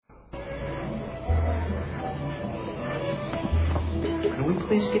we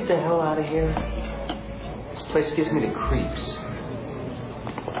please get the hell out of here? This place gives me the creeps.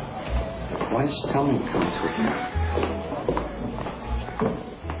 Why don't you tell me to come to it?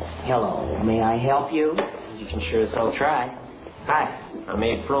 Hello, may I help you? You can sure as hell try. Hi, I'm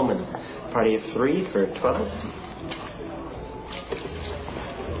Abe Froman. Party of 3 for 12.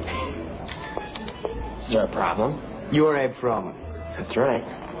 Is there a problem? You're Abe Froman. That's right.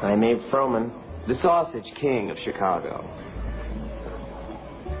 I'm Abe Froman. The Sausage King of Chicago.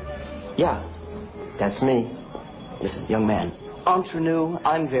 Yeah, that's me. Listen, young man. Entre nous,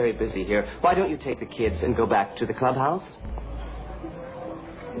 I'm very busy here. Why don't you take the kids and go back to the clubhouse?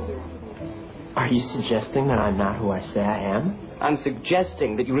 Are you suggesting that I'm not who I say I am? I'm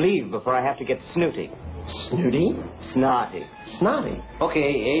suggesting that you leave before I have to get snooty. Snooty? Snotty. Snotty.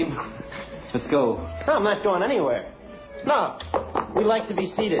 Okay, Abe. Let's go. No, I'm not going anywhere. No. We like to be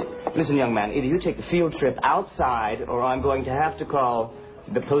seated. Listen, young man, either you take the field trip outside or I'm going to have to call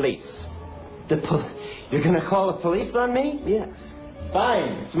the police. You're going to call the police on me? Yes.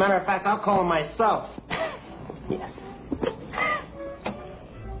 Fine. As a matter of fact, I'll call them myself. Yes.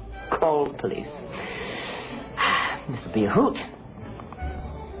 Call the police. This will be a hoot.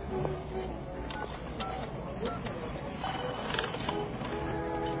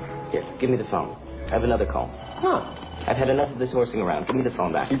 Here, give me the phone. I have another call. Huh. I've had enough of this horsing around. Give me the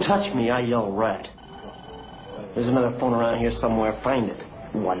phone back. You touch me, I yell rat. There's another phone around here somewhere. Find it.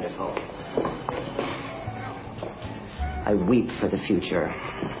 Wonderful. I weep for the future.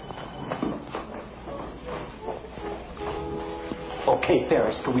 Okay,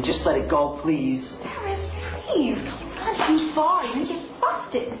 Ferris, could we just let it go, please? Ferris, please. Don't go too far. You get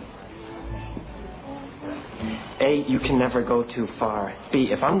busted. A, you can never go too far. B,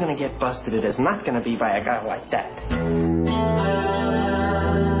 if I'm going to get busted, it is not going to be by a guy like that.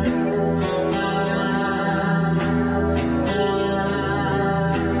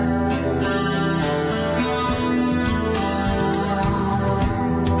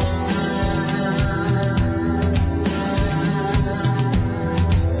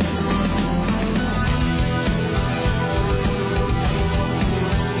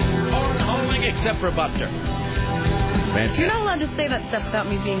 Except for Buster. Fantastic. You're not allowed to say that stuff without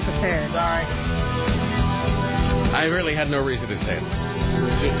me being prepared. Sorry. I really had no reason to say it.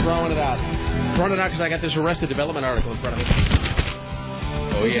 Just throwing it out. Throwing it out because I got this Arrested Development article in front of me.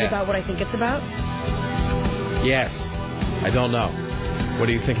 Oh, Is yeah. it about what I think it's about? Yes. I don't know. What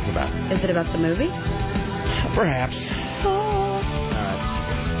do you think it's about? Is it about the movie? Perhaps.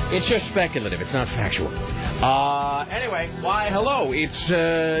 It's just speculative. It's not factual. Anyway, why, hello. It's,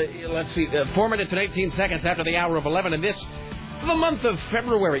 let's see, 4 minutes and 18 seconds after the hour of 11, and this, the month of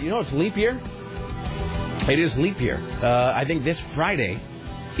February. You know, it's leap year. It is leap year. I think this Friday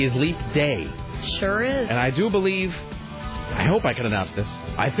is leap day. Sure is. And I do believe, I hope I can announce this.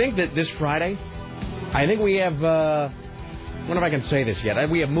 I think that this Friday, I think we have, I wonder if I can say this yet.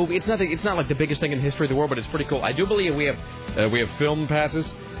 We have movie. It's not like the biggest thing in the history of the world, but it's pretty cool. I do believe we have film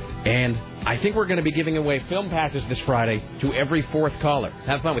passes. And I think we're going to be giving away film passes this Friday to every fourth caller.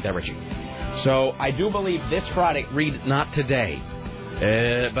 Have fun with that, Richie. So I do believe this Friday, read not today,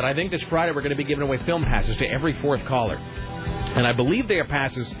 but I think this Friday we're going to be giving away film passes to every fourth caller. And I believe they are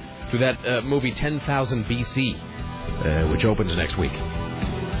passes to that movie 10,000 BC, which opens next week.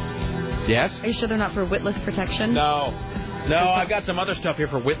 Yes? Are you sure they're not for witless protection? No, I've got some other stuff here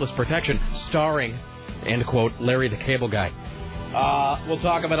for witless protection, starring, end quote, Larry the Cable Guy. We'll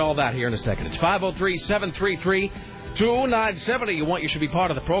talk about all that here in a second. It's 503-733-2970. You should be part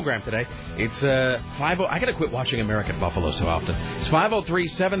of the program today. It's 50. I gotta quit watching American Buffalo so often. It's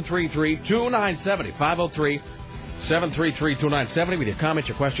 503-733-2970. 503-733-2970 with your comments,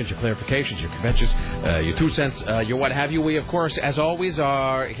 your questions, your clarifications, your conventions, your 2 cents, your what have you. We, of course, as always,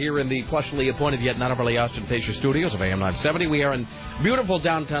 are here in the plushly appointed yet not overly ostentatious studios of AM 970. We are in beautiful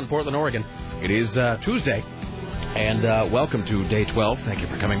downtown Portland, Oregon. It is Tuesday. And welcome to Day 12. Thank you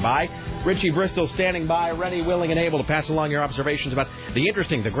for coming by. Richie Bristol standing by, ready, willing, and able to pass along your observations about the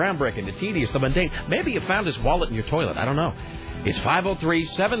interesting, the groundbreaking, the tedious, the mundane. Maybe you found his wallet in your toilet. I don't know. It's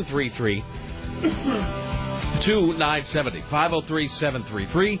 503-733-2970.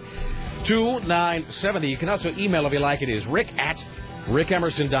 503-733-2970. You can also email if you like. It is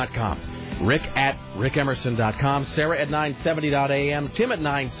rick@rickemerson.com. rick@rickemerson.com. Sarah at 970.am. Tim at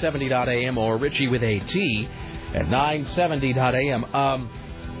 970.am. Or Richie with a T at 970.am.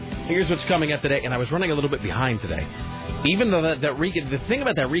 Here's what's coming up today, and I was running a little bit behind today. Even though the thing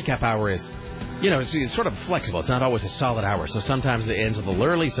about that recap hour is, you know, it's sort of flexible. It's not always a solid hour, so sometimes it ends a little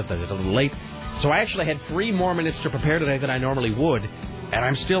early, sometimes it's a little late. So I actually had 3 more minutes to prepare today than I normally would, and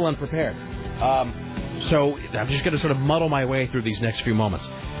I'm still unprepared. So I'm just going to sort of muddle my way through these next few moments.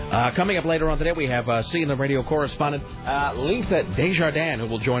 Coming up later on today, we have CNN radio correspondent Lisa Desjardins, who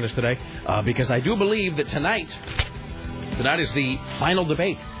will join us today, because I do believe that tonight is the final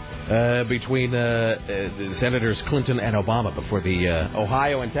debate between the Senators Clinton and Obama before the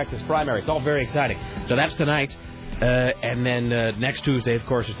Ohio and Texas primary. It's all very exciting. So that's tonight. And then next Tuesday, of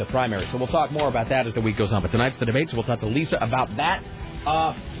course, is the primary. So we'll talk more about that as the week goes on. But tonight's the debate, so we'll talk to Lisa about that.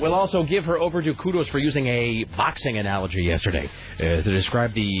 We'll also give her overdue kudos for using a boxing analogy yesterday to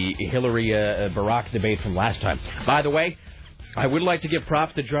describe the Hillary-Barack debate from last time. By the way, I would like to give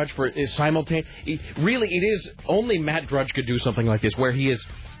props to Drudge for simultaneous. Really, it is only Matt Drudge could do something like this, where he is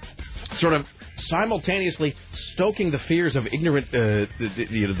sort of simultaneously stoking the fears of ignorant, the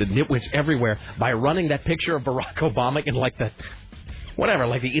nitwits everywhere by running that picture of Barack Obama in like the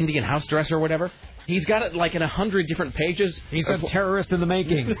Indian house dress or whatever. He's got it like in 100 different pages. He's a terrorist in the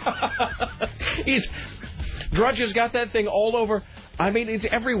making. Drudge has got that thing all over. I mean, it's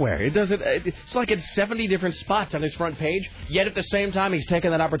everywhere. It's like it's 70 different spots on his front page. Yet at the same time, he's taken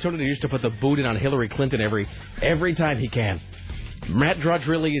that opportunity just to put the boot in on Hillary Clinton every time he can. Matt Drudge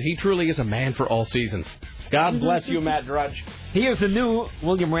he truly is a man for all seasons. God bless you, Matt Drudge. He is the new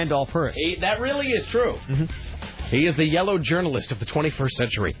William Randolph Hearst. That really is true. Mm-hmm. He is the yellow journalist of the 21st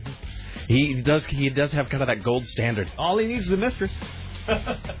century. He does have kind of that gold standard. All he needs is a mistress.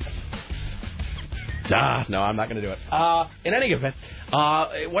 No, I'm not going to do it. In any event,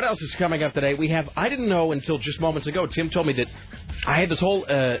 what else is coming up today? I didn't know until just moments ago, Tim told me that I had this whole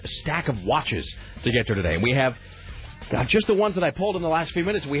stack of watches to get to today. And we have just the ones that I pulled in the last few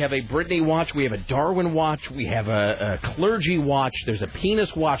minutes. We have a Britney watch. We have a Darwin watch. We have a clergy watch. There's a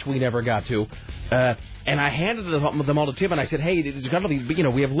penis watch we never got to. And I handed them all to Tim, and I said, hey, there's got to be,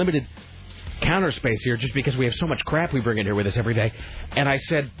 we have limited counter space here just because we have so much crap we bring in here with us every day. And I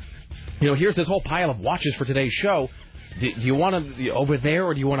said, here's this whole pile of watches for today's show. Do you want them over there,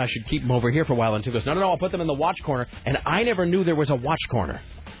 or do you want I should keep them over here for a while? And Tim goes, no, I'll put them in the watch corner. And I never knew there was a watch corner.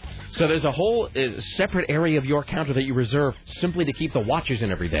 So there's a whole separate area of your counter that you reserve simply to keep the watches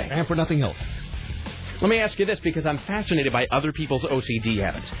in every day. And for nothing else. Let me ask you this, because I'm fascinated by other people's OCD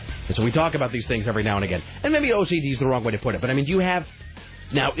habits. And so we talk about these things every now and again. And maybe OCD is the wrong way to put it. But, I mean, do you have...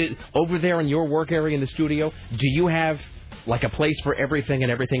 Now, over there in your work area in the studio, do you have, like, a place for everything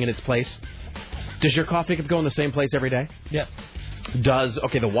and everything in its place? Does your coffee cup go in the same place every day? Yes.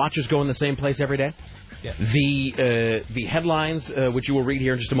 The watches go in the same place every day? Yes. The headlines, which you will read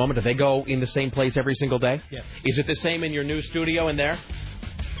here in just a moment, do they go in the same place every single day? Yes. Is it the same in your new studio in there?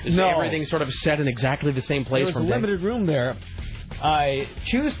 Is no. Everything sort of set in exactly the same place? There's a limited room there. I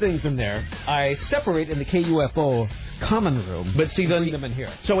choose things in there. I separate in the KUFO common room. But see, bring them in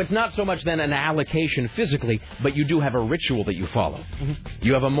here. So it's not so much then an allocation physically, but you do have a ritual that you follow. Mm-hmm.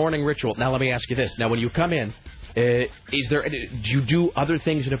 You have a morning ritual. Now let me ask you this. Now when you come in, do you do other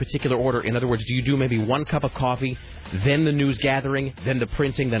things in a particular order? In other words, do you do maybe one cup of coffee, then the news gathering, then the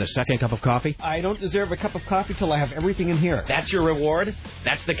printing, then a second cup of coffee? I don't deserve a cup of coffee till I have everything in here. That's your reward?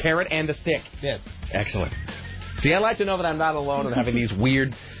 That's the carrot and the stick? Yes. Excellent. See, I like to know that I'm not alone in having these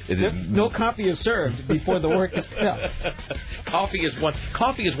weird... No coffee is served before the work is done. Coffee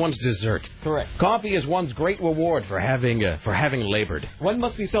is one's dessert. Correct. Coffee is one's great reward for having labored. One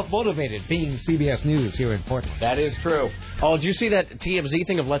must be self-motivated, being CBS News here in Portland. That is true. Oh, did you see that TMZ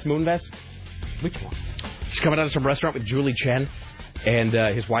thing of Les Moonves? Which one? She's coming out of some restaurant with Julie Chen and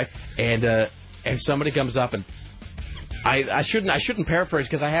his wife, and somebody comes up and... I shouldn't paraphrase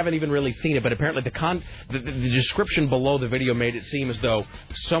because I haven't even really seen it, but apparently the description below the video made it seem as though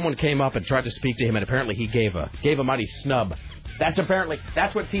someone came up and tried to speak to him, and apparently he gave a mighty snub. That's what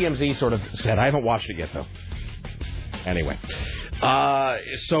TMZ sort of said. I haven't watched it yet though. Anyway,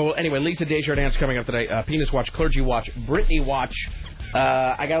 Lisa Desjardins coming up today. Penis watch, clergy watch, Britney watch.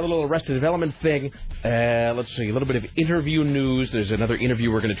 I got a little Arrested Development thing. Let's see, a little bit of interview news. There's another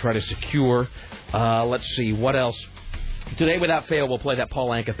interview we're going to try to secure. Let's see, what else? Today, without fail, we'll play that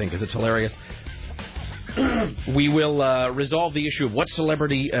Paul Anka thing because it's hilarious. We will resolve the issue of what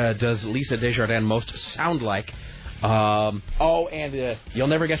celebrity does Lisa Desjardins most sound like. And you'll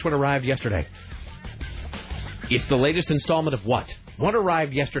never guess what arrived yesterday. It's the latest installment of what? What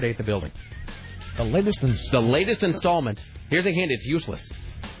arrived yesterday at the building? The latest installment. Here's a hint. It's useless.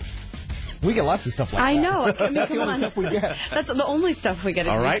 We get lots of stuff like that. I know. I mean, come on. Stuff we get. That's the only stuff we get.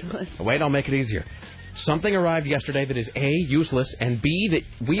 All right. Wait, I'll make it easier. Something arrived yesterday that is A, useless, and B, that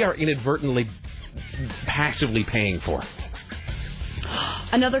we are inadvertently passively paying for.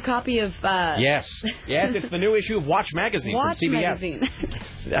 Another copy of... Yes, it's the new issue of Watch Magazine from CBS. Magazine.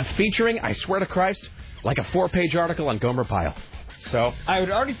 Featuring, I swear to Christ, like a 4-page article on Gomer Pyle. So I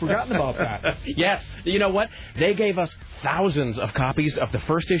had already forgotten about that. Yes. You know what? They gave us thousands of copies of the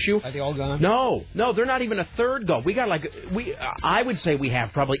first issue. Are they all gone? No, they're not even a third gone. We got I would say we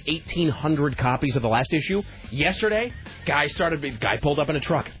have probably 1,800 copies of the last issue. Yesterday, guy pulled up in a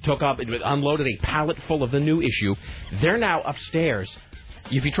truck, unloaded a pallet full of the new issue. They're now upstairs.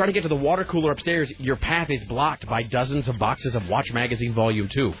 If you try to get to the water cooler upstairs, your path is blocked by dozens of boxes of Watch Magazine Volume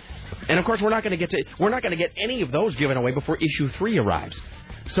 2. And of course, we're not going to get any of those given away before issue 3 arrives.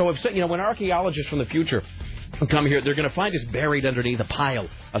 So when archaeologists from the future come here, they're going to find us buried underneath a pile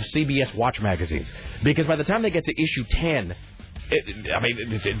of CBS Watch magazines, because by the time they get to issue 10,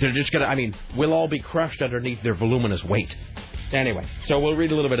 they're just going to. We'll all be crushed underneath their voluminous weight. Anyway, so we'll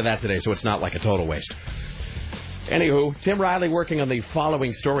read a little bit of that today, so it's not like a total waste. Anywho, Tim Riley working on the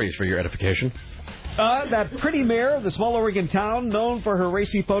following stories for your edification. That pretty mayor of the small Oregon town, known for her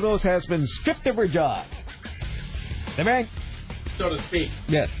racy photos, has been stripped of her job. So to speak.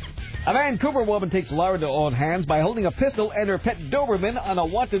 Yes. A Vancouver woman takes law into her own hands by holding a pistol and her pet Doberman on a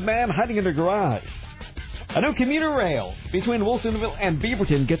wanted man hiding in her garage. A new commuter rail between Wilsonville and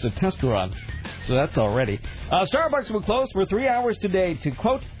Beaverton gets a test run. So that's already. Starbucks will close for 3 hours today to,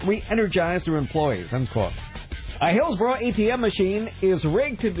 quote, re-energize their employees, unquote. A Hillsborough ATM machine is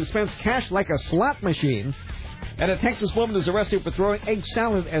rigged to dispense cash like a slot machine. And a Texas woman is arrested for throwing egg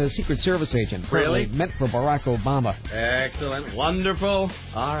salad at a Secret Service agent. Really? Meant for Barack Obama. Excellent. Wonderful.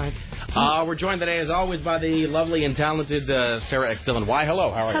 All right. We're joined today, as always, by the lovely and talented Sarah X. Dillon. Why,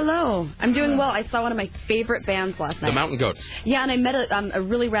 hello. How are you? Hello. I'm doing well. I saw one of my favorite bands last night. The Mountain Goats. Yeah, and I met a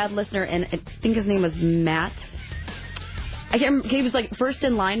really rad listener, and I think his name was Matt. I can't remember. He was like first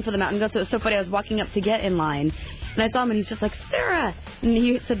in line for the Mountain Goats. It was so funny. I was walking up to get in line, and I saw him, and he's just like, Sarah. And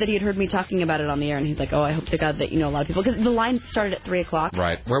he said that he had heard me talking about it on the air, and he's like, oh, I hope to God that you know a lot of people. Because the line started at 3 o'clock.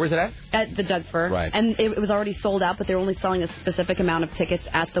 Right. Where was it at? At the Doug Fir. Right. And it was already sold out, but they were only selling a specific amount of tickets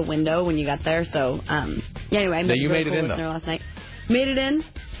at the window when you got there. So, anyway, I met a really cool listener last night. Made it in.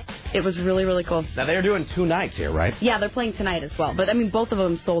 It was really, really cool. Now, they're doing 2 nights here, right? Yeah, they're playing tonight as well. But, both of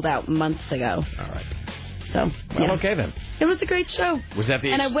them sold out months ago. All right. So, well, okay then. It was a great show. Was that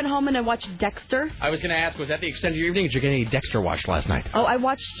And I went home and I watched Dexter. I was going to ask, was that the extent of your evening? Did you get any Dexter watched last night? Oh, I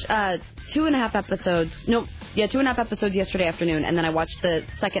watched 2.5 episodes. 2.5 episodes yesterday afternoon, and then I watched the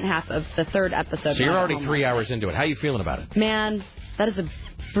second half of the third episode. So you're already 3 hours into it. How are you feeling about it? Man, that is a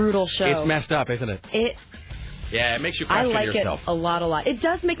brutal show. It's messed up, isn't it? Yeah, it makes you question yourself. I like it a lot. It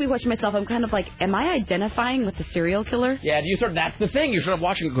does make me question myself. I'm kind of like, am I identifying with the serial killer? Yeah, that's the thing. You're sort of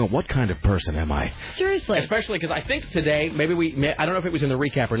watching and going, what kind of person am I? Seriously. Especially because I think today, I don't know if it was in the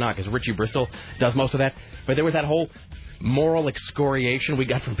recap or not, because Richie Bristol does most of that, but there was that whole moral excoriation we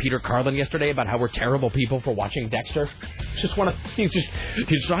got from Peter Carlin yesterday about how we're terrible people for watching Dexter.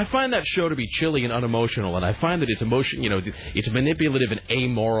 I find that show to be chilly and unemotional, and I find that it's it's manipulative and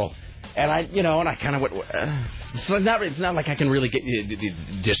amoral. And I kind of went, it's not like I can really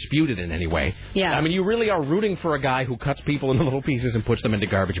dispute it in any way. Yeah. You really are rooting for a guy who cuts people into little pieces and puts them into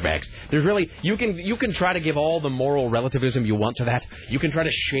garbage bags. There's really, you can try to give all the moral relativism you want to that. You can try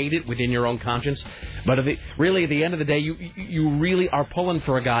to shade it within your own conscience. But really, at the end of the day, you really are pulling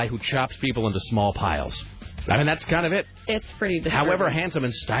for a guy who chops people into small piles. That's kind of it. It's pretty disturbing. However handsome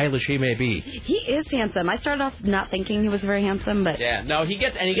and stylish he may be. He is handsome. I started off not thinking he was very handsome, but yeah, no, he's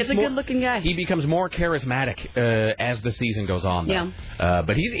a good-looking guy. He becomes more charismatic as the season goes on. Though. Yeah.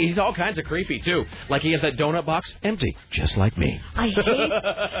 But he's all kinds of creepy too. Like he has that donut box empty, just like me. I hate.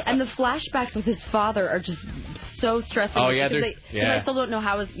 And the flashbacks with his father are just so stressing. Oh yeah, because I still don't know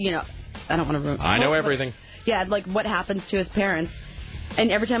how his. I don't want to ruin. I know everything. Yeah, like what happens to his parents. And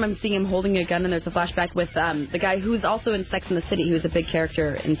every time I'm seeing him holding a gun, and there's a flashback with the guy who's also in Sex and the City. He was a big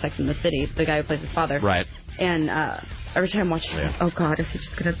character in Sex and the City, the guy who plays his father. Right. And every time I'm watching him, oh, God, is he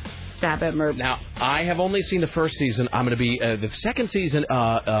just going to stab him? Or... Now, I have only seen the first season. I'm going to be... the second season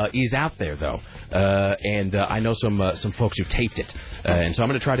is out there, though. And I know some folks who taped it. And so I'm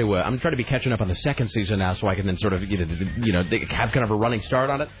going to try to be catching up on the second season now so I can then sort of, have kind of a running start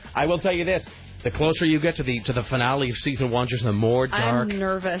on it. I will tell you this. The closer you get to the finale of season 1, just the more dark, I'm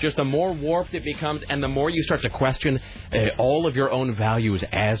nervous. Just the more warped it becomes, and the more you start to question all of your own values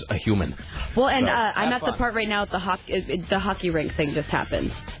as a human. Well, and I'm at the part right now at the hockey rink thing just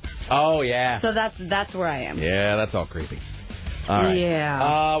happened. Oh yeah. So that's where I am. Yeah, that's all creepy. All right.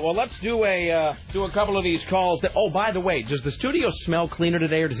 Yeah. Well, let's do a couple of these calls. By the way, does the studio smell cleaner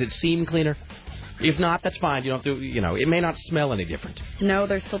today, or does it seem cleaner? If not, that's fine. You don't have to, it may not smell any different. No,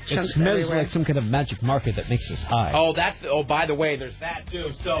 there's still chunks It smells everywhere. like some kind of magic market that makes us high. Oh, by the way, there's that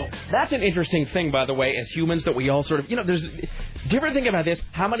too. So that's an interesting thing, by the way, as humans, that we all sort of, Do you ever think about this?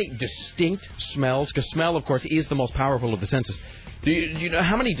 How many distinct smells, because smell, of course, is the most powerful of the senses. Do you know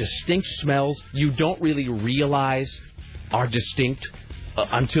how many distinct smells you don't really realize are distinct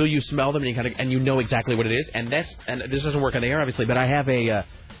until you smell them and you know exactly what it is? And this doesn't work on the air, obviously, but I have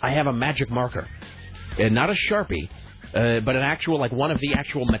a magic marker, not a Sharpie, but an actual, like one of the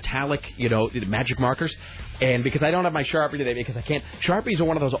actual metallic, magic markers. And because I don't have my Sharpie today, because I can't. Sharpies are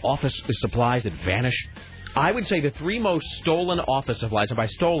one of those office supplies that vanish. I would say the 3 most stolen office supplies, and by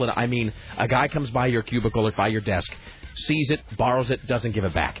stolen, I mean a guy comes by your cubicle or by your desk, sees it, borrows it, doesn't give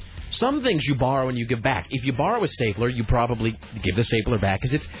it back. Some things you borrow and you give back. If you borrow a stapler, you probably give the stapler back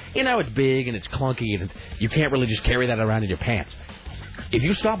because it's, it's big and it's clunky and you can't really just carry that around in your pants. If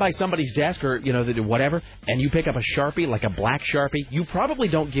you stop by somebody's desk or, whatever, and you pick up a Sharpie, like a black Sharpie, you probably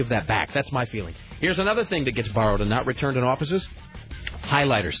don't give that back. That's my feeling. Here's another thing that gets borrowed and not returned in offices.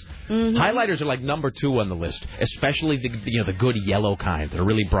 Highlighters. Mm-hmm. Highlighters are like number 2 on the list, especially the good yellow kind. They're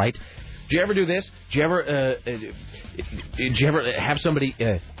really bright. Do you ever do this? Do you ever have somebody,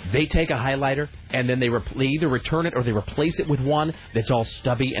 they take a highlighter and then they either return it or they replace it with one that's all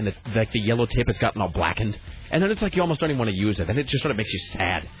stubby and the yellow tip has gotten all blackened. And then it's like you almost don't even want to use it. And it just sort of makes you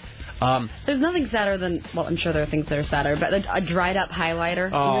sad. There's nothing sadder than, well, I'm sure there are things that are sadder, but a dried up highlighter.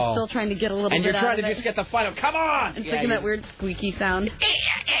 Oh. You're still trying to get a little bit out of it. And you're trying to just get the final, come on! It's making that weird squeaky sound.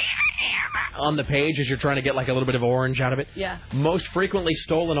 On the page as you're trying to get like a little bit of orange out of it. Yeah. Most frequently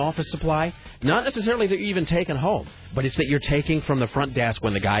stolen office supply, not necessarily that you're even taking home, but it's that you're taking from the front desk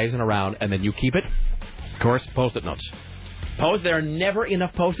when the guy isn't around and then you keep it. Of course, Post-it notes. There are never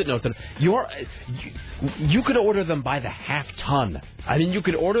enough Post-it notes. You could order them by the half ton. I mean, you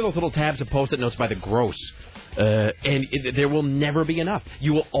could order those little tabs of Post-it notes by the gross, and there will never be enough.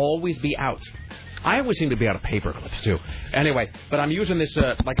 You will always be out. I always seem to be out of paper clips, too. Anyway, but I'm using this,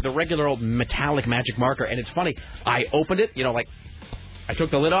 like the regular old metallic magic marker, and it's funny. I opened it, I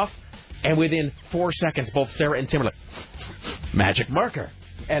took the lid off, and within 4 seconds, both Sarah and Tim are like, magic marker.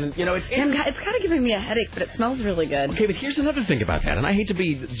 And, it's kind of giving me a headache, but it smells really good. Okay, but here's another thing about that, and I hate to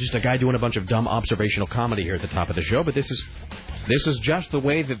be just a guy doing a bunch of dumb observational comedy here at the top of the show, but this is just the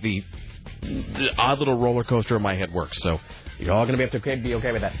way that the odd little roller coaster in my head works, so you're all going to be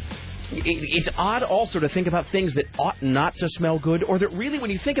okay with that. It's odd also to think about things that ought not to smell good, or that really, when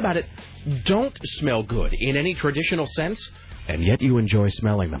you think about it, don't smell good in any traditional sense, and yet you enjoy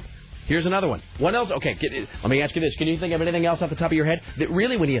smelling them. Here's another one. What else? Okay, let me ask you this. Can you think of anything else off the top of your head that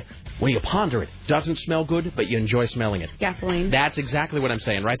really, when you ponder it, doesn't smell good, but you enjoy smelling it? Gasoline. That's exactly what I'm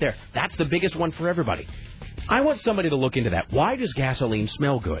saying right there. That's the biggest one for everybody. I want somebody to look into that. Why does gasoline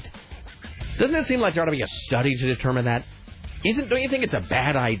smell good? Doesn't it seem like there ought to be a study to determine that? Don't you think it's a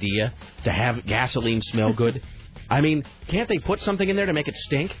bad idea to have gasoline smell good? I mean, can't they put something in there to make it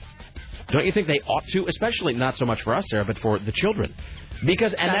stink? Don't you think they ought to? Especially not so much for us, Sarah, but for the children.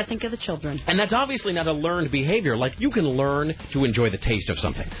 I think of the children. And that's obviously not a learned behavior. Like, you can learn to enjoy the taste of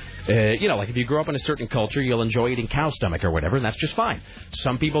something. Like if you grow up in a certain culture, you'll enjoy eating cow stomach or whatever, and that's just fine.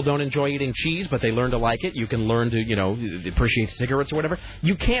 Some people don't enjoy eating cheese, but they learn to like it. You can learn to, appreciate cigarettes or whatever.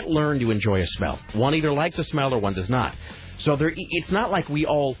 You can't learn to enjoy a smell. One either likes a smell or one does not. So it's not like we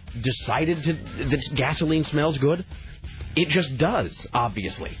all decided that gasoline smells good. It just does,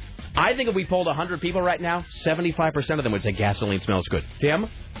 obviously. I think if we polled 100 people right now, 75% of them would say gasoline smells good. Tim?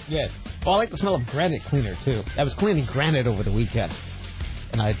 Yes. Well, I like the smell of granite cleaner, too. I was cleaning granite over the weekend,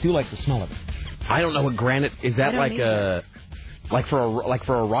 and I do like the smell of it. I don't know what granite is. That like for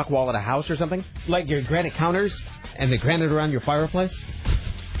a rock wall at a house or something? Like your granite counters and the granite around your fireplace?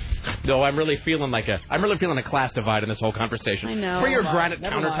 No, I'm really feeling a class divide in this whole conversation. I know. For your granite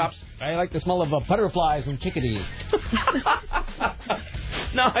countertops. I like the smell of butterflies and chickadees.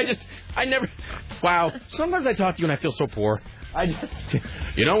 No, I never. Wow. Sometimes I talk to you and I feel so poor.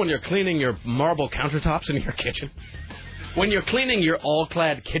 When you're cleaning your marble countertops in your kitchen, when you're cleaning your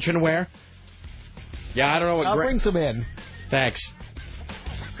all-clad kitchenware. Yeah, I don't know what. I'll bring some in. Thanks.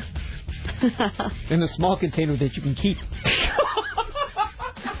 In a small container that you can keep.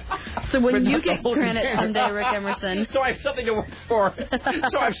 So when you get granite someday, Rick Emerson... So I have something to work for.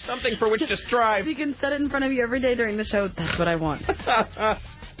 So I have something for which to strive. So you can set it in front of you every day during the show. That's what I want.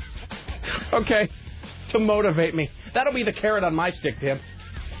 Okay. To motivate me. That'll be the carrot on my stick, Tim.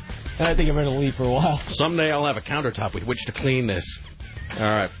 I think I'm going to leave for a while. Someday I'll have a countertop with which to clean this. All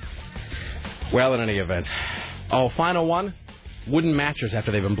right. Well, in any event. Oh, final one. Wooden matches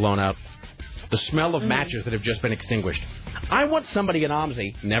after they've been blown out. The smell of matches that have just been extinguished. I want somebody in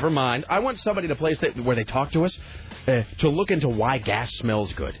OMSI, never mind, I want somebody in a place where they talk to us to look into why gas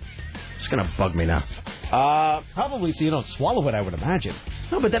smells good. It's going to bug me now. Probably so you don't swallow it, I would imagine.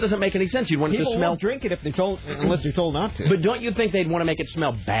 No, but that doesn't make any sense. You'd want it to People smell. won't drink it if they're told, unless they're told not to. But don't you think they'd want to make it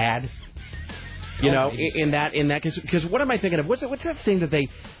smell bad? You know, in that, because what am I thinking of? What's that thing that they,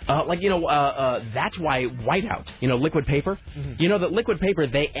 that's why whiteout, liquid paper. Mm-hmm. You know that liquid paper,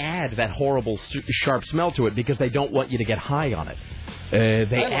 they add that horrible sharp smell to it because they don't want you to get high on it.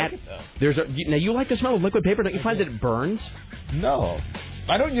 They add. Now you like the smell of liquid paper? Don't you find that it burns? No.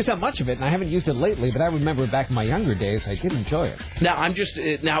 I don't use that much of it, and I haven't used it lately, but I remember back in my younger days, I did enjoy it.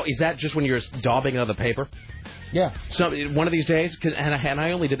 Now, is that just when you're daubing another paper? Yeah. So one of these days, and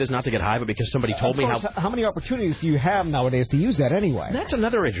I only did this not to get high, but because somebody told me how many opportunities do you have nowadays to use that anyway? That's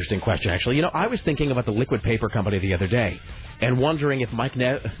another interesting question, actually. I was thinking about the liquid paper company the other day, and wondering if Mike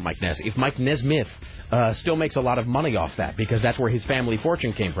Nesmith still makes a lot of money off that, because that's where his family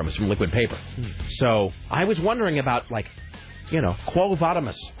fortune came from, is from liquid paper. So I was wondering about, Quo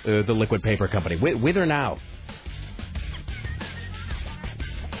Vadis, the liquid paper company, with or now.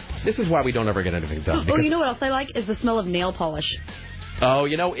 This is why we don't ever get anything done. Oh, you know what else I like is the smell of nail polish. Oh,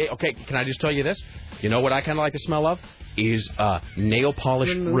 okay, can I just tell you this? You know what I kind of like the smell of? Is nail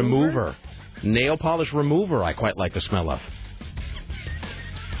polish remover. Nail polish remover I quite like the smell of.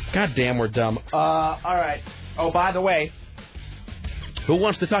 God damn, we're dumb. All right. Oh, by the way, who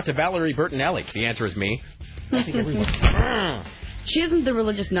wants to talk to Valerie Bertinelli? The answer is me. I think everyone. She isn't the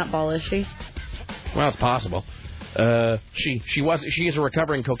religious nutball, is she? Well, it's possible. She is a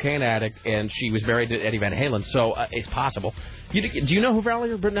recovering cocaine addict, and she was married to Eddie Van Halen, so it's possible. Do you know who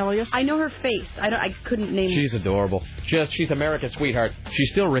Valerie Bertinelli is? I know her face. I couldn't name. She's adorable. She's America's sweetheart.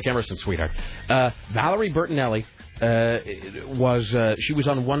 She's still Rick Emerson's sweetheart. Valerie Bertinelli she was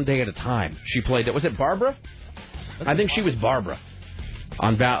on One Day at a Time. She played. Was it Barbara? I think she was Barbara.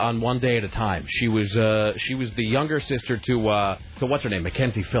 On One Day at a Time, she was the younger sister to what's her name,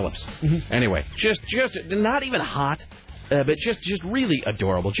 Mackenzie Phillips. Mm-hmm. Anyway, just not even hot, but just really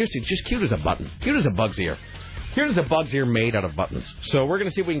adorable, just cute as a button, cute as a bug's ear, cute as a bug's ear made out of buttons. So we're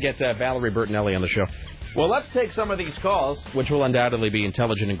gonna see if we can get Valerie Bertinelli on the show. Well, let's take some of these calls, which will undoubtedly be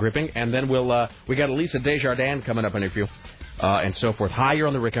intelligent and gripping, and then we got Elisa Desjardins coming up in a few, and so forth. Hi, you're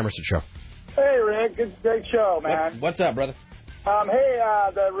on the Rick Emerson Show. Hey, Rick, it's a great show, man. What's up, brother? Hey,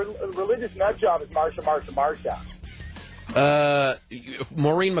 the religious nut job is Marsha.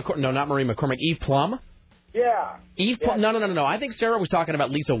 Maureen McCormick. No, not Maureen McCormick. Eve Plum? Yeah. Eve Plum? No. I think Sarah was talking about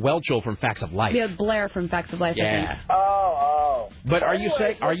Lisa Whelchel from Facts of Life. Yeah, Blair from Facts of Life. Yeah. I think. Oh. But are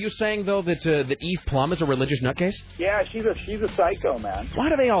you saying though that Eve Plum is a religious nutcase? Yeah, she's a psycho, man. Why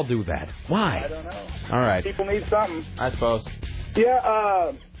do they all do that? Why? I don't know. All right. People need something. I suppose.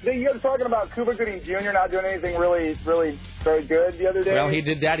 Yeah, you guys talking about Cuba Gooding Jr. not doing anything really, really very good the other day? Well, he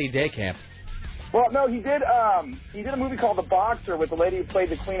did Daddy Day Camp. Well, no, he did a movie called The Boxer with the lady who played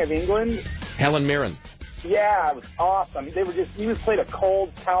the Queen of England. Helen Mirren. Yeah, it was awesome. He was played a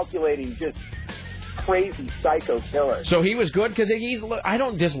cold, calculating, just crazy psycho killer. So he was good because I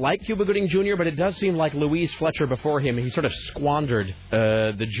don't dislike Cuba Gooding Jr., but it does seem like Louise Fletcher before him, he sort of squandered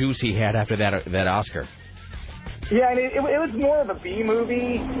the juice he had after that Oscar. Yeah, and it was more of a B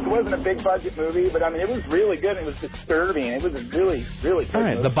movie. It wasn't a big budget movie, but I mean, it was really good. It was disturbing. It was a really, really good All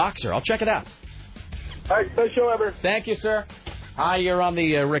right, movie. The Boxer. I'll check it out. All right, best show ever. Thank you, sir. Hi, you're on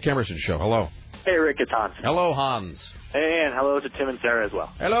the Rick Emerson Show. Hello. Hey, Rick, it's Hans. Hello, Hans. Hey, and hello to Tim and Sarah as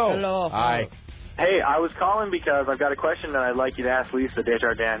well. Hello. Hello. Hi. Hey, I was calling because I've got a question that I'd like you to ask Lisa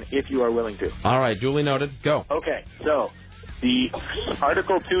Desjardins, if you are willing to. All right, duly noted. Go. Okay, so the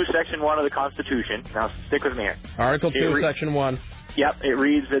Article 2, Section 1 of the Constitution. Now, stick with me here. Article 2, Section 1. Yep, it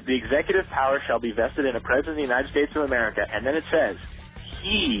reads that the executive power shall be vested in a President of the United States of America, and then it says,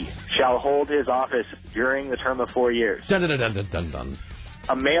 he shall hold his office during the term of 4 years. Dun, dun, dun, dun, dun, dun.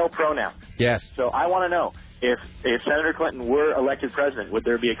 A male pronoun. Yes. So I want to know, if Senator Clinton were elected president, would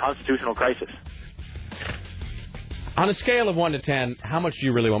there be a constitutional crisis? On a scale of 1 to 10, how much do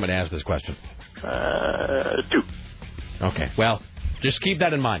you really want me to ask this question? 2. Okay, well, just keep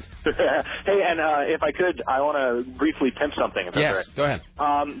that in mind. Hey, and if I could, I want to briefly pimp something. If yes, that's right. Go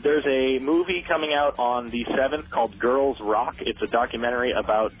ahead. There's a movie coming out on the 7th called Girls Rock. It's a documentary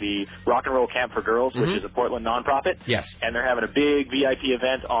about the rock and roll camp for girls, which is a Portland nonprofit. Yes. And they're having a big VIP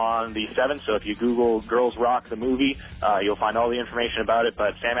event on the 7th, so if you Google Girls Rock, the movie, you'll find all the information about it.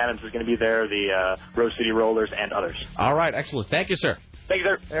 But Sam Adams is going to be there, the Rose City Rollers, and others. All right, excellent. Thank you, sir. Thank you,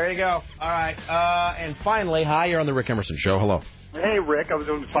 sir. There you go. All right. And finally, hi, you're on the Rick Emerson Show. Hello. Hey, Rick, I was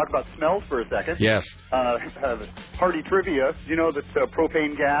going to talk about smells for a second. Yes. Hardy trivia, you know that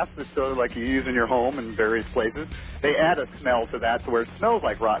propane gas that's like you use in your home in various places, they add a smell to that to where it smells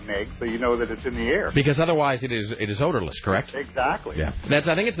like rotten eggs, so you know that it's in the air. Because otherwise it is odorless, correct? Exactly. Yeah.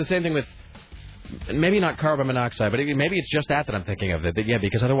 I think it's the same thing with, maybe not carbon monoxide, but maybe it's just that I'm thinking of. Yeah,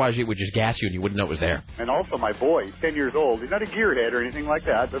 because otherwise it would just gas you and you wouldn't know it was there. And also my boy, he's 10 years old. He's not a gearhead or anything like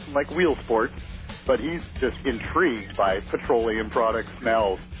that. Doesn't like wheel sports. But he's just intrigued by petroleum product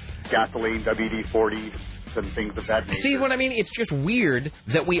smells, gasoline, WD-40, and things of that nature. See what I mean? It's just weird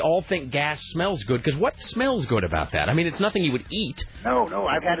that we all think gas smells good, because what smells good about that? I mean, it's nothing you would eat. No,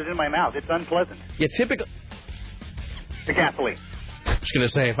 I've had it in my mouth. It's unpleasant. Yeah, typically... The gasoline. I was going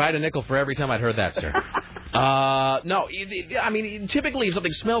to say, if I had a nickel for every time I'd heard that, sir. No, I mean, typically if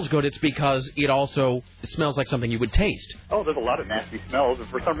something smells good, it's because it also smells like something you would taste. Oh, there's a lot of nasty smells, and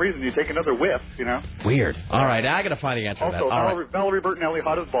for some reason you take another whiff, you know? Weird. All right, I got to find the answer to that. Also, Valerie Bertinelli,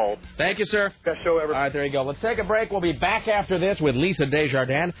 hot as balls. Thank you, sir. Best show ever. All right, there you go. Let's take a break. We'll be back after this with Lisa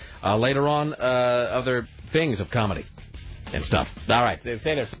Desjardins. Later on, other things of comedy and stuff. All right, stay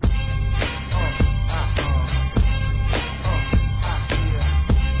there.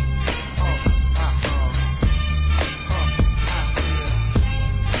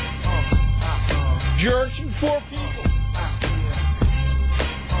 Jerks and poor people.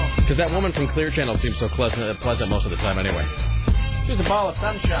 Because that woman from Clear Channel seems so pleasant most of the time anyway. She's a ball of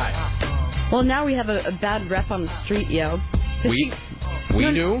sunshine. Well, now we have a bad rep on the street, yo. We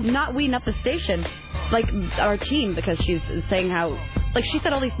do? Not we, not the station. Like, our team, because she's saying how... Like, she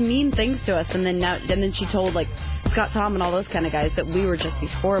said all these mean things to us, and then she told, like, Scott Tom and all those kind of guys that we were just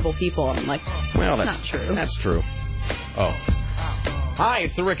these horrible people. And I'm like, well, that's not true. That's true. Oh. Hi,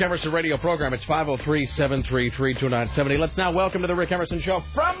 it's the Rick Emerson radio program. It's 503-733-2970. Let's now welcome to the Rick Emerson Show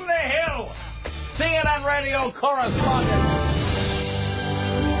from the Hill, CNN radio correspondent,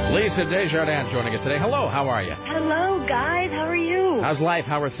 Lisa Desjardins joining us today. Hello, how are you? Hello, guys. How are you? How's life?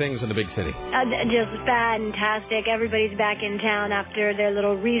 How are things in the big city? Just fantastic. Everybody's back in town after their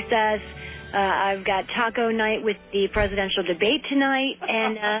little recess. I've got taco night with the presidential debate tonight,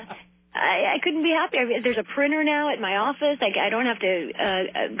 and I couldn't be happier. There's a printer now at my office. I don't have to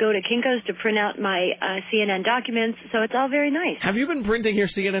go to Kinko's to print out my CNN documents, so it's all very nice. Have you been printing your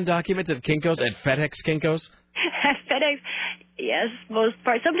CNN documents at Kinko's, at FedEx Kinko's? At FedEx, yes, most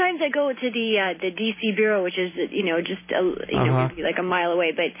part. Sometimes I go to the D.C. bureau, which is just maybe like a mile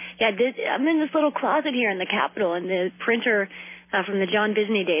away. But yeah, I'm in this little closet here in the Capitol, and the printer from the John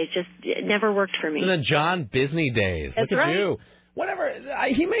Bisney days it never worked for me. The John Bisney days. That's Look at right. you. Whatever.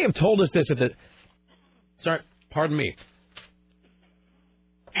 He may have told us this at the. Sorry, pardon me.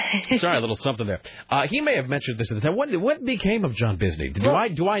 Sorry, a little something there. He may have mentioned this at the time. What became of John Bisney?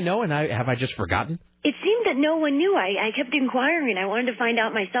 Do I know? And have I just forgotten? It seemed that no one knew. I kept inquiring. I wanted to find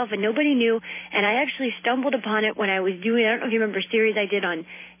out myself, and nobody knew. And I actually stumbled upon it when I was doing, I don't know if you remember, a series I did on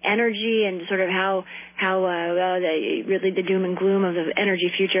energy and sort of how really the doom and gloom of the energy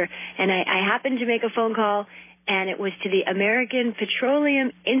future. And I happened to make a phone call, and it was to the American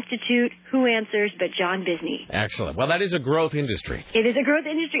Petroleum Institute. Who answers but John Bisney? Excellent. Well, that is a growth industry. It is a growth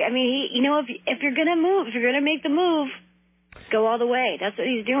industry. I mean, if you're going to move, if you're going to make the move, go all the way. That's what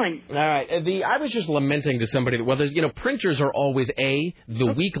he's doing. All right. I was just lamenting to somebody that, there's, printers are always A, the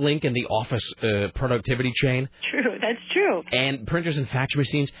weak link in the office productivity chain. True. That's true. And printers and fax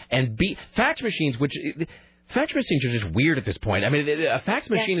machines. And B, fax machines, fax machines are just weird at this point. I mean, a fax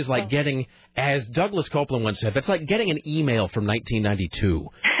machine is like getting, as Douglas Copeland once said, it's like getting an email from 1992.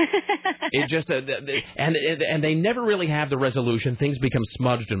 It just and they never really have the resolution. Things become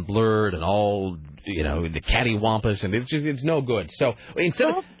smudged and blurred and all the cattywampus, and it's no good. So instead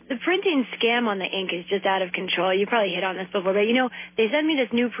of the printing scam on the ink is just out of control. You probably hit on this before, but they sent me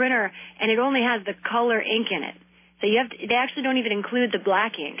this new printer and it only has the color ink in it. So they actually don't even include the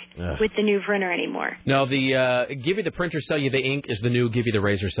black ink with the new printer anymore. No, the give you the printer, sell you the ink is the new give you the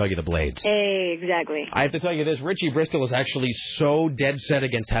razor, sell you the blades. Hey, exactly. I have to tell you this, Richie Bristol is actually so dead set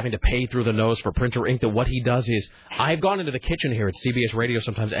against having to pay through the nose for printer ink that what he does is, I've gone into the kitchen here at CBS Radio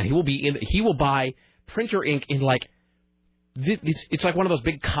sometimes, and he will buy printer ink in like, it's like one of those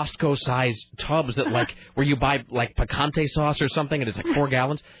big Costco-sized tubs that where you buy like picante sauce or something, and it's like 4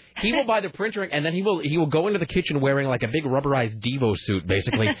 gallons. He will buy the printer ink, and then he will go into the kitchen wearing like a big rubberized Devo suit,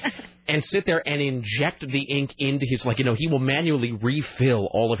 basically, and sit there and inject the ink into his, he will manually refill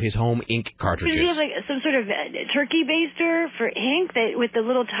all of his home ink cartridges. Does he have like some sort of turkey baster for ink with the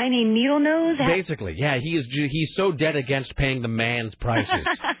little tiny needle nose? Basically, yeah. He's so dead against paying the man's prices.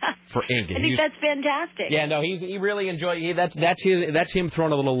 for ink. I think that's fantastic. Yeah, no, he really enjoys. That's him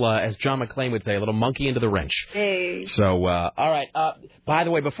throwing a little, as John McClane would say, a little monkey into the wrench. Hey. So, all right. By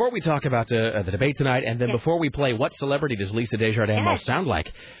the way, before we talk about the debate tonight, and then before we play, what celebrity does Lisa Desjardins most sound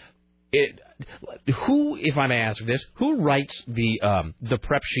like? Who, if I may ask this, who writes the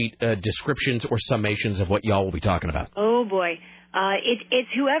prep sheet descriptions or summations of what y'all will be talking about? Oh boy. It's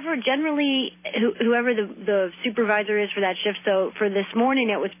whoever the supervisor is for that shift. So for this morning,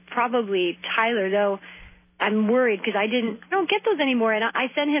 it was probably Tyler, though I'm worried because I don't get those anymore. And I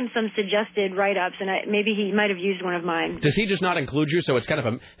sent him some suggested write-ups, and maybe he might have used one of mine. Does he just not include you? So it's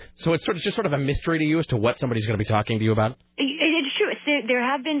just sort of a mystery to you as to what somebody's going to be talking to you about? It's true. There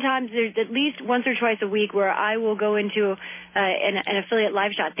have been times, there's at least once or twice a week where I will go into an affiliate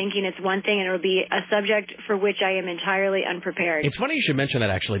live shot thinking it's one thing, and it'll be a subject for which I am entirely unprepared. It's funny you should mention that,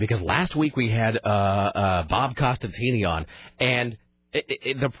 actually, because last week we had Bob Costantini on, and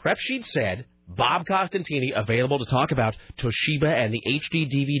the prep sheet said Bob Costantini available to talk about Toshiba and the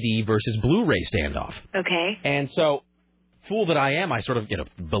HD DVD versus Blu-ray standoff. Okay. And so, fool that I am, I sort of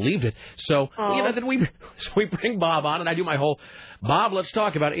believed it. So then we bring Bob on, and I do my whole Bob. Let's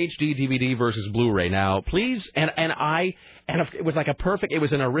talk about HD DVD versus Blu-ray now, please. And it was like it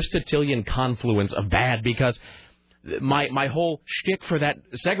was an Aristotelian confluence of bad, because my whole shtick for that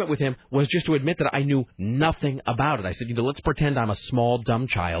segment with him was just to admit that I knew nothing about it. I said, let's pretend I'm a small, dumb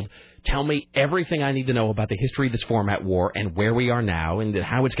child. Tell me everything I need to know about the history of this format war and where we are now and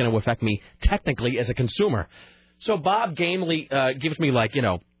how it's going to affect me technically as a consumer. So Bob gamely gives me like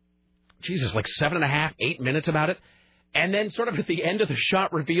 7.5, 8 minutes about it. And then sort of at the end of the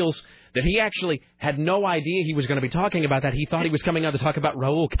shot reveals that he actually had no idea he was going to be talking about that. He thought he was coming on to talk about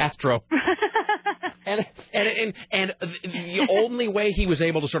Raul Castro. And the only way he was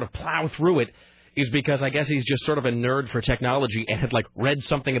able to sort of plow through it is because I guess he's just sort of a nerd for technology and had read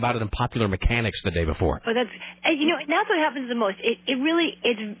something about it in Popular Mechanics the day before. Oh, that's what happens the most.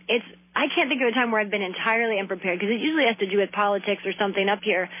 It's I can't think of a time where I've been entirely unprepared, because it usually has to do with politics or something up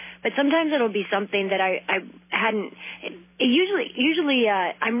here. But sometimes it'll be something that I hadn't. Usually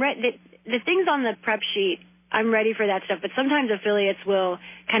I'm ready. The things on the prep sheet, I'm ready for that stuff. But sometimes affiliates will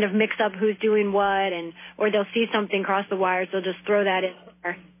kind of mix up who's doing what, or they'll see something cross the wires, so they'll just throw that in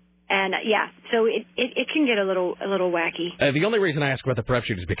there. And so it can get a little wacky. The only reason I ask about the prep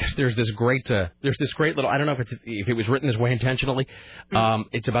sheet is because there's this great little, I don't know if it was written this way intentionally.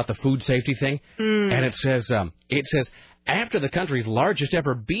 It's about the food safety thing, and it says after the country's largest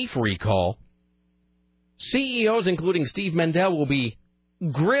ever beef recall, CEOs including Steve Mendel will be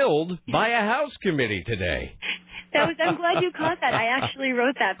grilled by a House committee today. I'm glad you caught that. I actually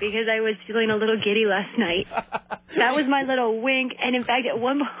wrote that because I was feeling a little giddy last night. That was my little wink. And, in fact, at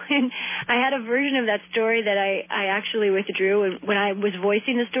one point I had a version of that story that I actually withdrew. And when I was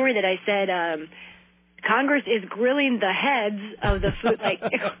voicing the story that I said, Congress is grilling the heads of the food.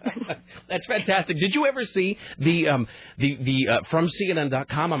 That's fantastic. Did you ever see the from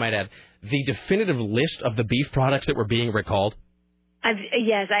CNN.com, I might add, the definitive list of the beef products that were being recalled?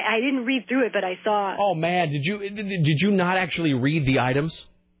 Yes, I didn't read through it, but I saw. Oh man, did you not actually read the items?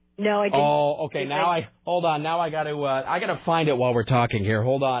 No, I didn't. Oh, okay. Hold on. Now I got to find it while we're talking here.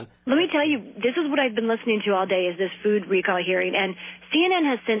 Hold on. Let me tell you, this is what I've been listening to all day, is this food recall hearing, and CNN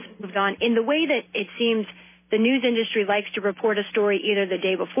has since moved on in the way that it seems the news industry likes to report a story either the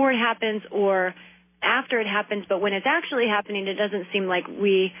day before it happens or after it happens. But when it's actually happening, it doesn't seem like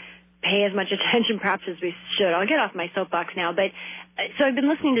we pay as much attention perhaps as we should. I'll get off my soapbox now. But so I've been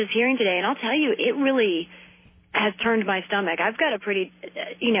listening to this hearing today, and I'll tell you, it really has turned my stomach. I've got a pretty,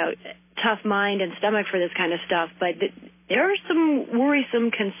 tough mind and stomach for this kind of stuff, but there are some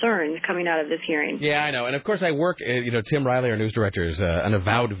worrisome concerns coming out of this hearing. Yeah, I know. And, of course, I work, Tim Riley, our news director, is an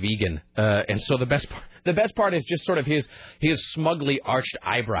avowed vegan. And so the best part is just sort of his smugly arched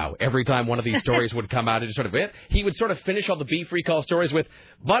eyebrow every time one of these stories would come out. He would sort of finish all the beef recall stories with,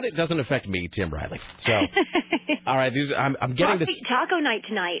 but it doesn't affect me, Tim Riley. So, all right, I'm getting this. Taco night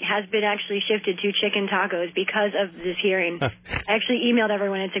tonight has been actually shifted to chicken tacos because of this hearing. I actually emailed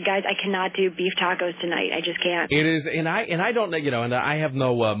everyone and said, guys, I cannot do beef tacos tonight. I just can't. It is, and I don't, and I have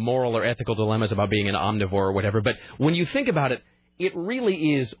no moral or ethical dilemmas about being an omnivore or whatever, but when you think about it, it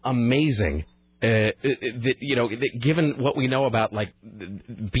really is amazing that given what we know about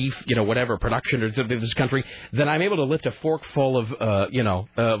beef, whatever production of this country, that I'm able to lift a fork full of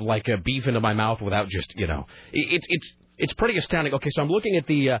beef into my mouth without just it's pretty astounding. Okay, so I'm looking at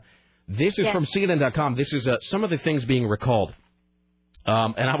this is from CNN.com. This is some of the things being recalled,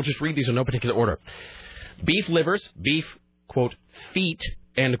 and I will just read these in no particular order. Beef livers, beef quote feet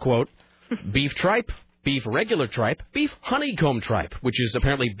end quote, beef tripe, beef regular tripe, beef honeycomb tripe, which is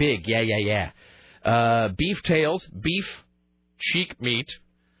apparently big. Yeah. Beef tails, beef cheek meat,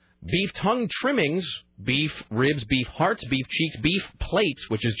 beef tongue trimmings, beef ribs, beef hearts, beef cheeks, beef plates,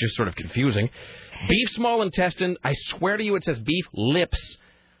 which is just sort of confusing, beef small intestine, I swear to you it says beef lips,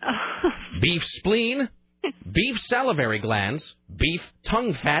 beef spleen, beef salivary glands, beef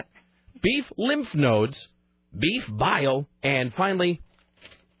tongue fat, beef lymph nodes, beef bile, and finally,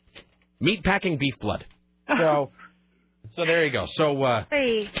 meat packing beef blood. So there you go. So,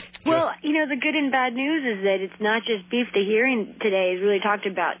 hey. Well, the good and bad news is that it's not just beef. The hearing today is really talked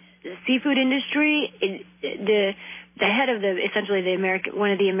about the seafood industry. The head of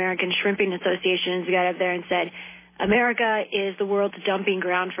one of the American Shrimping Associations got up there and said, America is the world's dumping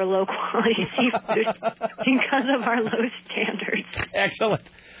ground for low-quality seafood because of our low standards. Excellent.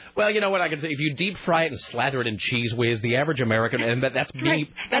 Well, you know what I can say? If you deep fry it and slather it in Cheese Whiz, the average American, and that's me.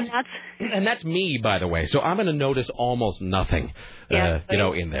 And that's me, by the way. So I'm going to notice almost nothing, in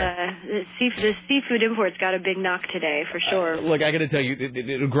there. The seafood imports got a big knock today, for sure. Look, I got to tell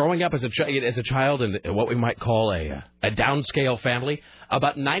you, growing up as a child in what we might call a downscale family,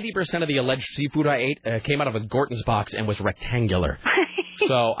 about 90% of the alleged seafood I ate came out of a Gorton's box and was rectangular.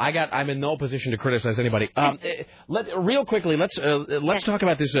 So I'm in no position to criticize anybody. Real quickly, let's talk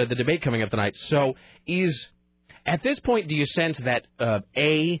about this the debate coming up tonight. So, at this point, do you sense that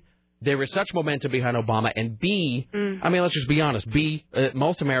A, there is such momentum behind Obama, and B, I mean, let's just be honest. B,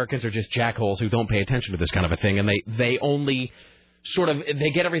 most Americans are just jackholes who don't pay attention to this kind of a thing, and they only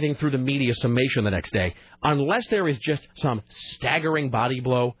they get everything through the media summation the next day, unless there is just some staggering body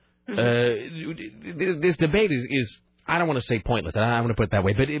blow. This debate is I don't want to say pointless. I don't want to put it that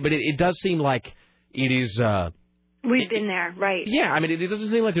way, but it does seem like it is. We've been there, right? Yeah, I mean, it doesn't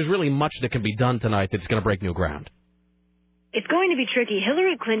seem like there's really much that can be done tonight that's going to break new ground. It's going to be tricky.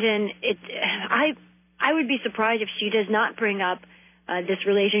 Hillary Clinton, I would be surprised if she does not bring up this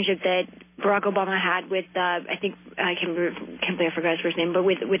relationship that Barack Obama had with, I can't believe I forgot his first name, but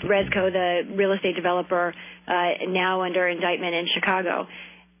with Resco, the real estate developer, now under indictment in Chicago.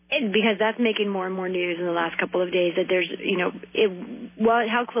 Because that's making more and more news in the last couple of days that there's,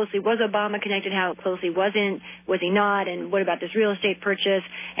 how closely was Obama connected, how closely was he not, and what about this real estate purchase?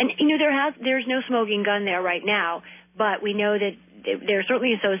 And, there's no smoking gun there right now, but we know that there are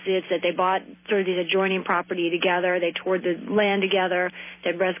certainly associates that they bought sort of these adjoining property together, they toured the land together,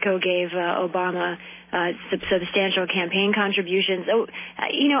 that Resco gave Obama substantial campaign contributions. So,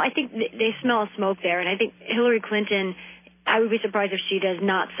 I think they smell smoke there, and I think Hillary Clinton, I would be surprised if she does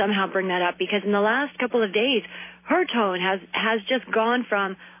not somehow bring that up, because in the last couple of days, her tone has just gone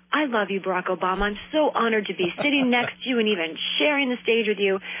from, I love you, Barack Obama, I'm so honored to be sitting next to you and even sharing the stage with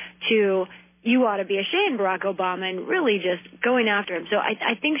you, to you ought to be ashamed, Barack Obama, and really just going after him. So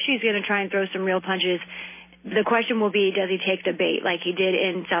I think she's going to try and throw some real punches. The question will be, does he take the bait like he did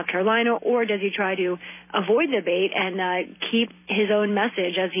in South Carolina, or does he try to avoid the bait and keep his own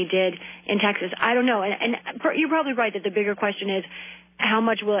message as he did in Texas? I don't know. And you're probably right that the bigger question is, how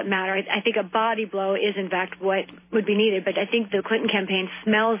much will it matter? I think a body blow is, in fact, what would be needed. But I think the Clinton campaign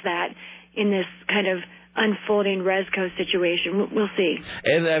smells that in this kind of unfolding Resco situation. We'll see.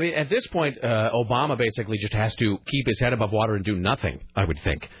 And I mean, at this point, Obama basically just has to keep his head above water and do nothing, I would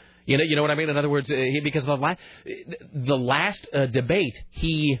think. You know what I mean? In other words, because the last debate,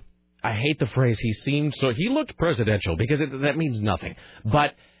 I hate the phrase, he looked presidential, because that means nothing.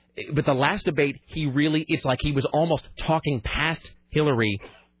 But the last debate, it's like he was almost talking past Hillary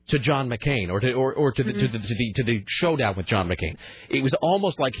to John McCain, or to the showdown with John McCain. It was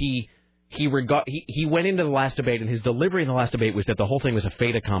almost like he went into the last debate, and his delivery in the last debate was that the whole thing was a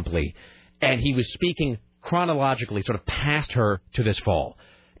fait accompli, and he was speaking chronologically, sort of past her to this fall.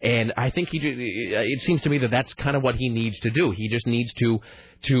 And I think it seems to me that that's kind of what he needs to do. He just needs to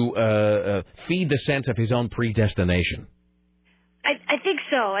feed the sense of his own predestination. I think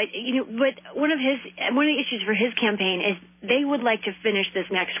so. But one of the issues for his campaign is they would like to finish this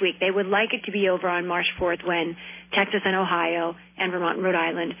next week. They would like it to be over on March 4th, when Texas and Ohio and Vermont and Rhode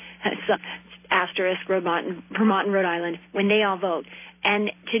Island, Vermont and Rhode Island, when they all vote.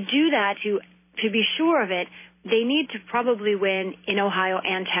 And to do that, to be sure of it, they need to probably win in Ohio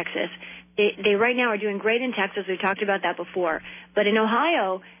and Texas. They right now are doing great in Texas. We've talked about that before. But in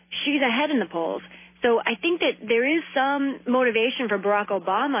Ohio, she's ahead in the polls. So I think that there is some motivation for Barack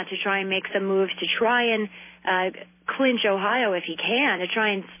Obama to try and make some moves to try and clinch Ohio if he can, to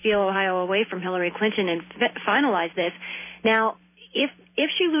try and steal Ohio away from Hillary Clinton and finalize this. Now, if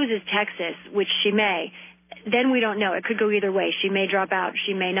she loses Texas, which she may, then we don't know. It could go either way. She may drop out.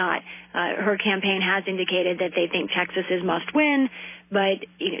 She may not. Her campaign has indicated that they think Texas is must win. but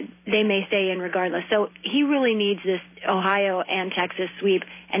they may stay in regardless. So he really needs this Ohio and Texas sweep,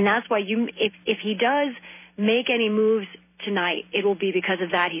 and that's why if he does make any moves tonight, it will be because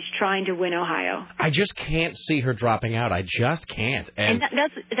of that. He's trying to win Ohio. I just can't see her dropping out. I just can't. And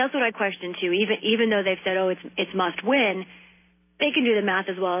that's what I question too. Even though they've said, it's must win, they can do the math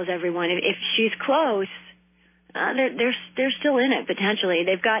as well as everyone. If she's close, they're still in it potentially.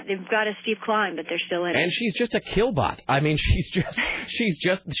 They've got a steep climb, but they're still in it. And she's just a killbot. I mean, she's a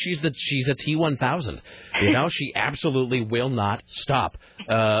T-1000. She absolutely will not stop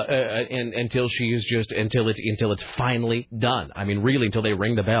until it's finally done. I mean, really, until they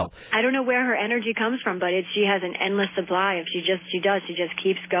ring the bell. I don't know where her energy comes from, but she has an endless supply. If she just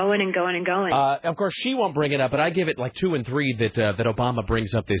keeps going and going and going. Of course, she won't bring it up, but I give it like 2 and 3 that Obama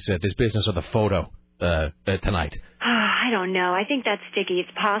brings up this business of the photo. Tonight. I don't know. I think that's sticky.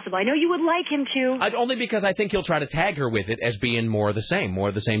 It's possible. I know you would like him to. Only because I think he'll try to tag her with it as being more of the same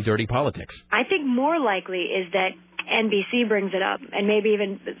dirty politics. I think more likely is that NBC brings it up and maybe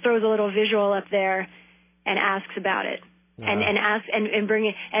even throws a little visual up there and asks about it. And ask and bring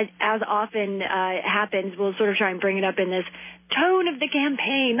it as often happens. We'll sort of try and bring it up in this tone of the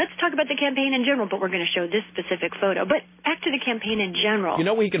campaign. Let's talk about the campaign in general, but we're going to show this specific photo. But back to the campaign in general. You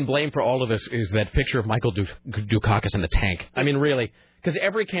know what he can blame for all of this is that picture of Michael Dukakis in the tank. I mean, really, because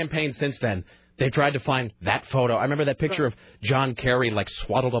every campaign since then, they tried to find that photo. I remember that picture of John Kerry, like,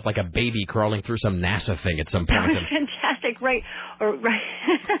 swaddled up like a baby crawling through some NASA thing at some point. That was fantastic, right?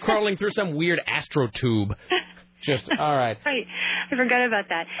 Crawling through some weird astro tube. Just, all right. Right. I forgot about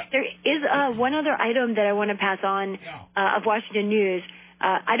that. There is one other item that I want to pass on of Washington News.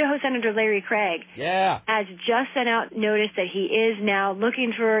 Idaho Senator Larry Craig has just sent out notice that he is now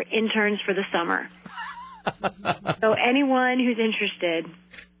looking for interns for the summer. So anyone who's interested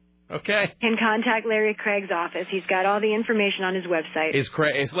can contact Larry Craig's office. He's got all the information on his website. Is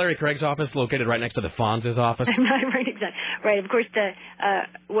Larry Craig's office located right next to the Fonz's office? Right, exactly. Right. Of course,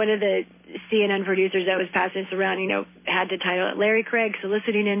 one of the CNN producers that was passing this around, had to title it "Larry Craig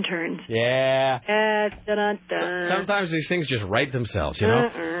Soliciting Interns." Yeah. Sometimes these things just write themselves,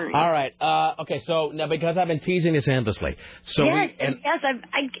 All right. Okay. So now, because I've been teasing this endlessly,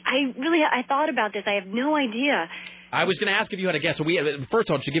 I thought about this. I have no idea. I was going to ask if you had a guess. So first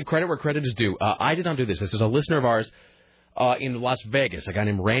of all, to give credit where credit is due, I did not do this. This is a listener of ours in Las Vegas, a guy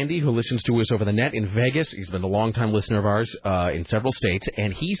named Randy who listens to us over the net in Vegas. He's been a longtime listener of ours in several states,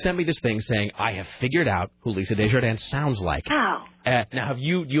 and he sent me this thing saying, I have figured out who Lisa Desjardins sounds like. How? Now,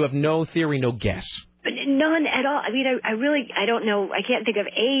 you have no theory, no guess. None at all. I mean, I don't know. I can't think of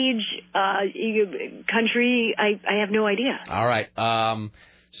age, country. I have no idea. All right.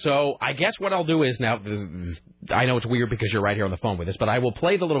 So I guess what I'll do is now, I know it's weird because you're right here on the phone with us, but I will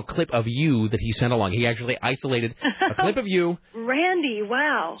play the little clip of you that he sent along. He actually isolated a clip of you. Randy,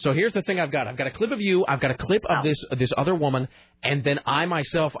 wow. So here's the thing I've got. I've got a clip of you. I've got a clip of this other woman, and then I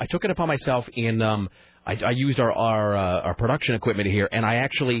took it upon myself in, I used our production equipment here, and I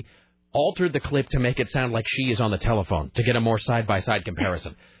actually altered the clip to make it sound like she is on the telephone to get a more side-by-side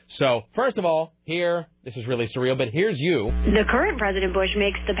comparison. So, first of all, this is really surreal, but here's you. The current President Bush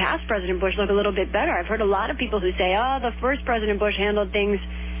makes the past President Bush look a little bit better. I've heard a lot of people who say, the first President Bush handled things,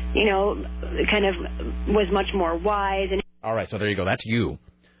 kind of was much more wise. All right, so there you go. That's you.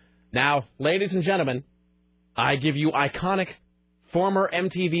 Now, ladies and gentlemen, I give you iconic former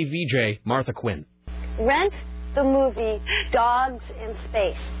MTV VJ Martha Quinn. Rent the movie Dogs in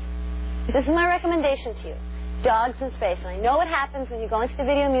Space. This is my recommendation to you. Dogs in Space. And I know what happens when you go into the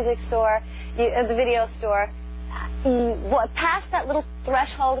video store. Past that little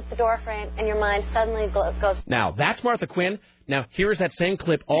threshold of the door frame, and your mind suddenly goes. Now, that's Martha Quinn. Now, here is that same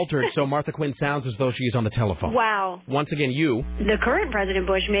clip altered so Martha Quinn sounds as though she's on the telephone. Wow. Once again, you. The current President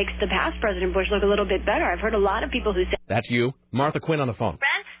Bush makes the past President Bush look a little bit better. I've heard a lot of people who say. That's you. Martha Quinn on the phone.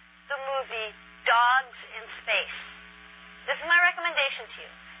 Rent the movie Dogs in Space. This is my recommendation to you.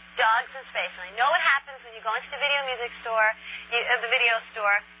 Dogs in Space. And I know what happens when you go into the video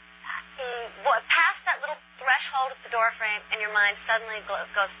store. Past that little threshold of the door frame, and your mind suddenly goes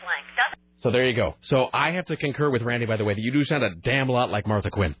blank. So there you go. So I have to concur with Randy, by the way, that you do sound a damn lot like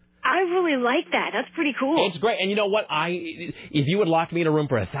Martha Quinn. I really like that. That's pretty cool. It's great. And you know what? If you had locked me in a room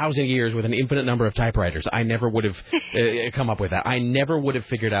for 1,000 years with an infinite number of typewriters, I never would have come up with that. I never would have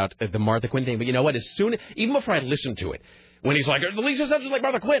figured out the Martha Quinn thing. But you know what? Even before I listened to it, when he's like, Lisa sounds just like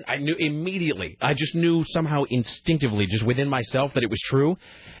Martha Quinn, I knew immediately. I just knew somehow instinctively, just within myself, that it was true.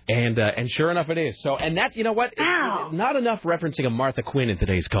 And sure enough, it is. So, and that, you know what? Wow. Not enough referencing of Martha Quinn in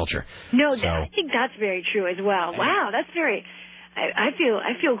today's culture. No, I think that's very true as well. Wow, that's very. I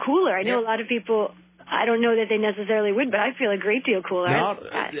feel cooler. I know a lot of people I don't know that they necessarily would, but I feel a great deal cooler.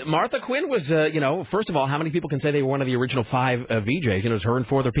 No, Martha Quinn was, first of all, how many people can say they were one of the original 5 VJs? It was her and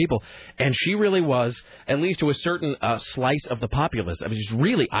 4 other people. And she really was, at least to a certain slice of the populace, I mean, she's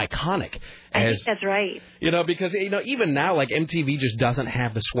really iconic. I think that's right. Because, even now, like, MTV just doesn't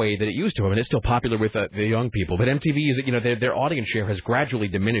have the sway that it used to. I mean, it's still popular with the young people. But MTV is, their audience share has gradually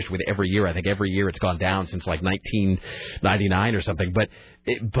diminished with every year. I think every year it's gone down since, like, 1999 or something. But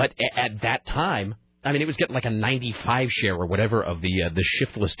at that time, I mean, it was getting like a 95 share or whatever of the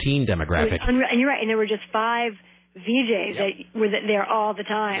shiftless teen demographic. And you're right. And there were just 5 VJs that were there all the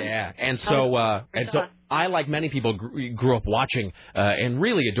time. Yeah, and so I, like many people, grew up watching and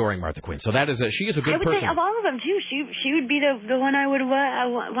really adoring Martha Quinn. So she is a good person. I would say of all of them too, she would be the one I would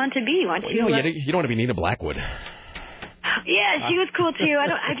want to be. You don't want to be Nina Blackwood. Yeah, she was cool too. I'm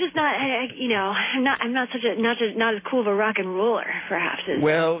not as cool of a rock and roller, perhaps.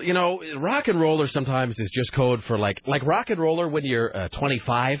 Well, rock and roller sometimes is just code for like rock and roller when you're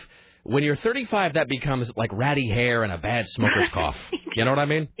 25. When you're 35, that becomes like ratty hair and a bad smoker's cough. You know what I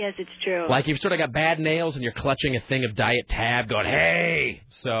mean? Yes, it's true. Like you've sort of got bad nails and you're clutching a thing of Diet Tab going, hey!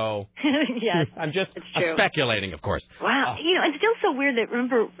 So, yes, I'm speculating, of course. Wow. It's still so weird that,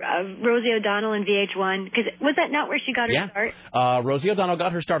 remember Rosie O'Donnell in VH1? Because was that not where she got her start? Rosie O'Donnell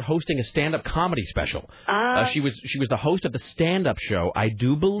got her start hosting a stand-up comedy special. She was the host of the stand-up show, I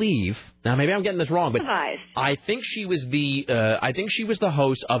do believe. Now, maybe I'm getting this wrong, but I think she was the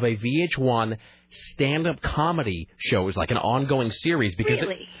host of a VH1 stand-up comedy show. It was like an ongoing series because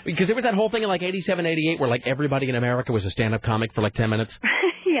there was that whole thing in like 87, 88 where like everybody in America was a stand-up comic for like 10 minutes.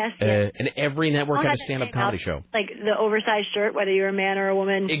 Yes. And every network had a stand-up comedy show. Like the oversized shirt, whether you're a man or a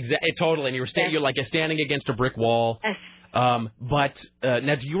woman. Exactly. Totally. And you're like standing against a brick wall. Yes. But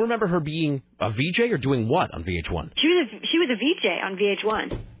now, do you remember her being a VJ or doing what on VH1? She was a VJ on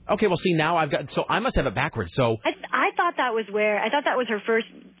VH1. Okay, well, see, now I must have it backwards. So I thought that was her first,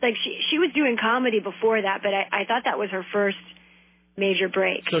 like she was doing comedy before that, but I thought that was her first major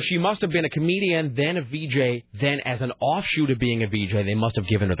break. So she must have been a comedian, then a VJ, then as an offshoot of being a VJ, they must have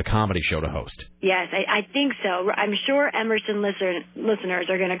given her the comedy show to host. Yes, I think so. I'm sure Emerson listeners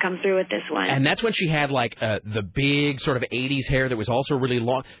are going to come through with this one. And that's when she had like the big sort of 80s hair that was also really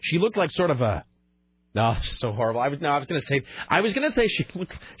long. She looked like sort of a... No, so horrible. I was going to say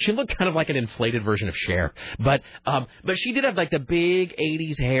she looked kind of like an inflated version of Cher, but she did have like the big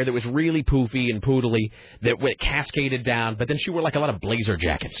 80s hair that was really poofy and poodly that cascaded down. But then she wore like a lot of blazer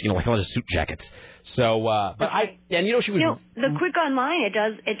jackets, like a lot of suit jackets. So, she was the quick online.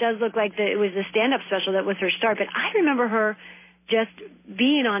 It does look like it was the stand-up special that was her start. But I remember her just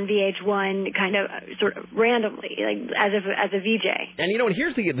being on VH1 kind of sort of randomly, like as a VJ. And and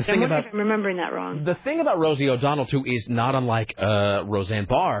here's the thing about... I'm remembering that wrong. The thing about Rosie O'Donnell, too, is not unlike Roseanne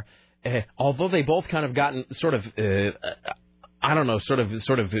Barr, although they both kind of gotten sort of,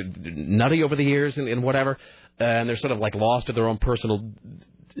 sort of nutty over the years and whatever, and they're sort of like lost to their own personal...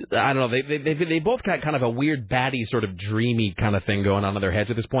 I don't know. They both got kind of a weird, batty, sort of dreamy kind of thing going on in their heads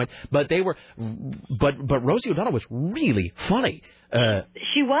at this point. But but Rosie O'Donnell was really funny.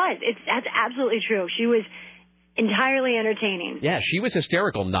 She was. That's absolutely true. She was entirely entertaining. Yeah, she was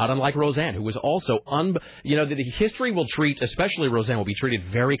hysterical, not unlike Roseanne, who was also the history will treat, especially Roseanne, will be treated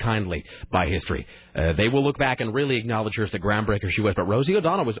very kindly by history. They will look back and really acknowledge her as the groundbreaker she was. But Rosie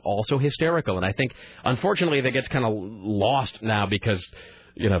O'Donnell was also hysterical, and I think, unfortunately, that gets kind of lost now because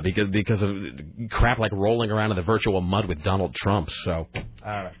of crap like rolling around in the virtual mud with Donald Trump. So, all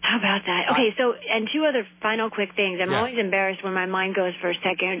right. How about that? Okay, so, and 2 other final quick things. I'm always embarrassed when my mind goes for a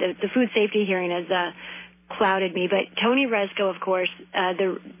second. The food safety hearing has clouded me, but Tony Rezko, of course,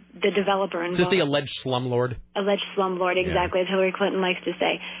 the developer involved. Is this the alleged slumlord? Alleged slumlord, exactly, as Hillary Clinton likes to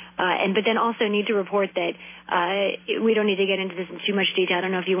say. But then also need to report that we don't need to get into this in too much detail. I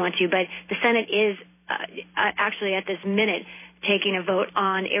don't know if you want to, but the Senate is actually at this minute taking a vote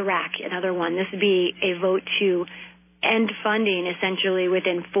on Iraq, another one. This would be a vote to end funding essentially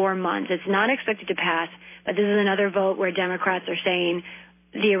within 4 months. It's not expected to pass, but this is another vote where Democrats are saying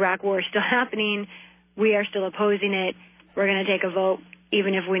the Iraq war is still happening. We are still opposing it. We're going to take a vote,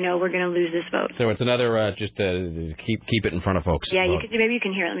 even if we know we're going to lose this vote. So it's another keep it in front of folks. Yeah, maybe you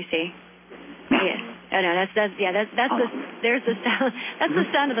can hear it. Let me see. Yeah. Oh, no, that's the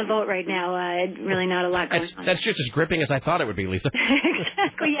sound of the vote right now. Really not a lot going on. That's just as gripping as I thought it would be, Lisa.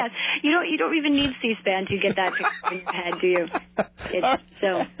 Exactly. Yes. You don't even need C-SPAN to get that in your head, do you?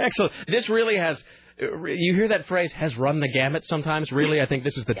 Excellent. This really has. You hear that phrase, has run the gamut sometimes? Really, I think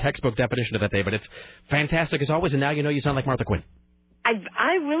this is the textbook definition of that day, but it's fantastic as always, and now you sound like Martha Quinn. I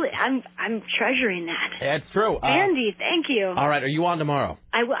I'm treasuring that. That's true. Andy, thank you. All right, are you on tomorrow?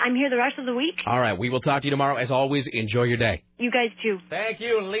 I'm here the rest of the week. All right, we will talk to you tomorrow. As always, enjoy your day. You guys too. Thank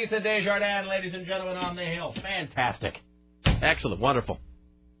you, Lisa Desjardins, ladies and gentlemen, on the Hill. Fantastic. Excellent. Wonderful.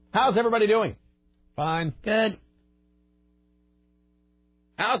 How's everybody doing? Fine. Good.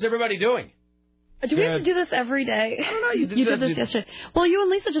 How's everybody doing? Do we have to do this every day? I don't know. You did this yesterday. Well, you and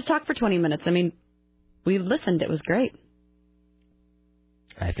Lisa just talked for 20 minutes. I mean, we listened. It was great.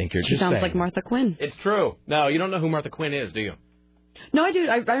 I think you're She just sounds saying. like Martha Quinn. It's true. No, you don't know who Martha Quinn is, do you? No, I do.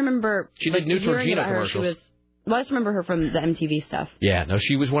 I remember. She did Neutrogena commercials. I just remember her from the MTV stuff. Yeah, no,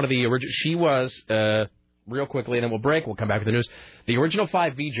 she was one of the original. She was, real quickly, and then we'll break. We'll come back with the news. The original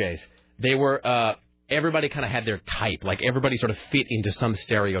 5 VJs, they were, everybody kind of had their type. Like, everybody sort of fit into some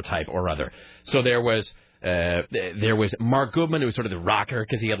stereotype or other. So there was Mark Goodman, who was sort of the rocker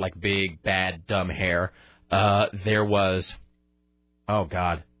because he had, like, big, bad, dumb hair. There was, oh,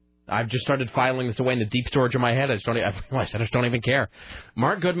 God. I've just started filing this away in the deep storage of my head. I realized I just don't even care.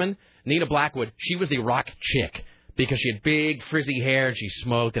 Mark Goodman, Nina Blackwood, she was the rock chick because she had big frizzy hair and she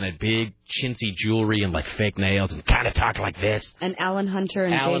smoked and had big chintzy jewelry and like fake nails and kind of talked like this. And Alan Hunter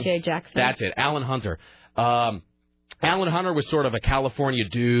and JJ Jackson. That's it, Alan Hunter. Alan Hunter was sort of a California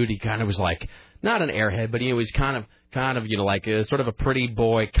dude. He kind of was like not an airhead, but he was kind of you know like sort of a pretty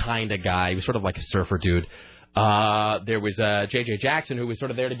boy kind of guy. He was sort of like a surfer dude. There was J.J. Jackson, who was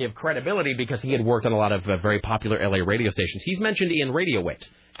sort of there to give credibility because he had worked on a lot of very popular L.A. radio stations. He's mentioned in Radio Waves.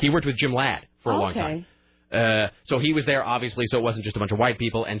 He worked with Jim Ladd for a long time. So he was there, obviously, so it wasn't just a bunch of white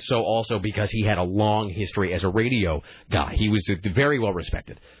people, and so also because he had a long history as a radio guy. He was very well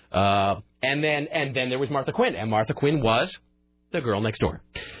respected. And then there was Martha Quinn, and Martha Quinn was the girl next door.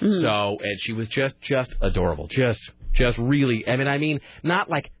 Mm-hmm. So and she was just adorable, just really. I mean, not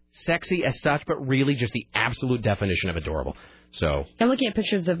like sexy as such, but really just the absolute definition of adorable. So I'm looking at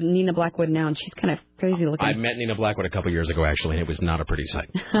pictures of Nina Blackwood now, and she's kind of crazy looking. I met Nina Blackwood a couple years ago, actually, and it was not a pretty sight.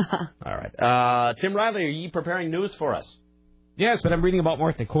 All right. Tim Riley, are you preparing news for us? Yes, but I'm reading about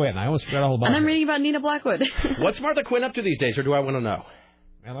Martha Quinn. I almost forgot all about And I'm her. reading about Nina Blackwood. What's Martha Quinn up to these days, or do I want to know?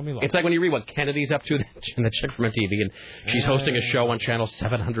 Now, let me look. It's like when you read what Kennedy's up to, the chick from MTV, and she's hosting a show on channel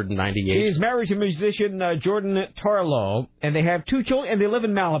 798. She's married to musician Jordan Tarlow, and they have 2 children, and they live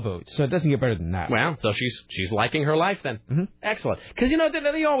in Malibu, so it doesn't get better than that. Well, so she's liking her life then. Mm-hmm. Excellent. Because,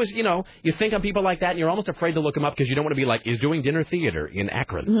 they always, you think on people like that, and you're almost afraid to look them up because you don't want to be like, is doing dinner theater in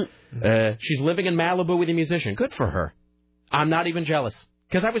Akron. Mm-hmm. She's living in Malibu with a musician. Good for her. I'm not even jealous.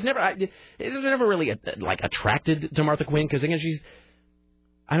 Because I was never really, attracted to Martha Quinn, because, again,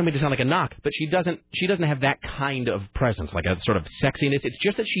 I don't mean to sound like a knock, but she doesn't have that kind of presence, like a sort of sexiness. It's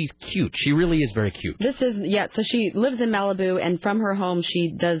just that she's cute. She really is very cute. So she lives in Malibu, and from her home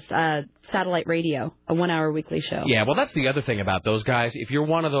she does satellite radio, a 1-hour weekly show. Yeah, well, that's the other thing about those guys. If you're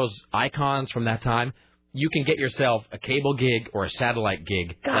one of those icons from that time, you can get yourself a cable gig or a satellite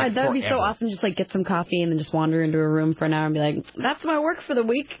gig. God, that would be so awesome. Just get some coffee and then just wander into a room for an hour and be like, that's my work for the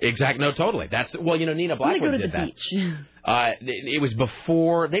week. Exactly. No, totally. Nina Blackwood did that. I'm going to go to the beach. It was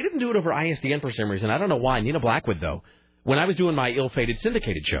before. They didn't do it over ISDN for some reason. I don't know why. Nina Blackwood, though, when I was doing my ill-fated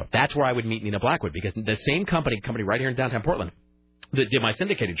syndicated show, that's where I would meet Nina Blackwood, because the same company right here in downtown Portland that did my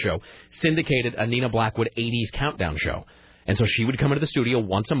syndicated show syndicated a Nina Blackwood 80s countdown show. And so she would come into the studio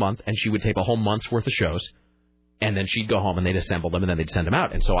once a month, and she would tape a whole month's worth of shows. And then she'd go home, and they'd assemble them, and then they'd send them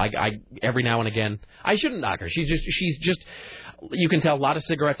out. And so I every now and again, I shouldn't knock her. She's just, you can tell, a lot of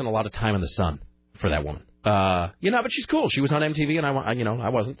cigarettes and a lot of time in the sun for that woman. But she's cool. She was on MTV, and I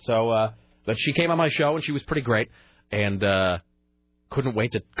wasn't. So, but she came on my show, and she was pretty great. And couldn't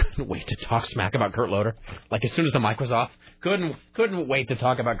wait to talk smack about Kurt Loder. Like, as soon as the mic was off, couldn't wait to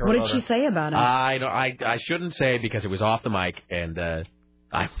talk about Kurt Loder. What did she say about him? I shouldn't say because it was off the mic, and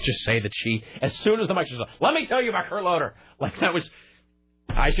I would just say that as soon as the mic was off, let me tell you about Kurt Loder. Like, that was,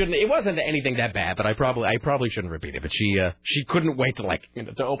 it wasn't anything that bad, but I probably shouldn't repeat it. But she couldn't wait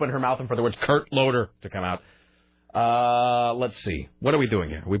to open her mouth and for the words Kurt Loder to come out. Let's see. What are we doing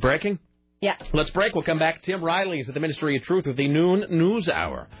here? Are we breaking? Yeah. Let's break. We'll come back. Tim Riley's at the Ministry of Truth with the noon news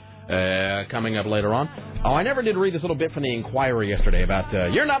hour. Coming up later on. Oh, I never did read this little bit from the Inquirer yesterday about,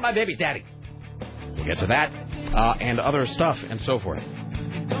 you're not my baby's daddy. We'll get to that, and other stuff, and so forth.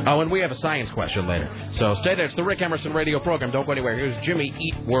 Oh, and we have a science question later. So stay there. It's the Rick Emerson radio program. Don't go anywhere. Here's Jimmy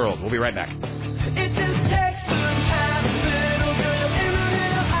Eat World. We'll be right back.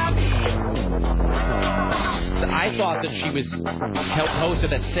 I thought that she helped host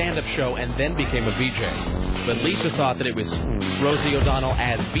that stand-up show and then became a VJ. But Lisa thought that it was Rosie O'Donnell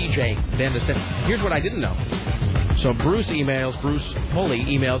as VJ, then the stand. Here's what I didn't know. So Bruce Pulley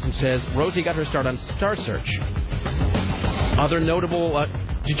emails and says, Rosie got her start on Star Search. Other notable...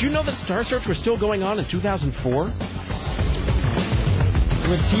 did you know that Star Search was still going on in 2004?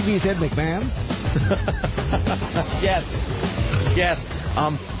 With TV's Ed McMahon? Yes.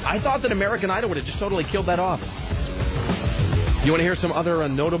 I thought that American Idol would have just totally killed that off. You want to hear some other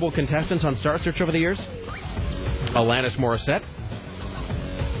notable contestants on Star Search over the years? Alanis Morissette.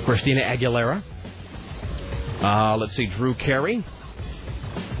 Christina Aguilera. Let's see, Drew Carey.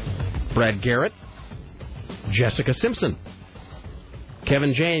 Brad Garrett. Jessica Simpson.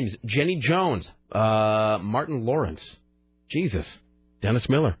 Kevin James. Jenny Jones. Martin Lawrence. Jesus. Dennis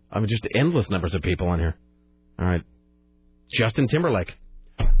Miller. I mean, just endless numbers of people on here. All right. Justin Timberlake.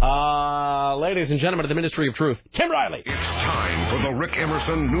 Ladies and gentlemen of the Ministry of Truth, Tim Riley. It's time for the Rick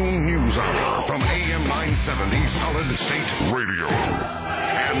Emerson Noon News Hour from AM 970 Solid State Radio.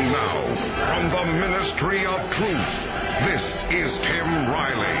 And now, from the Ministry of Truth, this is Tim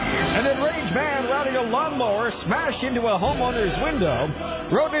Riley. An enraged man riding a lawnmower smashed into a homeowner's window,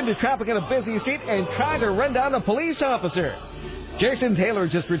 rode into traffic in a busy street, and tried to run down a police officer. Jason Taylor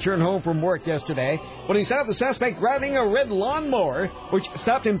just returned home from work yesterday when he saw the suspect riding a red lawnmower, which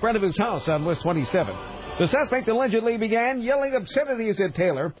stopped in front of his house on West 27th. The suspect allegedly began yelling obscenities at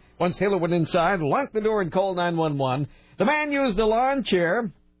Taylor. Once Taylor went inside, locked the door, and called 911, the man used a lawn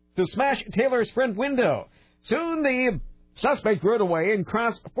chair to smash Taylor's front window. Soon the suspect rode away and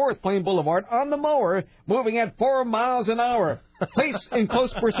crossed 4th Plain Boulevard on the mower, moving at 4 miles an hour. Police in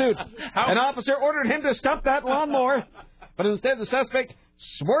close pursuit. An officer ordered him to stop that lawnmower, but instead the suspect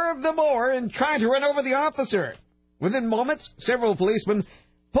swerved the mower and tried to run over the officer. Within moments, several policemen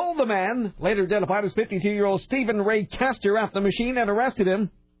pulled the man, later identified as 52-year-old Stephen Ray Castor, off the machine and arrested him.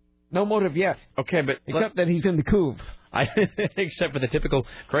 No motive yet. Okay, but... Except that he's in the couve. Except for the typical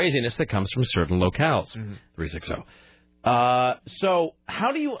craziness that comes from certain locales. 360. So,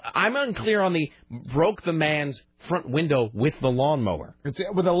 how do you... I'm unclear on the broke the man's front window with the lawnmower. It's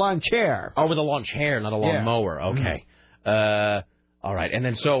with a lawn chair. Oh, with a lawn chair, not a lawnmower. Okay. All right, and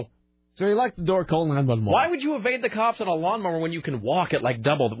then so he locked the door, called 911. Why would you evade the cops on a lawnmower when you can walk at like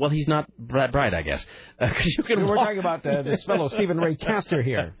double? Well, he's not that bright, I guess. We're talking about this fellow Stephen Ray Castor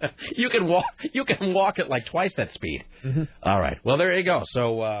here. You can walk at like twice that speed. All right. Well, there you go.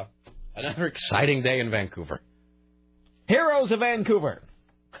 So another exciting day in Vancouver. Heroes of Vancouver.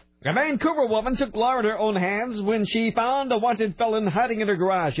 A Vancouver woman took law in her own hands when she found a wanted felon hiding in her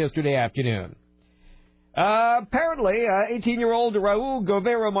garage yesterday afternoon. Apparently, 18-year-old Raul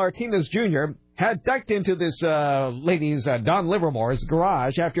Govera Martinez Jr. had ducked into this lady's, Don Livermore's,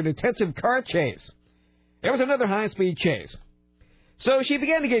 garage after an intensive car chase. It was another high-speed chase. So she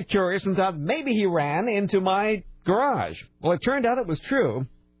began to get curious and thought maybe he ran into my garage. Well, it turned out it was true.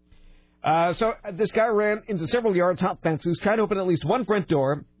 So this guy ran into several yards, hop fences, tried to open at least one front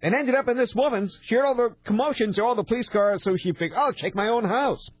door, and ended up in this woman's. She heard all the commotions, all the police cars, so she figured, I'll check my own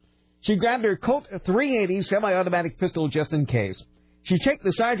house. She grabbed her Colt .380 semi-automatic pistol just in case. She checked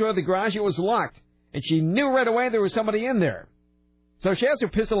the side door of the garage. It was locked, and she knew right away there was somebody in there. So she has her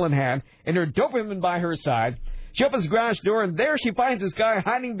pistol in hand and her Doberman by her side. She opens the garage door, and there she finds this guy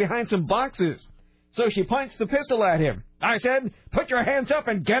hiding behind some boxes. So she points the pistol at him. I said, put your hands up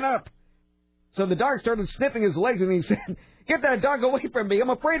and get up. So the dog started sniffing his legs, and he said, get that dog away from me.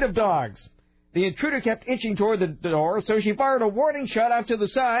 I'm afraid of dogs. The intruder kept inching toward the door, so she fired a warning shot out to the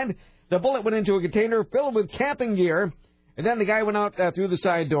side. The bullet went into a container filled with camping gear, and then the guy went out through the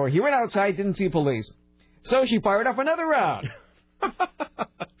side door. He ran outside, didn't see police. So she fired off another round.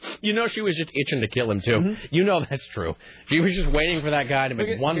 You know she was just itching to kill him, too. You know that's true. She was just waiting for that guy to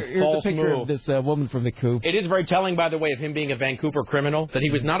make one false move. Of this woman from the coup. It is very telling, by the way, of him being a Vancouver criminal, that he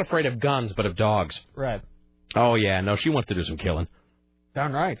was not afraid of guns, but of dogs. Right. Oh, yeah. No, she wants to do some killing.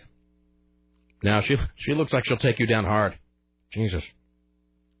 Darn right. Now, she looks like she'll take you down hard. Jesus.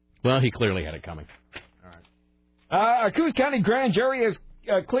 Well, he clearly had it coming. All right. A Coos County grand jury has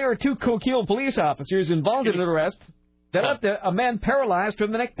cleared 2 Coquille police officers involved in the arrest that left a man paralyzed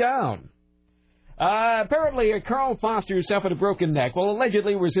from the neck down. Apparently, Carl Foster suffered a broken neck while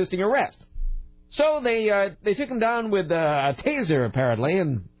allegedly resisting arrest. So they took him down with a taser, apparently,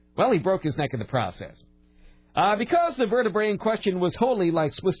 and, well, he broke his neck in the process. Because the vertebrae in question was wholly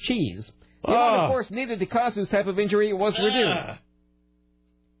like Swiss cheese, the amount of force needed to cause this type of injury was reduced.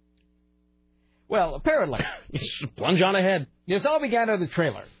 Well, apparently. Plunge on ahead. This all began at the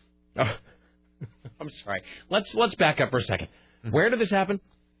trailer. Oh. I'm sorry. Let's back up for a second. Where did this happen?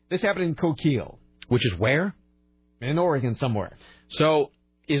 This happened in Coquille. Which is where? In Oregon somewhere. So,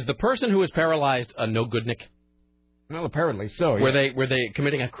 is the person who is paralyzed a no-goodnik? Well, apparently so, yeah. Were they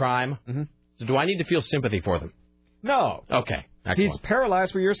committing a crime? So do I need to feel sympathy for them? No. Okay. Excellent. He's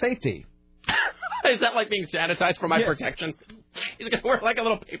paralyzed for your safety. Is that like being sanitized for my protection? He's going to wear like a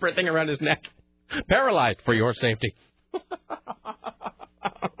little paper thing around his neck. Paralyzed for your safety.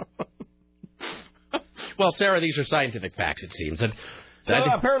 Well, Sarah, these are scientific facts, it seems. So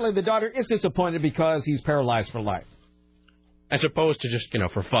apparently the daughter is disappointed because he's paralyzed for life. As opposed to just,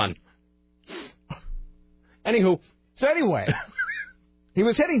 for fun. Anywho. So anyway, he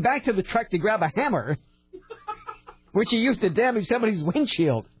was heading back to the truck to grab a hammer, which he used to damage somebody's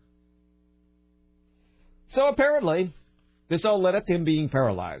windshield. So apparently, this all led up to him being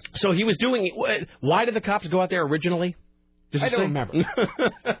paralyzed. So he was doing... Why did the cops go out there originally? I don't remember.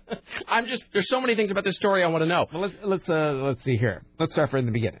 There's so many things about this story I want to know. Well, let's see here. Let's start from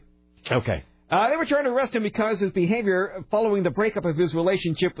the beginning. Okay. They were trying to arrest him because of his behavior following the breakup of his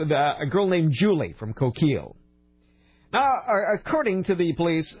relationship with a girl named Julie from Coquille. Now, according to the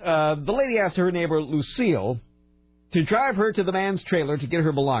police, the lady asked her neighbor, Lucille, to drive her to the man's trailer to get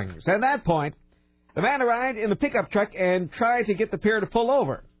her belongings. At that point, the man arrived in the pickup truck and tried to get the pair to pull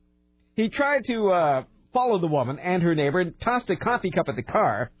over. He tried to follow the woman and her neighbor and tossed a coffee cup at the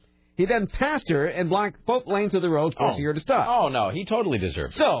car. He then passed her and blocked both lanes of the road, forcing her to stop. Oh, no, he totally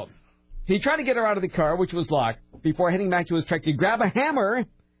deserves it. So, he tried to get her out of the car, which was locked, before heading back to his truck to grab a hammer,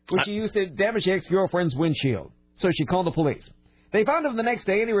 which he used to damage the ex-girlfriend's windshield. So she called the police. They found him the next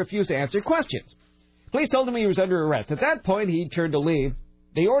day, and he refused to answer questions. Police told him he was under arrest. At that point, he turned to leave.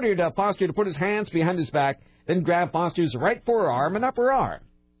 They ordered Foster to put his hands behind his back, then grab Foster's right forearm and upper arm.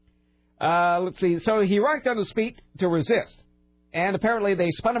 Let's see. So he rocked on his feet to resist, and apparently they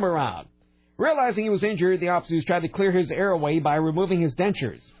spun him around. Realizing he was injured, the officers tried to clear his airway by removing his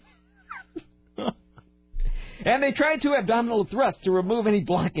dentures. And they tried to abdominal thrust to remove any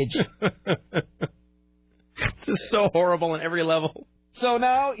blockage. This is so horrible on every level. So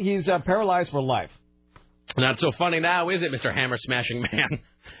now he's paralyzed for life. Not so funny now, is it, Mr. Hammer-smashing man?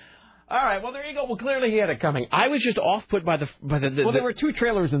 All right, well, there you go. Well, clearly he had it coming. I was just off-put by the... Well, there were two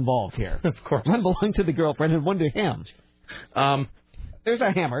trailers involved here. Of course. One belonged to the girlfriend and one to him. There's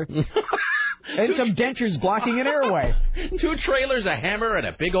a hammer. And some dentures blocking an airway. 2 trailers, a hammer, and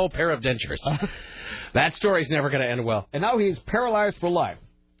a big old pair of dentures. That story's never going to end well. And now he's paralyzed for life.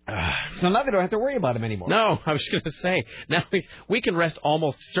 So now they don't have to worry about him anymore. No, I was going to say, now we can rest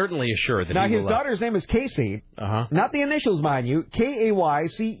almost certainly assured that now his daughter's name is Casey. Not the initials, mind you.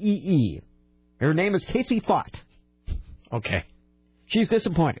 Kaycee. Her name is Casey Fott. Okay. She's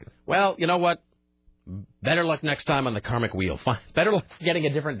disappointed. Well, you know what? Better luck next time on the karmic wheel. Better luck getting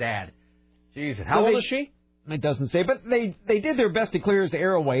a different dad. Jesus. How old is she? It doesn't say, but they did their best to clear his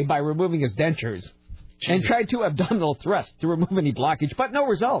airway by removing his dentures. Jesus. And tried to abdominal thrust to remove any blockage, but no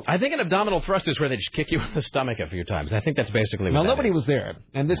result. I think an abdominal thrust is where they just kick you in the stomach a few times. I think that's basically what nobody was there,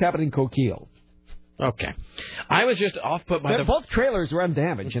 and this happened in Coquille. Okay. I was just off-put by both trailers were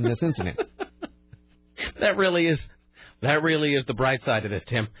undamaged in this incident. That really is the bright side of this,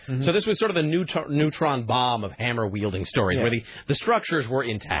 Tim. Mm-hmm. So this was sort of the neutron bomb of hammer-wielding stories, where the structures were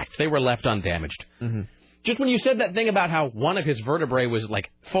intact. They were left undamaged. Mm-hmm. Just when you said that thing about how one of his vertebrae was,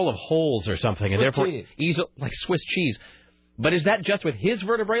 like, full of holes or something, and therefore like Swiss cheese. But is that just with his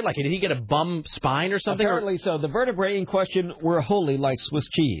vertebrae? Like, did he get a bum spine or something? Apparently so. The vertebrae in question were wholly like Swiss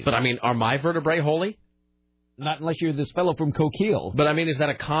cheese. But, I mean, are my vertebrae wholly? Not unless you're this fellow from Coquille. But, I mean, is that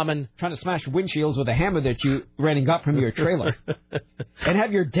a common... Trying to smash windshields with a hammer that you ran and got from your trailer. And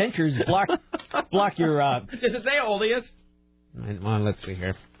have your dentures block your... Does it say how old he is? Well, let's see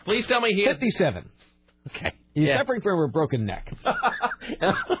here. Please tell me he is... 57. Okay. He's suffering from a broken neck.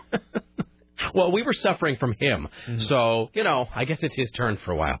 Well, we were suffering from him. Mm-hmm. So, I guess it's his turn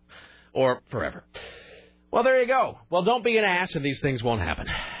for a while. Or forever. Well, there you go. Well, don't be an ass and these things won't happen.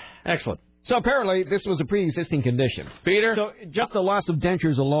 Excellent. So apparently this was a pre-existing condition. Peter? So just the loss of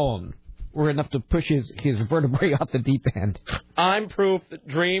dentures alone were enough to push his vertebrae off the deep end. I'm proof that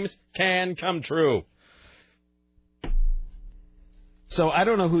dreams can come true. So I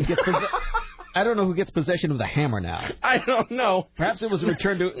don't know who gets possession of the hammer now. I don't know. Perhaps it was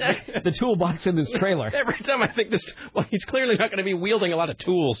returned to the toolbox in his trailer. Every time I think this, well, he's clearly not going to be wielding a lot of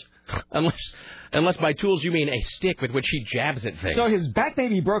tools, unless by tools you mean a stick with which he jabs at things. So his back may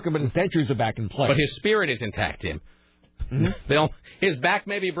be broken, but his dentures are back in place. But his spirit is intact, Tim. Mm-hmm. His back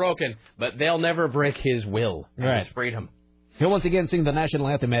may be broken, but they'll never break his will and his freedom. He'll once again sing the national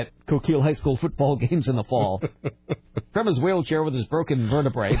anthem at Coquille High School football games in the fall. From his wheelchair with his broken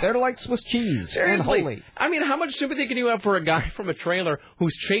vertebrae. They're like Swiss cheese. Seriously. And holy. I mean, how much sympathy can you have for a guy from a trailer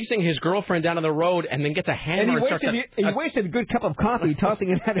who's chasing his girlfriend down on the road and then gets a hammer and he wasted a good cup of coffee tossing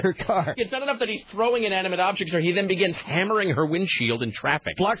it at her car. It's not enough that he's throwing inanimate objects, or he then begins hammering her windshield in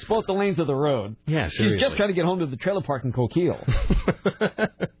traffic. Blocks both the lanes of the road. Yeah, seriously. She's just trying to get home to the trailer park in Coquille.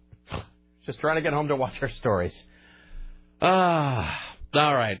 Just trying to get home to watch our stories. All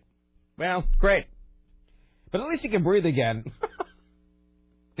right. Well, great. But at least you can breathe again.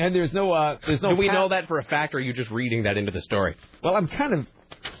 And there's no. Do we know that for a fact, or are you just reading that into the story? Well, I'm kind of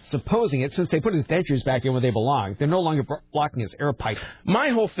supposing it, since they put his dentures back in where they belong. They're no longer blocking his air pipe. My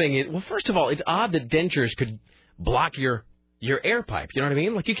whole thing is, well, first of all, it's odd that dentures could block your air pipe. You know what I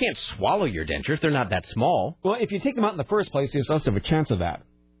mean? Like, you can't swallow your dentures. They're not that small. Well, if you take them out in the first place, there's less of a chance of that.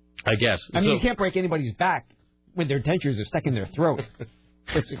 I guess. I mean, you can't break anybody's back when their dentures are stuck in their throat.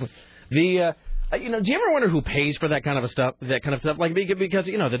 Do you ever wonder who pays for that kind of stuff? Like, because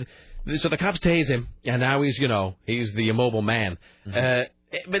so the cops tase him, and now he's the immobile man. Mm-hmm.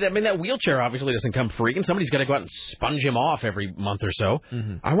 But I mean, that wheelchair obviously doesn't come free, and somebody's got to go out and sponge him off every month or so.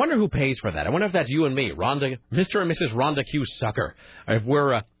 Mm-hmm. I wonder who pays for that. I wonder if that's you and me, Mr. and Mrs. Rhonda Q. Sucker. If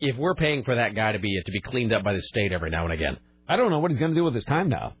we're paying for that guy to be cleaned up by the state every now and again. I don't know what he's going to do with his time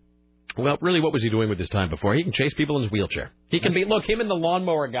now. Well, really, what was he doing with his time before? He can chase people in his wheelchair. He can be him and the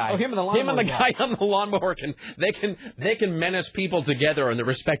lawnmower guy. Oh, him and the lawnmower guy on the lawnmower they can menace people together in their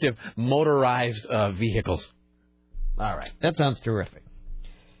respective motorized vehicles. All right, that sounds terrific.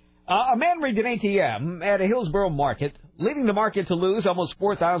 A man rigged an ATM at a Hillsborough market, leading the market to lose almost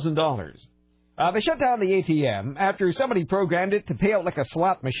 $4,000. They shut down the ATM after somebody programmed it to pay out like a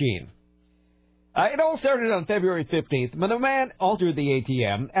slot machine. It all started on February 15th when a man altered the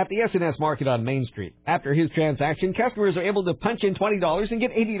ATM at the S&S Market on Main Street. After his transaction, customers are able to punch in $20 and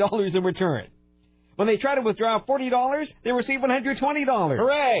get $80 in return. When they try to withdraw $40, they receive $120.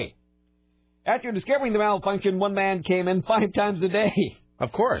 Hooray! After discovering the malfunction, one man came in 5 times a day.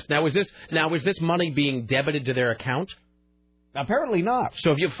 Of course. Now is this money being debited to their account? Apparently not.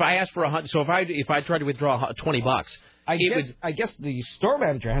 So if I asked for if I tried to withdraw $20, I guess the store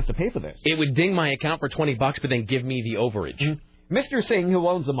manager has to pay for this. It would ding my account for $20, but then give me the overage. Mm-hmm. Mr. Singh, who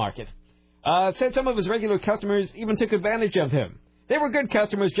owns the market, said some of his regular customers even took advantage of him. They were good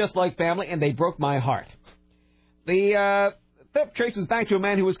customers, just like family, and they broke my heart. The theft traces back to a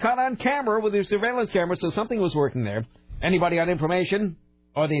man who was caught on camera with a surveillance camera, so something was working there. Anybody on information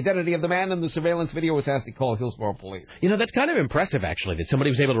or the identity of the man in the surveillance video was asked to call Hillsborough Police. That's kind of impressive, actually, that somebody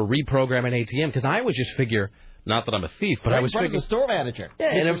was able to reprogram an ATM, because I would just figure... Not that I'm a thief, but I was figuring the store manager.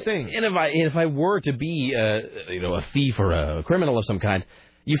 Yeah, and if I were to be a thief or a criminal of some kind,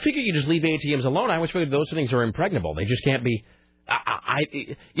 you figure you just leave ATMs alone. I always figured those things are impregnable. They just can't be.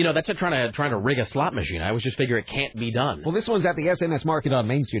 That's not trying to rig a slot machine. I always just figure it can't be done. Well, this one's at the S&S Market on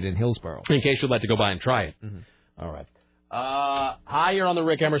Main Street in Hillsborough. In case you'd like to go by and try it. Mm-hmm. All right. Hi, you're on the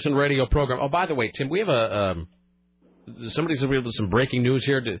Rick Emerson radio program. Oh, by the way, Tim, we have somebody's with some breaking news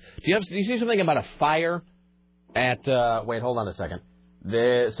here. Do you see something about a fire? Wait, hold on a second.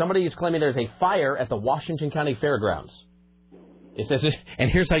 Somebody is claiming there's a fire at the Washington County Fairgrounds. It says,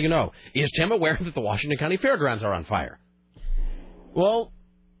 and here's how you know. Is Tim aware that the Washington County Fairgrounds are on fire? Well,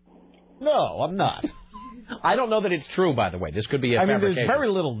 no, I'm not. I don't know that it's true, by the way. This could be a fabrication. There's very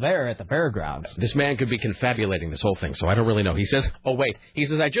little there at the fairgrounds. This man could be confabulating this whole thing, so I don't really know. He says,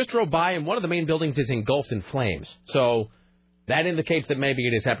 I just drove by and one of the main buildings is engulfed in flames. So... that indicates that maybe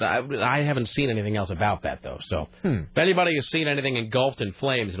it is happening. I haven't seen anything else about that, though. So if anybody has seen anything engulfed in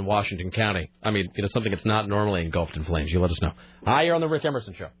flames in Washington County, something that's not normally engulfed in flames, you let us know. Hi, you're on the Rick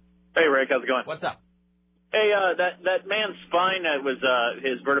Emerson Show. Hey, Rick. How's it going? What's up? Hey, that man's spine,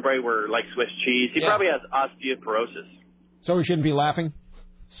 his vertebrae were like Swiss cheese. He probably has osteoporosis. So we shouldn't be laughing?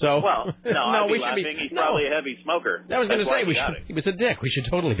 Well, no, I'd be laughing. He's probably a heavy smoker. I was going to say, he was a dick. We should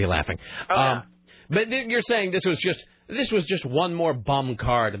totally be laughing. Yeah. But you're saying this was just one more bum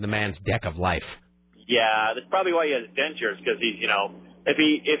card in the man's deck of life. Yeah, that's probably why he has dentures, because he's, if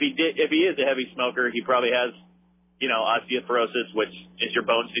he is a heavy smoker, he probably has, osteoporosis, which is your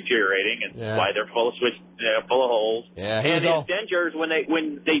bones deteriorating, and why they're full of holes. Yeah, and his dentures,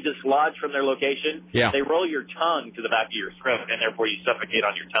 when they dislodge from their location, they roll your tongue to the back of your throat, and therefore you suffocate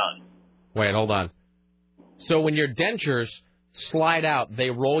on your tongue. Wait, hold on. So when your dentures slide out, they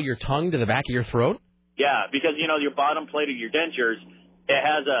roll your tongue to the back of your throat? Yeah, because, your bottom plate of your dentures, it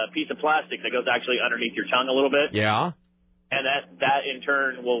has a piece of plastic that goes actually underneath your tongue a little bit. Yeah. And that in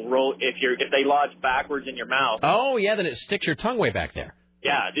turn will roll, if they lodge backwards in your mouth. Oh, yeah, then it sticks your tongue way back there.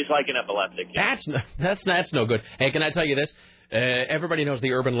 Yeah, just like an epileptic. Yeah. That's no good. Hey, can I tell you this? Everybody knows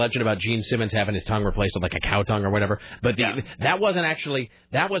the urban legend about Gene Simmons having his tongue replaced with like a cow tongue or whatever. But that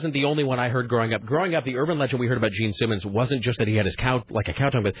wasn't the only one I heard growing up. Growing up, the urban legend we heard about Gene Simmons wasn't just that he had his cow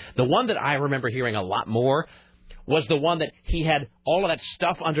tongue, but the one that I remember hearing a lot more was the one that he had all of that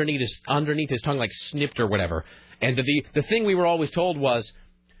stuff underneath his tongue, like snipped or whatever. And the thing we were always told was,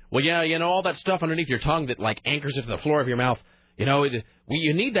 well, yeah, all that stuff underneath your tongue that like anchors it to the floor of your mouth. You know,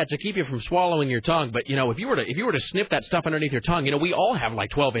 you need that to keep you from swallowing your tongue. But, you know, if you were to snip that stuff underneath your tongue, you know, we all have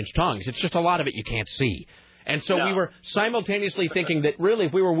like 12-inch tongues. It's just a lot of it you can't see. And so we were simultaneously thinking that really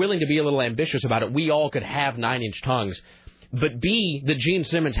if we were willing to be a little ambitious about it, we all could have 9-inch tongues. But B, that Gene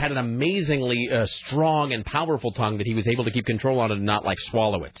Simmons had an amazingly strong and powerful tongue that he was able to keep control on and not like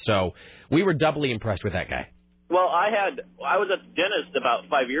swallow it. So we were doubly impressed with that guy. Well, I was at the dentist about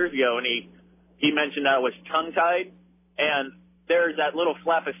 5 years ago, and he mentioned I was tongue-tied, and there's that little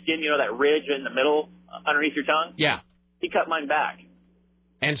flap of skin, you know, that ridge in the middle underneath your tongue? Yeah. He cut mine back.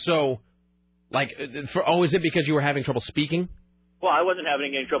 And so, like, is it because you were having trouble speaking? Well, I wasn't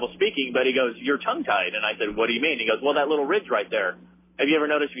having any trouble speaking, but he goes, you're tongue-tied. And I said, what do you mean? He goes, well, that little ridge right there. Have you ever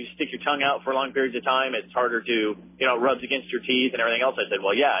noticed if you stick your tongue out for long periods of time, it's harder to, you know, rubs against your teeth and everything else? I said,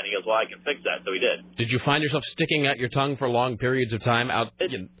 well, yeah. And he goes, well, I can fix that. So he did. Did you find yourself sticking out your tongue for long periods of time?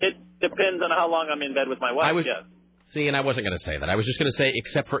 It depends on how long I'm in bed with my wife, yes. See, and I wasn't going to say that. I was just going to say,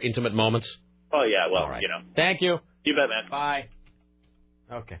 except for intimate moments. Oh, yeah, well, All right. you know. Thank you. You bet, man. Bye.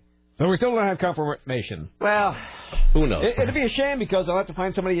 Okay. So we still don't have confirmation. Well, who knows? It'd be a shame because I'll have to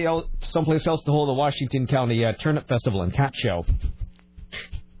find somebody else, someplace else to hold the Washington County Turnip Festival and Cat Show.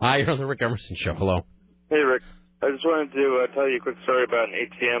 Hi, you're on the Rick Emerson Show. Hello. Hey, Rick. I just wanted to tell you a quick story about an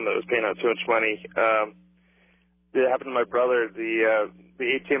ATM that was paying out too much money. It happened to my brother. The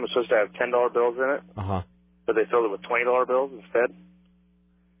ATM was supposed to have $10 bills in it, but they filled it with $20 bills instead.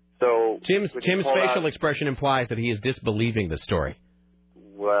 So Tim's facial expression implies that he is disbelieving the story.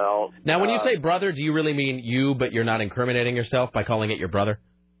 Well, now, when you say brother, do you really mean you, but you're not incriminating yourself by calling it your brother?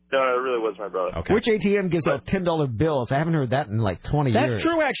 No, it really was my brother. Okay. Which ATM gives out $10 bills? I haven't heard that in like 20 years. That's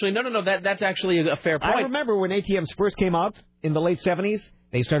true, actually. No. That's actually a fair point. I remember when ATMs first came out in the late 70s,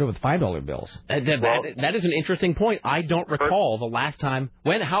 they started with $5 bills. That is an interesting point. I don't recall the last time.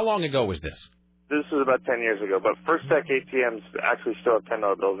 How long ago was this? This was about 10 years ago, but First Tech ATMs actually still have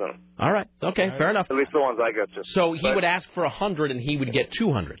 $10 bills in them. All right. Okay, fair enough. At least the ones I got to. So he would ask for 100 and he would get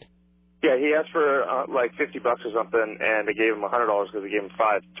 200. Yeah, he asked for like $50 or something, and they gave him $100 because they gave him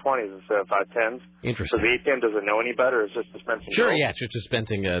 5 20s instead of 5 10s. Interesting. So the ATM doesn't know any better. It's just dispensing. Sure, bills. yeah, it's just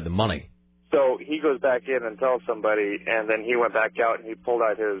dispensing the money. So he goes back in and tells somebody, and then he went back out and he pulled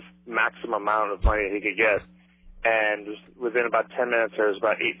out his maximum amount of money that he could get. And within about 10 minutes, there was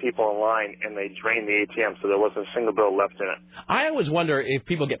about 8 people in line, and they drained the ATM, so there wasn't a single bill left in it. I always wonder if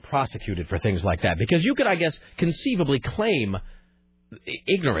people get prosecuted for things like that, because you could, I guess, conceivably claim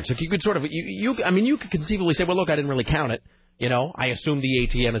ignorance. If you could sort of, you could conceivably say, well, look, I didn't really count it. You know, I assume the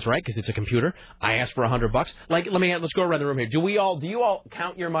ATM is right because it's a computer. I asked for $100. Like, let's go around the room here. Do you all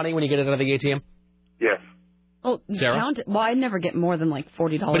count your money when you get it out of the ATM? Yes. Oh, Sarah? count it? Well, I never get more than like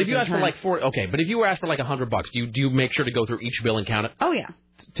 $40. But if you ask for like but if you were asked for like $100, do you make sure to go through each bill and count it? Oh yeah.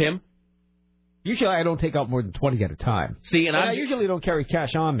 Tim? Usually I don't take out more than 20 at a time. See, and I usually don't carry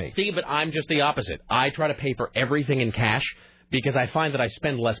cash on me. See, but I'm just the opposite. I try to pay for everything in cash because I find that I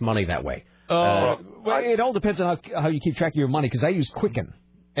spend less money that way. Well, it all depends on how you keep track of your money, because I use Quicken.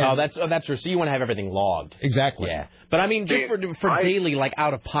 Oh, that's true. So you want to have everything logged. Exactly. Yeah. But I mean, just for daily, like,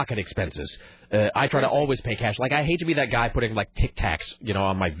 out-of-pocket expenses, I try to always pay cash. Like, I hate to be that guy putting, like, Tic Tacs,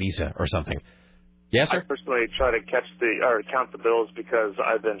 on my Visa or something. Yes, sir? I personally try to count the bills because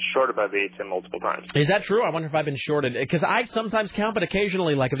I've been shorted by the ATM multiple times. Is that true? I wonder if I've been shorted. Because I sometimes count, but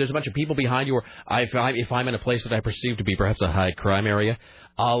occasionally, like, if there's a bunch of people behind you, or if I'm in a place that I perceive to be perhaps a high crime area,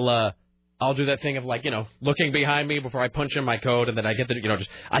 I'll do that thing of, like, looking behind me before I punch in my code, and then I get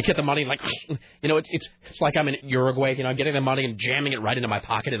I get the money, like, it's like I'm in Uruguay, getting the money and jamming it right into my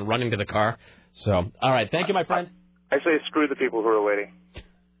pocket and running to the car. So, all right, thank you, my friend. I say screw the people who are waiting.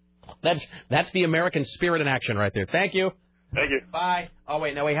 That's the American spirit in action right there. Thank you. Thank you. Bye. Oh,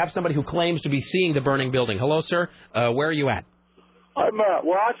 wait, now we have somebody who claims to be seeing the burning building. Hello, sir. Where are you at?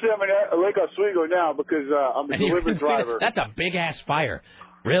 Actually, I'm in Lake Oswego now because I'm a delivery driver. That's a big-ass fire.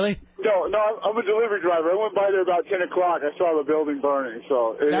 Really? No, I'm a delivery driver. I went by there about 10 o'clock. I saw the building burning,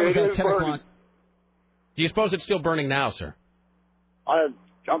 so that was it at 10 o'clock. Do you suppose it's still burning now, sir?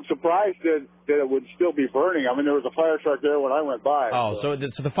 I'm surprised that it would still be burning. I mean, there was a fire truck there when I went by. Oh, so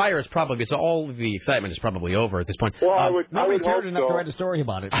the fire is probably, so all of the excitement is probably over at this point. Well, I would cared enough so. to write a story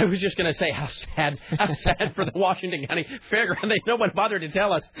about it. I was just going to say how sad for the Washington County Fairground. No one bothered to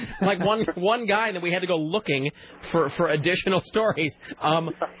tell us. Like one guy, and then we had to go looking for additional stories.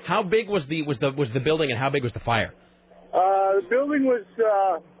 How big was the building, and how big was the fire? The building was,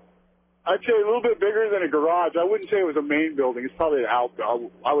 I'd say, a little bit bigger than a garage. I wouldn't say it was a main building. It's probably an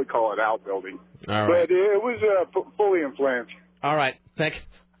I would call it outbuilding. All right. But it was fully inflamed. All right.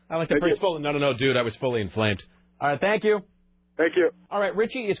 I like the phrase fully. No, dude, I was fully inflamed. All right, thank you. Thank you. All right,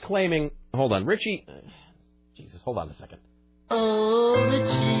 Richie is claiming. Hold on, Richie. Jesus, hold on a second. Oh,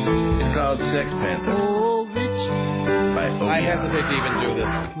 Richie. It's called Sex Panther. Oh, Richie. By I hesitate to even do this.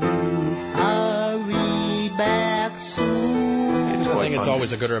 Hurry back soon. I just think it's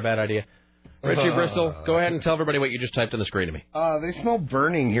always a good or a bad idea. Richie Bristol, go ahead and tell everybody what you just typed on the screen to me. They smell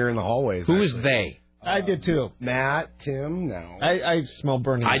burning here in the hallways. Who is they? I did too. Matt, Tim, no. I smell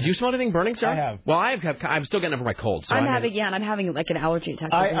burning. Do you smell anything burning, sir? I have. Well, I'm still getting over my cold. So I'm having like an allergy attack.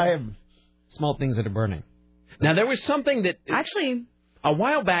 I have smelled things that are burning. Now, there was something that... Actually... A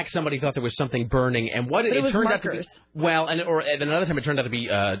while back, somebody thought there was something burning, and what it turned out to be... Well, and another time it turned out to be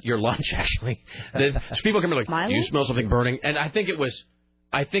your lunch, actually. People come in like, do you smell something burning? And I think it was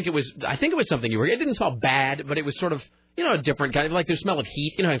something you were... It didn't smell bad, but it was sort of, a different kind of... Like the smell of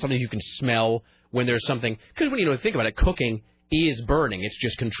heat, something you can smell when there's something... Because when you think about it, cooking is burning. It's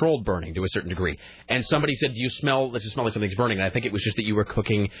just controlled burning to a certain degree. And somebody said, does it smell like something's burning? And I think it was just that you were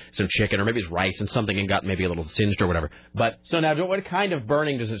cooking some chicken or maybe it was rice and something and got maybe a little singed or whatever. But so now, what kind of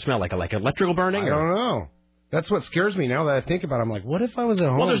burning does it smell like? Like electrical burning? I don't know. That's what scares me now that I think about it. I'm like, what if I was at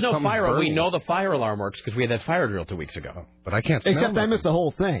home? Well, there's no fire. Burning? We know the fire alarm works because we had that fire drill 2 weeks ago. But I can't smell Except I missed the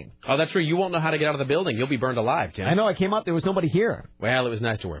whole thing. Oh, that's true. You won't know how to get out of the building. You'll be burned alive, Tim. I know. I came out. There was nobody here. Well, it was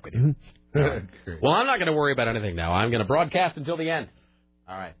nice to work with you. Well, I'm not going to worry about anything now. I'm going to broadcast until the end.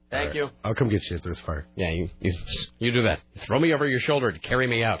 All right. Thank you. I'll come get you if there's fire. Yeah, you do that. Throw me over your shoulder to carry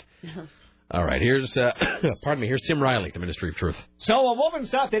me out. All right. Here's here's Tim Riley, the Ministry of Truth. So a woman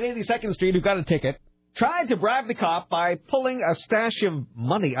stopped at 82nd Street who got a ticket, tried to bribe the cop by pulling a stash of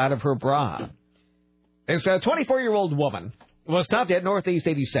money out of her bra. This 24-year-old woman was stopped at Northeast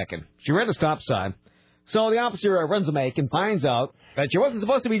 82nd. She read a stop sign. So the officer runs a make and finds out that she wasn't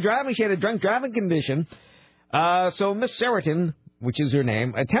supposed to be driving. She had a drunk driving condition. So Miss Seriton, which is her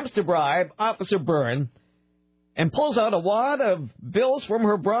name, attempts to bribe Officer Byrne and pulls out a wad of bills from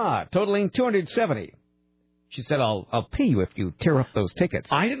her bra, totaling $270. She said, I'll pay you if you tear up those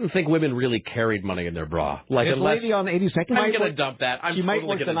tickets. I didn't think women really carried money in their bra. Like this lady on 82nd. I'm going to dump that. She might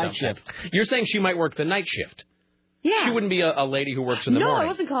work the night shift. You're saying she might work the night shift? Yeah. She wouldn't be a lady who works in the morning. No, I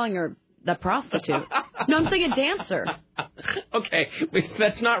wasn't calling her the prostitute. No, I'm saying a dancer. Okay,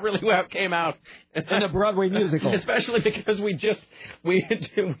 that's not really how it came out in a Broadway musical. Especially because we just.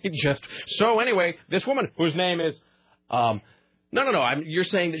 So anyway, this woman whose name is, no. You're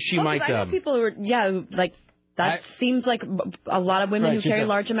saying that she might. I know people who are, that seems like a lot of women who carry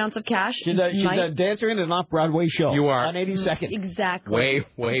large amounts of cash. She's a dancer in an off-Broadway show. You are on 82nd. Exactly.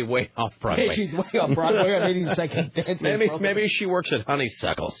 Way off Broadway. Hey, she's way off Broadway on 82nd. Dancing maybe she works at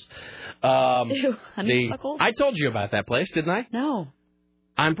Honeysuckles. Ew, Honeysuckles? I told you about that place, didn't I? No.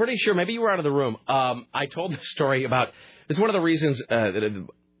 I'm pretty sure. Maybe you were out of the room. I told the story about. This is one of the reasons.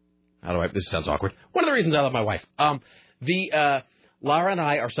 This sounds awkward. One of the reasons I love my wife. Laura and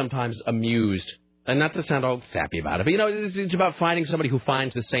I are sometimes amused. And not to sound all sappy about it, but, it's about finding somebody who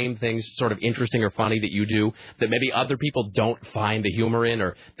finds the same things sort of interesting or funny that you do, that maybe other people don't find the humor in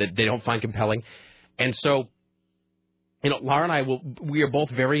or that they don't find compelling. And so, Laura and I, we are both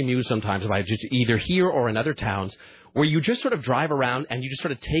very amused sometimes about just either here or in other towns where you just sort of drive around and you just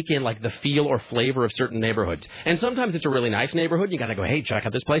sort of take in, like, the feel or flavor of certain neighborhoods. And sometimes it's a really nice neighborhood. You got to go, hey, check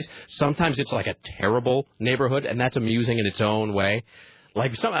out this place. Sometimes it's like a terrible neighborhood, and that's amusing in its own way.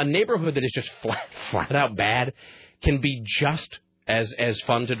 Like a neighborhood that is just flat out bad can be just as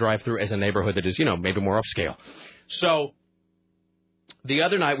fun to drive through as a neighborhood that is, maybe more upscale. So the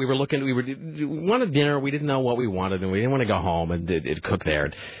other night we wanted dinner. We didn't know what we wanted, and we didn't want to go home and cook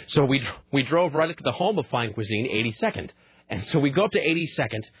there. So we drove right up to the home of fine cuisine, 82nd. And so we go up to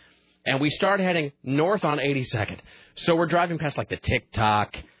 82nd, and we start heading north on 82nd. So we're driving past like the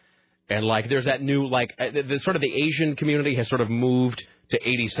TikTok, and like there's that new the sort of the Asian community has sort of moved to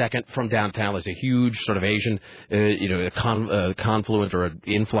 82nd from downtown. There's a huge sort of Asian, confluent or an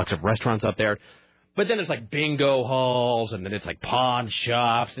influx of restaurants up there. But then it's like bingo halls, and then it's like pawn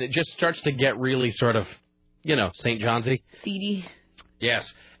shops, and it just starts to get really sort of, St. Johnsy. Seedy.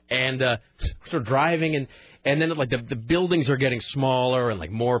 Yes. And sort of driving, and then like the buildings are getting smaller, and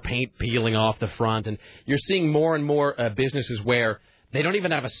like more paint peeling off the front, and you're seeing more and more businesses where they don't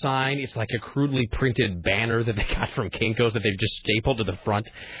even have a sign. It's like a crudely printed banner that they got from Kinko's that they've just stapled to the front.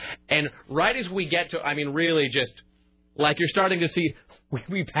 And right as we get to, really just, like you're starting to see,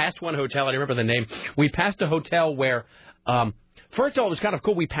 we passed one hotel, I don't remember the name. We passed a hotel where, first of all, it was kind of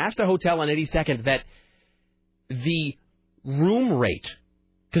cool. We passed a hotel on 82nd that the room rate,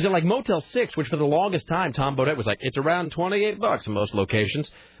 because in like Motel 6, which for the longest time, Tom Bodette was like, it's around $28 in most locations.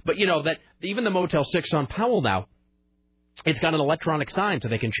 But, that even the Motel 6 on Powell now, it's got an electronic sign so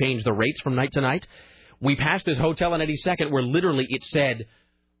they can change the rates from night to night. We passed this hotel on 82nd where literally it said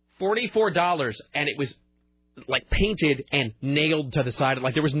 $44, and it was like painted and nailed to the side.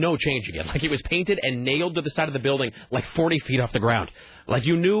 Like there was no changing it. Like it was painted and nailed to the side of the building, like 40 feet off the ground. Like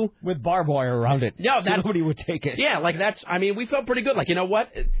you knew with barbed wire around it. Yeah, so nobody would take it. Yeah, like that's. I mean, we felt pretty good. Like you know what?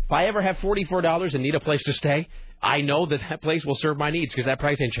 If I ever have $44 and need a place to stay, I know that place will serve my needs because that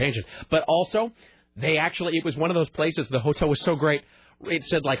price ain't changing. But also, it was one of those places. The hotel was so great. It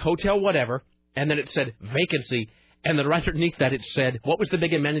said like hotel whatever, and then it said vacancy, and then right underneath that it said what was the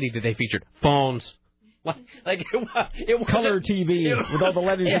big amenity that they featured? Phones. Like it was color TV with all the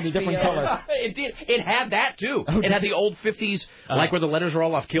letters in a different color. It did. It had that too. Okay. It had the old 50s, like where the letters are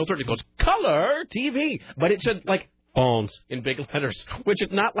all off kilter. And it goes color TV, but it said like phones in big letters, which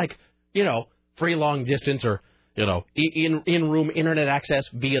is not like free long distance or in room internet access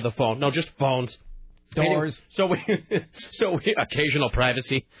via the phone. No, just phones, doors. Anyway, so occasional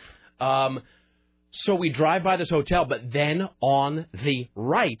privacy. So we drive by this hotel, but then on the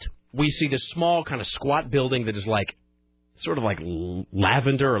right, we see this small kind of squat building that is like sort of like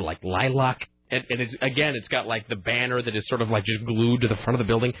lavender or like lilac. And it's got like the banner that is sort of like just glued to the front of the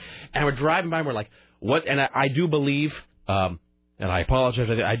building. And we're driving by and we're like, what? And I do believe, and I apologize,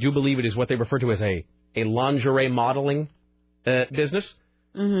 I do believe it is what they refer to as a lingerie modeling business.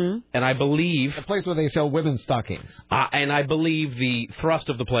 Mm-hmm. And I believe... a place where they sell women's stockings. And I believe the thrust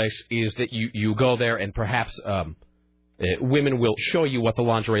of the place is that you go there and perhaps women will show you what the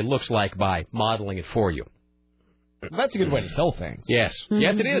lingerie looks like by modeling it for you. That's a good way to sell things. Yes.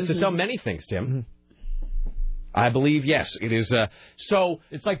 Yes, it is, to sell many things, Tim. Mm-hmm. I believe, yes, it is. So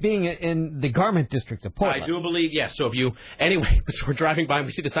it's like being in the garment district of Portland. I do believe, yes. So anyway, so we're driving by and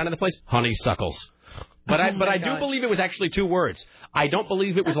we see the sign of the place, honeysuckles. But I do believe it was actually two words. I don't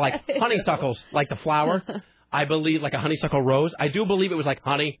believe it was like honeysuckles, like the flower. I believe like a honeysuckle rose. I do believe it was like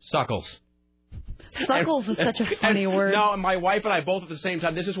honeysuckles. Suckles is such a funny word. No, my wife and I both at the same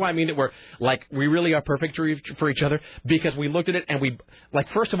time. This is why I mean that we really are perfect for each other, because we looked at it and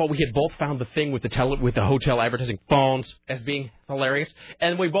first of all, we had both found the thing with the hotel advertising phones as being hilarious,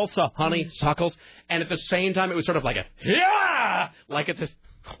 and we both saw honeysuckles, and at the same time it was sort of like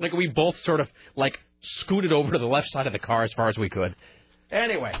like we both sort of like scooted over to the left side of the car as far as we could.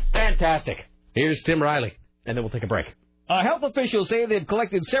 Anyway, fantastic. Here's Tim Riley, and then we'll take a break. Health officials say they've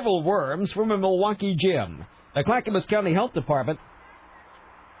collected several worms from a Milwaukee gym. The Clackamas County Health Department...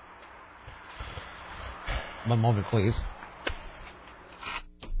 One moment, please.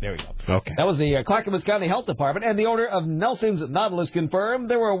 There we go. Okay. That was the Clackamas County Health Department, and the owner of Nelson's Nautilus confirmed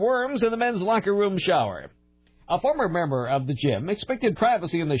there were worms in the men's locker room shower. A former member of the gym expected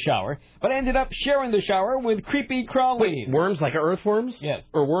privacy in the shower, but ended up sharing the shower with creepy crawlies. Wait, worms like earthworms? Yes.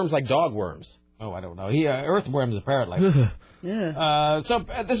 Or worms like dog worms? Oh, I don't know. Earthworms, apparently. Yeah. So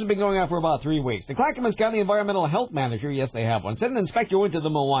this has been going on for about 3 weeks. The Clackamas County Environmental Health Manager, yes, they have one, said an inspector went to the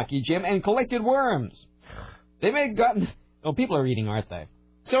Milwaukee gym and collected worms. They may have gotten... Oh, people are eating, aren't they?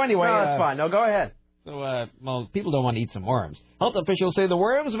 So anyway... No, that's fine. No, go ahead. So, people don't want to eat some worms. Health officials say the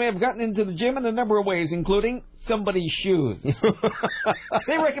worms may have gotten into the gym in a number of ways, including somebody's shoes.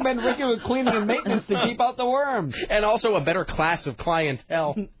 They recommend regular cleaning and maintenance to keep out the worms. And also a better class of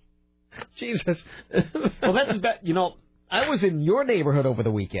clientele. Jesus. Well, that's bad. I was in your neighborhood over the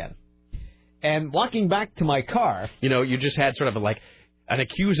weekend, and walking back to my car... you just had sort of an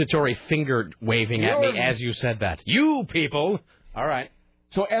accusatory finger waving at me as you said that. You people! All right.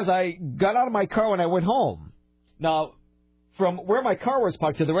 So as I got out of my car when I went home, now, from where my car was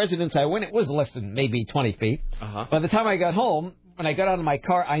parked to the residence I went, it was less than maybe 20 feet. Uh-huh. By the time I got home, when I got out of my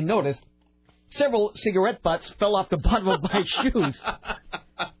car, I noticed several cigarette butts fell off the bottom of my shoes.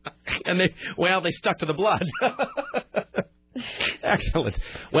 And they stuck to the blood. Excellent.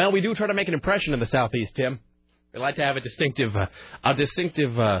 Well, we do try to make an impression in the Southeast, Tim. We like to have a distinctive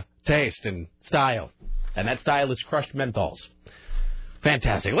taste and style. And that style is crushed menthols.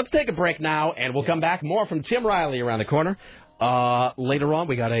 Fantastic. Let's take a break now, and we'll come back. More from Tim Riley around the corner. Later on,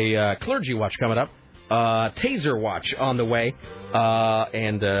 we got a clergy watch coming up. Taser watch on the way,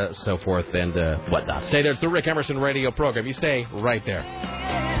 and so forth and whatnot. Stay there. It's the Rick Emerson radio program. You stay right there.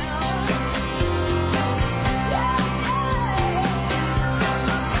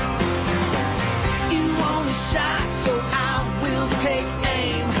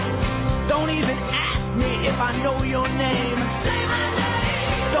 If I know your name, say my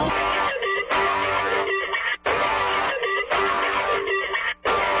name. Don't.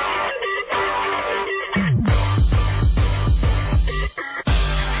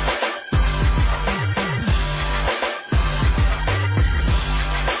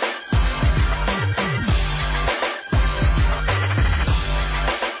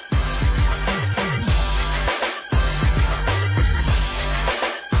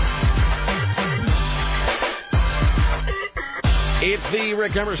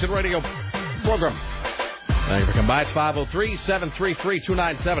 Rick Emerson radio program. Thank you for coming by. It's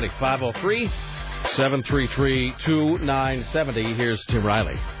 503-733-2970. 503-733-2970. Here's Tim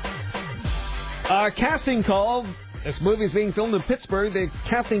Riley. Casting call. This movie is being filmed in Pittsburgh. They're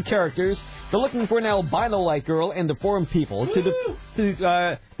casting characters. They're looking for an albino-like girl and deformed people to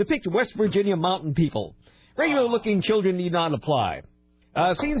depict West Virginia mountain people. Regular-looking children need not apply.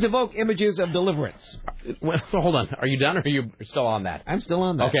 Scenes evoke images of deliverance. Well, hold on. Are you done, or are you still on that? I'm still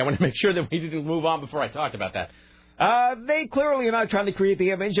on that. Okay, I want to make sure that we didn't move on before I talked about that. They clearly are not trying to create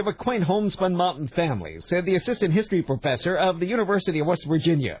the image of a quaint homespun mountain family, said the assistant history professor of the University of West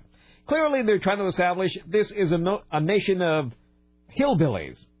Virginia. Clearly, they're trying to establish this is a nation of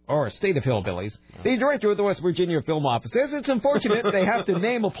hillbillies, or a state of hillbillies. The director of the West Virginia Film Office says it's unfortunate they have to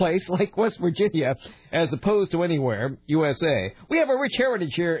name a place like West Virginia as opposed to anywhere, USA. We have a rich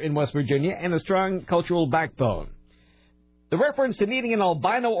heritage here in West Virginia and a strong cultural backbone. The reference to needing an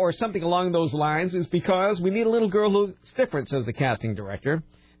albino or something along those lines is because we need a little girl who's different, says the casting director.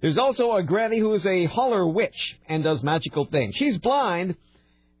 There's also a granny who is a holler witch and does magical things. She's blind,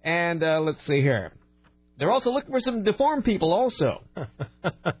 and let's see here. They're also looking for some deformed people also.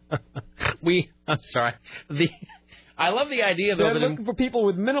 I'm sorry. I love the idea, though. They're looking for people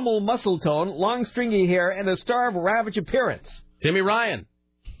with minimal muscle tone, long stringy hair, and a starved, ravaged appearance. Timmy Ryan,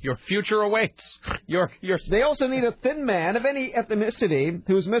 your future awaits. They also need a thin man of any ethnicity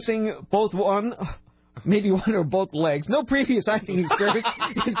who's missing maybe one or both legs. No previous acting experience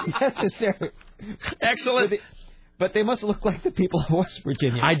is necessary. Excellent. But they must look like the people of West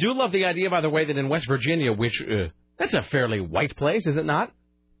Virginia. I do love the idea, by the way, that in West Virginia, which that's a fairly white place, is it not?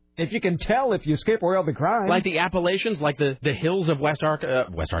 If you can tell, if you skip away all the crime. Like the Appalachians, like the hills of West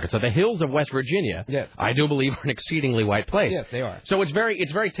Arkansas, the hills of West Virginia, yes. I do believe are an exceedingly white place. Yes, they are. So it's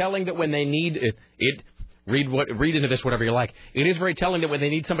very telling that when they need it read into this whatever you like. It is very telling that when they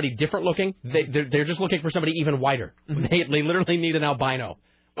need somebody different looking, they're just looking for somebody even whiter. They literally need an albino.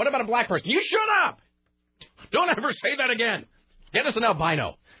 What about a black person? You shut up! Don't ever say that again. Get us an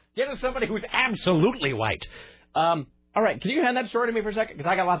albino. Get us somebody who's absolutely white. All right, can you hand that story to me for a second? Because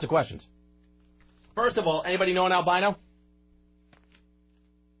I got lots of questions. First of all, anybody know an albino?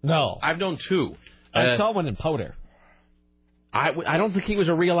 No. I've known two. I saw one in Powder. I don't think he was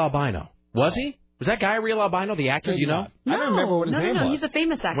a real albino. Was he? Was that guy a real albino, the actor? Do you know? No, I don't remember what his name was. No, he's a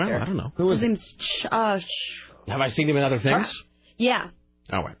famous actor. Well, I don't know. Who was his name's Have I seen him in other things? Yeah.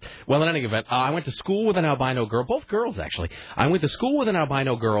 All right. Well, in any event, I went to school with an albino girl. Both girls, actually. I went to school with an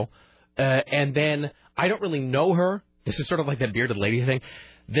albino girl, and then I don't really know her. This is sort of like that bearded lady thing.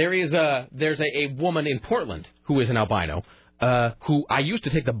 There's a woman in Portland who is an albino, who I used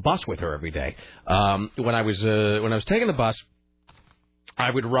to take the bus with her every day. When I was taking the bus,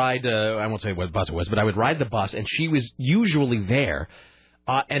 I would ride. I won't say what bus it was, but I would ride the bus, and she was usually there.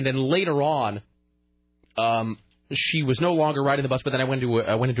 And then later on, she was no longer riding the bus, but then I went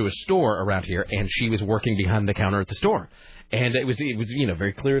into a store around here, and she was working behind the counter at the store, and it was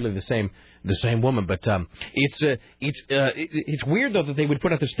very clearly the same woman. But it's weird though that they would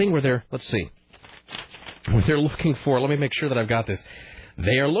put out this thing where they're looking for. Let me make sure that I've got this.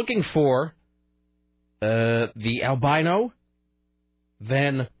 They are looking for the albino,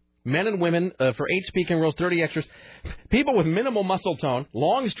 then men and women for 8 speaking roles, 30 extras, people with minimal muscle tone,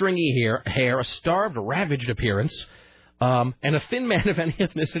 long stringy hair, a starved, ravaged appearance, and a thin man of any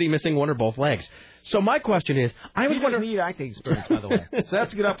ethnicity missing one or both legs. So my question is, I would wonder. You need acting experience, by the way. So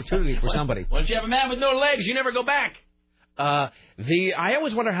that's a good opportunity for somebody. Once you have a man with no legs, you never go back. I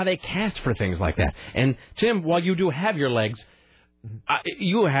always wonder how they cast for things like that. And Tim, while you do have your legs,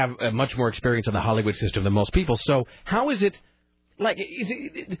 you have much more experience in the Hollywood system than most people. So how is it?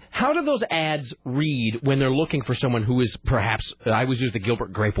 How do those ads read when they're looking for someone who is perhaps, I always use the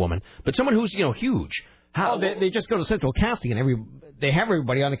Gilbert Grape woman, but someone who's, huge? How they just go to central casting and they have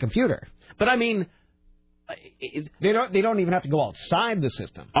everybody on a computer. But I mean, they don't even have to go outside the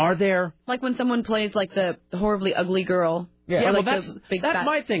system. Are there? Like when someone plays like the horribly ugly girl. Yeah, well, that's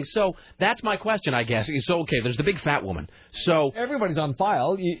my thing. So that's my question, I guess. So, okay, there's the big fat woman. So everybody's on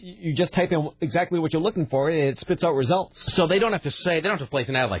file. You just type in exactly what you're looking for, and it spits out results. So they don't have to place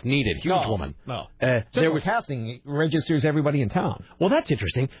an ad like needed, huge woman. No. Casting registers everybody in town. Well, that's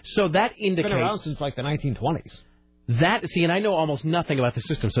interesting. So that indicates. It's been around since like the 1920s. And I know almost nothing about the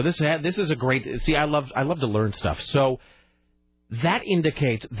system. So this is a great. See, I love to learn stuff. So that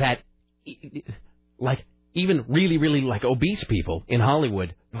indicates that, even really, really obese people in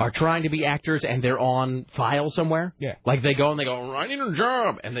Hollywood are trying to be actors, and they're on file somewhere. Yeah. Like they go, I need a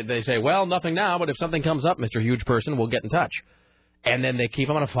job, and they say, well, nothing now, but if something comes up, Mr. Huge Person, we'll get in touch. and then they keep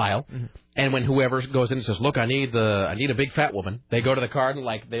them on a file. Mm-hmm. And when whoever goes in and says, "Look, I need a big fat woman," they go to the card and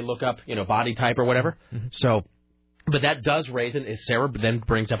they look up body type or whatever. Mm-hmm. So, but that does raise it. Sarah then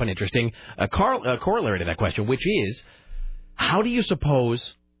brings up an interesting corollary to that question, which is, how do you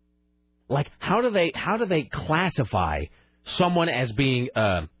suppose, how do they classify someone as being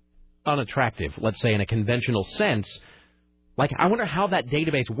unattractive? Let's say in a conventional sense. I wonder how that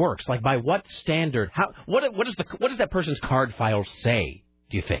database works. By what standard? What does that person's card file say?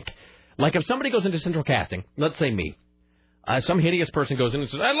 Do you think? If somebody goes into central casting, let's say me, some hideous person goes in and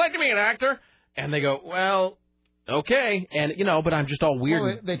says, "I'd like to be an actor," and they go, "Well, okay," and but I'm just all weird.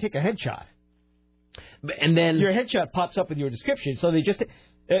 Well, they take a headshot, and then your headshot pops up in your description. So they just,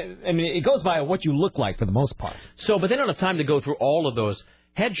 it goes by what you look like for the most part. So, but they don't have time to go through all of those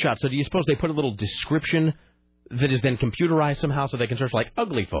headshots. So, do you suppose they put a little description that is then computerized somehow so they can search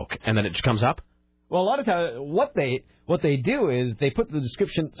ugly folk, and then it just comes up? Well, a lot of times what they do is they put the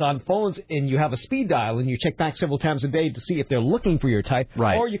descriptions on phones, and you have a speed dial, and you check back several times a day to see if they're looking for your type,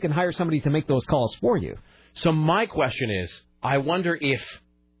 right. Or you can hire somebody to make those calls for you. So my question is, I wonder if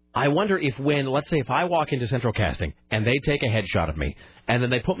when, let's say, if I walk into central casting and they take a headshot of me and then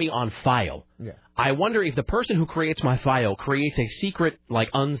they put me on file, yeah. I wonder if the person who creates my file creates a secret,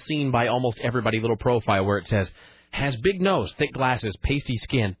 unseen by almost everybody, little profile where it says, has big nose, thick glasses, pasty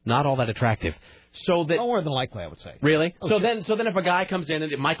skin, not all that attractive. So that more than likely, I would say. Really? Okay. So then if a guy comes in,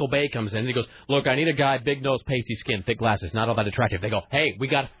 and Michael Bay comes in, and he goes, "Look, I need a guy, big nose, pasty skin, thick glasses, not all that attractive." They go, "Hey, we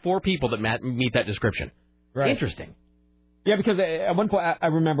got 4 people that meet that description." Right. Interesting. Yeah, because at one point I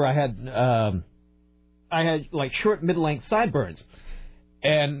remember I had short, mid-length sideburns,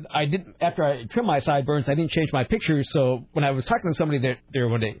 and after I trimmed my sideburns, I didn't change my picture. So when I was talking to somebody there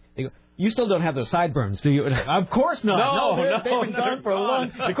one day, they go, "You still don't have those sideburns, do you?" And of course not. No, they've been gone for a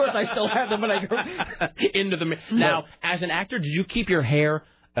long. Of course, I still have them when I go into the. Now, as an actor, did you keep your hair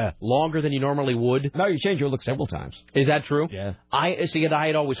longer than you normally would? No, you change your look several times. Is that true? Yeah. I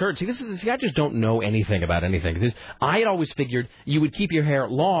had always heard. I just don't know anything about anything. I had always figured you would keep your hair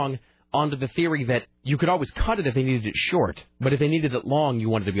long under the theory that you could always cut it if they needed it short, but if they needed it long, you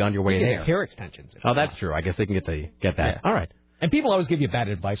wanted to be on your way there. Hair extensions. Oh, that's true. I guess they can get that. Yeah. All right. And people always give you bad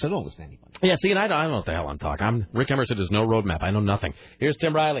advice, so don't listen to anybody. Yeah, see, and I don't know what the hell I'm talking. Rick Emerson has no roadmap. I know nothing. Here's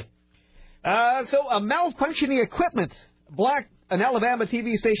Tim Riley. So a malfunctioning equipment blocked an Alabama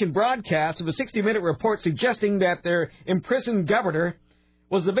TV station broadcast of a 60-minute report suggesting that their imprisoned governor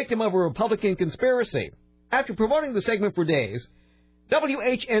was the victim of a Republican conspiracy. After promoting the segment for days,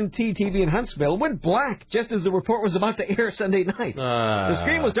 WHNT-TV in Huntsville went black just as the report was about to air Sunday night. The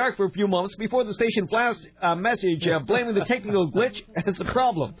screen was dark for a few moments before the station flashed a message blaming the technical glitch as the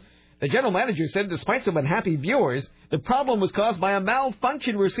problem. The general manager said despite some unhappy viewers, the problem was caused by a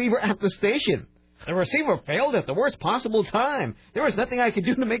malfunctioned receiver at the station. The receiver failed at the worst possible time. There was nothing I could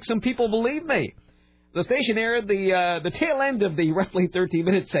do to make some people believe me. The station aired the tail end of the roughly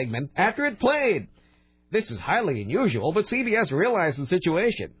 13-minute segment after it played. This is highly unusual, but CBS realized the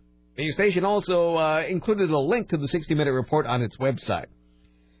situation. The station also included a link to the 60-minute report on its website.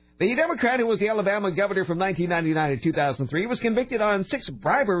 The Democrat who was the Alabama governor from 1999 to 2003 was convicted on 6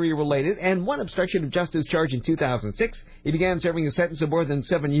 bribery-related and 1 obstruction of justice charge in 2006. He began serving a sentence of more than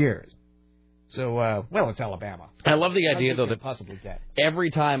 7 years. So, it's Alabama. I love the idea, though, that possibly get.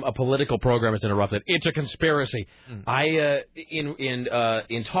 Every time a political program is interrupted, it's a conspiracy. In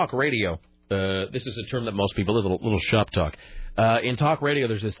talk radio, this is a term that most people, little shop talk. In talk radio,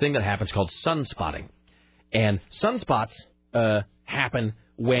 there's this thing that happens called sunspotting. And sunspots happen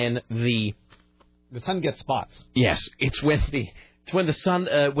when the sun gets spots. Yes, it's when the sun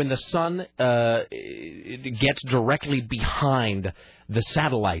gets directly behind the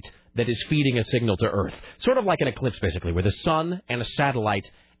satellite that is feeding a signal to Earth. Sort of like an eclipse, basically, where the sun and a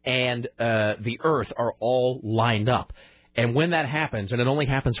satellite and the Earth are all lined up. And when that happens, and it only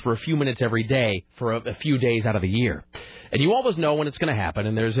happens for a few minutes every day for a few days out of the year, and you always know when it's going to happen.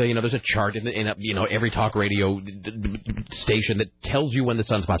 And there's a chart in every talk radio station that tells you when the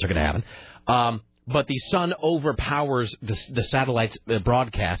sunspots are going to happen. But the sun overpowers the satellite's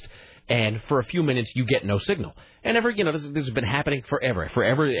broadcast, and for a few minutes you get no signal. And this has been happening forever.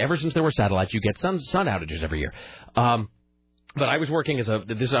 Ever since there were satellites, you get sun outages every year. But I was working as a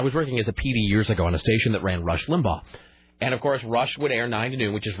PD years ago on a station that ran Rush Limbaugh. And, of course, Rush would air 9 to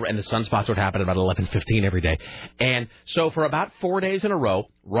noon, and the sunspots would happen at about 11:15 every day. And so for about 4 days in a row,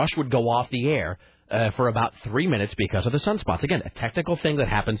 Rush would go off the air for about 3 minutes because of the sunspots. Again, a technical thing that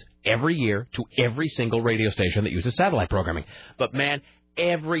happens every year to every single radio station that uses satellite programming. But, man,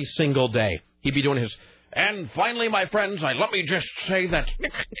 every single day, he'd be doing And finally, my friends, let me just say that...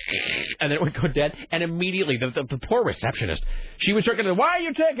 And then it would go dead. And immediately, the poor receptionist, she was talking to, why are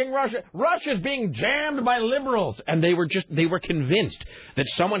you taking Russia? Russia's being jammed by liberals. And they were convinced that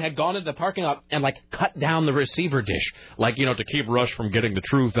someone had gone into the parking lot and, cut down the receiver dish. To keep Rush from getting the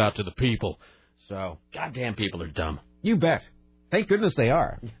truth out to the people. So, goddamn people are dumb. You bet. Thank goodness they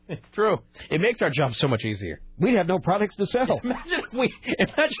are. It's true. It makes our job so much easier. We'd have no products to sell. Imagine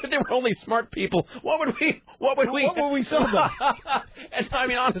if there were only smart people. What would we sell them? And I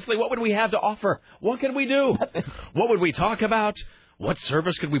mean, honestly, what would we have to offer? What could we do? What would we talk about? What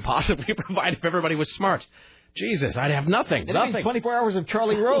service could we possibly provide if everybody was smart? Jesus, I'd have nothing. Nothing. 24 hours of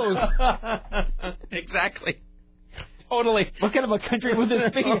Charlie Rose. Exactly. Totally. What kind of a country would this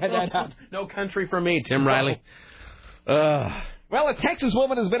be? No country for me, Tim Riley. Well, a Texas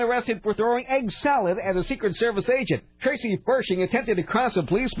woman has been arrested for throwing egg salad at a Secret Service agent. Tracy Fershing attempted to cross a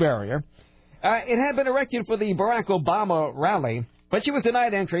police barrier. It had been erected for the Barack Obama rally, but she was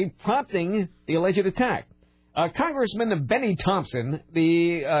denied entry, prompting the alleged attack. Congressman Benny Thompson,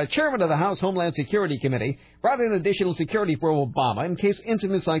 the chairman of the House Homeland Security Committee, brought in additional security for Obama in case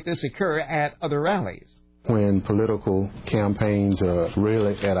incidents like this occur at other rallies. When political campaigns are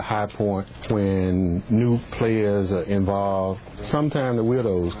really at a high point, when new players are involved, sometimes the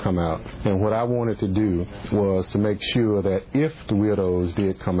widows come out. And what I wanted to do was to make sure that if the widows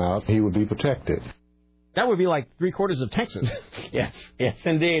did come out, he would be protected. That would be like 3/4 of Texas. Yes,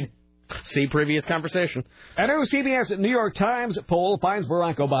 indeed. See previous conversation. A new CBS New York Times poll finds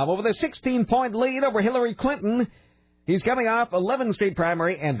Barack Obama with a 16-point lead over Hillary Clinton. He's coming off 11 straight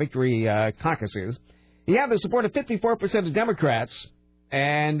primary and victory caucuses. He had the support of 54% of Democrats,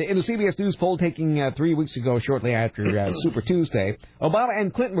 and in the CBS News poll taking 3 weeks ago, shortly after Super Tuesday, Obama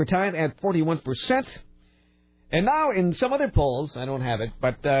and Clinton were tied at 41%. And now in some other polls, I don't have it,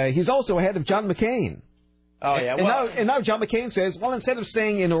 but he's also ahead of John McCain. Oh, yeah. And now John McCain says, well, instead of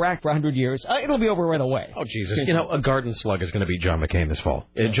staying in Iraq for 100 years, it'll be over right away. Oh, Jesus. A garden slug is going to be John McCain this fall.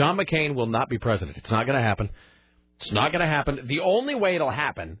 John McCain will not be president. It's not going to happen. It's not going to happen. The only way it'll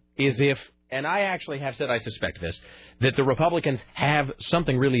happen is if... And I actually have said I suspect this, that the Republicans have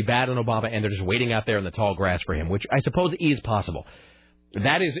something really bad on Obama and they're just waiting out there in the tall grass for him, which I suppose is possible.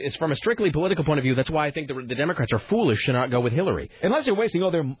 That is from a strictly political point of view, that's why I think the Democrats are foolish to not go with Hillary. Unless they're wasting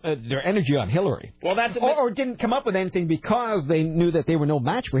all their energy on Hillary. Well, that's or didn't come up with anything because they knew that they were no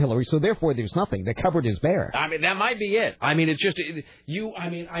match for Hillary, so therefore there's nothing. The cupboard is bare. I mean, that might be it. I mean, it's just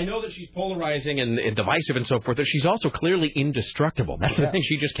I know that she's polarizing and divisive and so forth, but she's also clearly indestructible. That's the thing.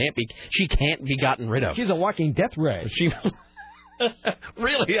 She can't be gotten rid of. She's a walking death ray.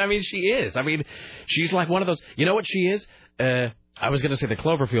 Really, I mean, she is. I mean, she's like one of those. You know what she is? I was going to say the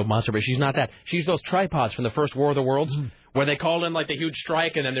Cloverfield monster, but she's not that. She's those tripods from the first War of the Worlds, where they call in like the huge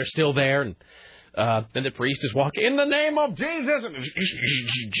strike, and then they're still there, and then the priest is walking, in the name of Jesus, and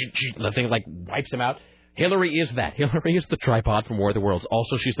the thing like wipes him out. Hillary is that. Hillary is the tripod from War of the Worlds.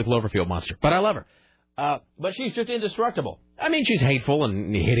 Also, she's the Cloverfield monster. But I love her. But she's just indestructible. I mean, she's hateful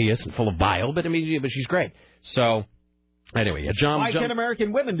and hideous and full of bile, but she's great. So... Anyway, why can't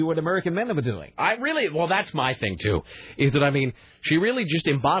American women do what American men are doing? Well, that's my thing, too, is that, I mean, she really just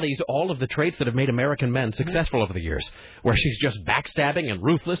embodies all of the traits that have made American men successful over the years, where she's just backstabbing and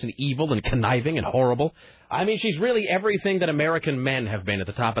ruthless and evil and conniving and horrible. I mean, she's really everything that American men have been at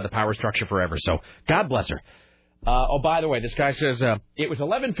the top of the power structure forever, so God bless her. By the way, this guy says, it was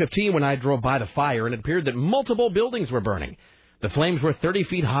 11:15 when I drove by the fire, and it appeared that multiple buildings were burning. The flames were 30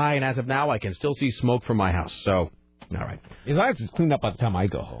 feet high, and as of now, I can still see smoke from my house, so... All right. As long as it's cleaned up by the time I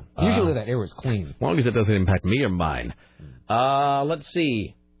go home. Usually that air is clean. As long as it doesn't impact me or mine. Let's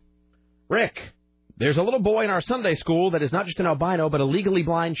see. Rick, there's a little boy in our Sunday school that is not just an albino, but a legally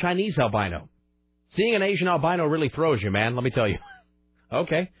blind Chinese albino. Seeing an Asian albino really throws you, man, let me tell you.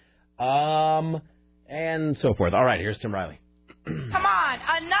 Okay. And so forth. All right, here's Tim Riley. Come on,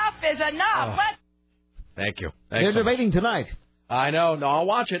 enough is enough. Thank you. They're debating tonight. I know. No, I'll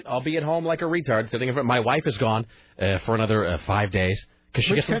watch it. I'll be at home like a retard sitting in front. My wife is gone for another 5 days.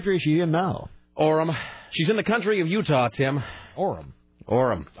 Which country is she in now? Orem. She's in the country of Utah, Tim. Orem.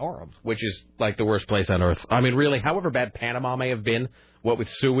 Which is like the worst place on earth. I mean, really, however bad Panama may have been, what with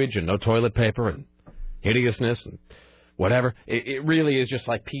sewage and no toilet paper and hideousness and whatever, it really is just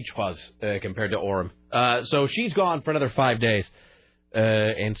like peach fuzz compared to Orem. So she's gone for another 5 days.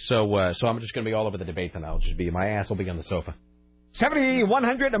 And so I'm just going to be all over the debate, and my ass will be on the sofa.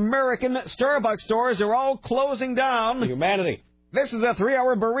 7,100 American Starbucks stores are all closing down. Humanity. This is a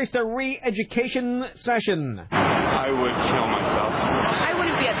 3-hour barista re-education session. I would kill myself. I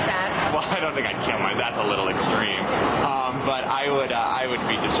wouldn't be upset. Well, I don't think I'd kill myself. That's a little extreme. but I would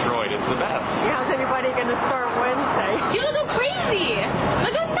be destroyed. It's the best. How's anybody going to start Wednesday? People go crazy.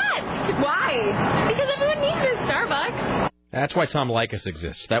 They'll go nuts. Why? Because everyone needs their Starbucks. That's why Tom Likas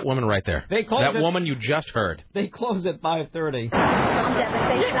exists. That woman right there. That woman you just heard. They close at 5:30. I'm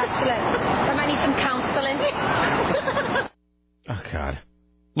devastated, actually. I might need some counseling. Oh, God.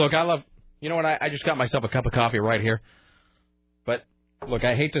 Look, you know what? I just got myself a cup of coffee right here. But, look,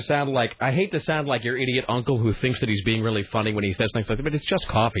 I hate to sound like your idiot uncle who thinks that he's being really funny when he says things like that, but it's just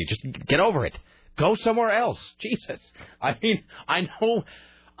coffee. Just get over it. Go somewhere else. Jesus. I mean, I know.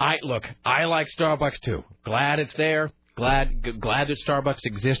 I like Starbucks, too. Glad it's there. Glad that Starbucks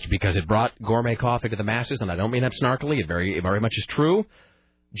exists because it brought gourmet coffee to the masses, and I don't mean that snarkily. It very much is true.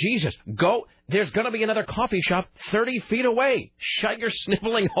 Jesus, go. There's going to be another coffee shop 30 feet away. Shut your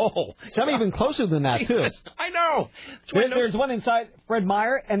sniveling hole. Some even closer than that, too. I know. There's one inside Fred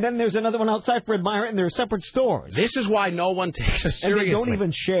Meyer, and then there's another one outside Fred Meyer, and they're separate stores. This is why no one takes us seriously. And they don't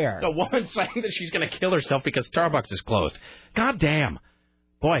even share. The woman saying that she's going to kill herself because Starbucks is closed. God damn.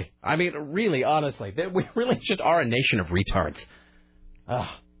 Boy, I mean, really, honestly, we really just are a nation of retards. All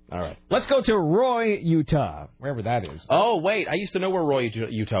right. Let's go to Roy, Utah, wherever that is. Oh, wait, I used to know where Roy,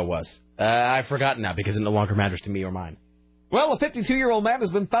 Utah was. I've forgotten now because it no longer matters to me or mine. Well, a 52-year-old man has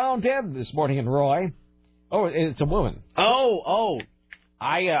been found dead this morning in Roy. Oh, it's a woman.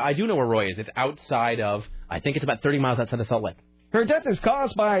 I do know where Roy is. It's outside of, I think it's about 30 miles outside of Salt Lake. Her death is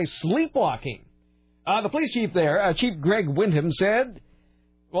caused by sleepwalking. The police chief there, Chief Greg Wyndham, said...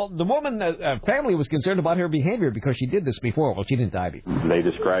 Well, the woman family was concerned about her behavior because she did this before. Well, she didn't die before. They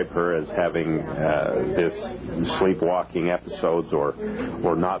describe her as having this sleepwalking episodes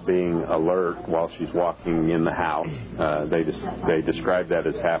or not being alert while she's walking in the house. They describe that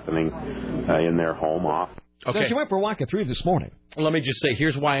as happening in their home often. Okay. So she went for a walk at 3 this morning. Let me just say,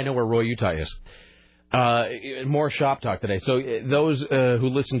 here's why I know where Roy, Utah is. More shop talk today. So those who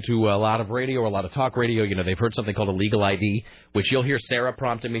listen to a lot of radio or a lot of talk radio, they've heard something called a legal ID, which you'll hear Sarah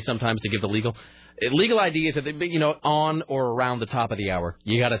prompting me sometimes to give the legal. Legal ID is, on or around the top of the hour.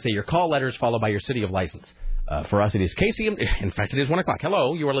 You got to say your call letters followed by your city of license. For us, it is KCMD. In fact, it is 1 o'clock.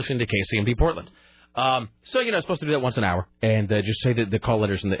 Hello, you are listening to KCMD Portland. So, supposed to do that once an hour and just say the call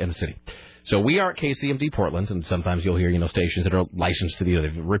letters in the city. So we are at KCMD Portland, and sometimes you'll hear, stations that are licensed to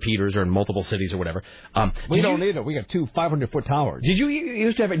the repeaters or in multiple cities or whatever. We don't need it. We got 2 500-foot towers. Did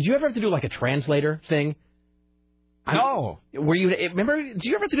you ever have to do like a translator thing? No. Did you ever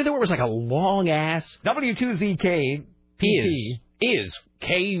have to do that where it was like a long ass? W2ZK is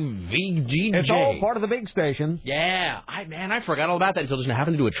KVGJ. It's all part of the big station. Yeah. I forgot all about that until just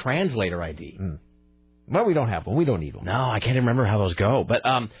having to do a translator ID. Well, we don't have one. We don't need one. No, I can't even remember how those go. But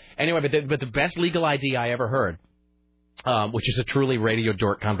anyway, but the best legal ID I ever heard, which is a truly radio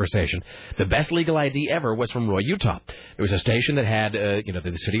dork conversation, the best legal ID ever was from Roy, Utah. It was a station that had,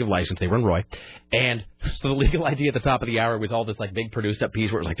 the city of license. They were in Roy. And so the legal ID at the top of the hour was all this, like, big produced-up piece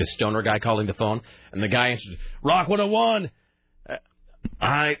where it was like this stoner guy calling the phone. And the guy answered, Rock 101.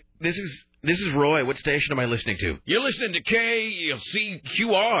 This is Roy. What station am I listening to? You're listening to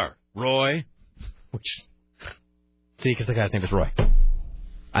KCQR, Roy. Because the guy's name is Roy.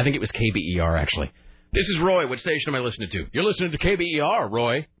 I think it was KBER, actually. This is Roy. What station am I listening to? You're listening to KBER,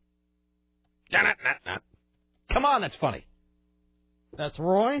 Roy. Come on, that's funny. That's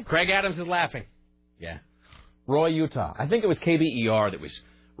Roy? Craig Adams is laughing. Yeah. Roy, Utah. I think it was KBER that was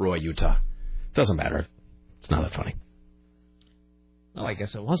Roy, Utah. Doesn't matter. It's not that funny. Well, I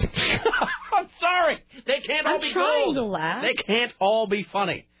guess it wasn't. I'm sorry. They can't all be gold. To laugh. They can't all be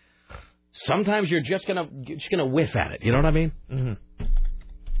funny. Sometimes you're just gonna whiff at it. You know what I mean? Mm-hmm.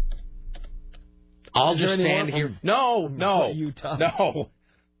 I'll just stand here. No. Utah. No.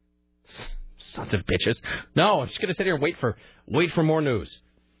 Sons of bitches. No, I'm just gonna sit here and wait for more news.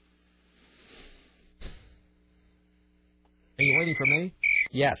 Are you waiting for me?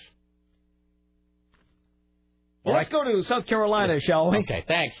 Yes. Well, let's go to South Carolina, shall we? Okay,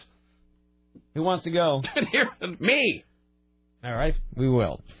 thanks. Who wants to go? Me. All right, we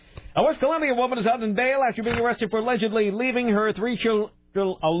will. A West Columbia woman is out in bail after being arrested for allegedly leaving her 3 children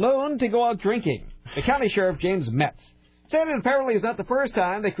alone to go out drinking. The county sheriff, James Metz, said it apparently is not the first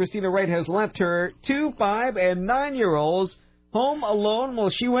time that Christina Wright has left her 2, 5, and 9-year-olds home alone while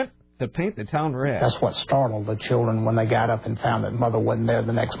she went to paint the town red. That's what startled the children when they got up and found that mother wasn't there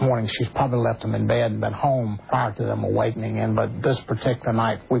the next morning. She's probably left them in bed and been home prior to them awakening. But this particular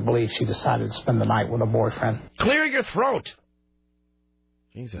night, we believe she decided to spend the night with her boyfriend. Clear your throat.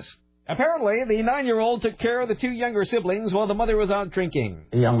 Jesus. Apparently, the 9-year-old took care of the 2 younger siblings while the mother was out drinking.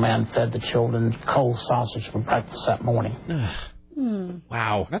 The young man fed the children cold sausage for breakfast that morning.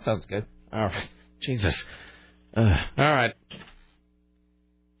 Wow. That sounds good. All right. Jesus. All right.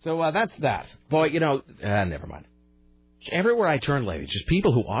 So that's that. Boy, never mind. Everywhere I turn, ladies, just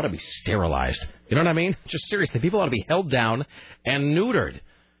people who ought to be sterilized. You know what I mean? Just seriously, people ought to be held down and neutered.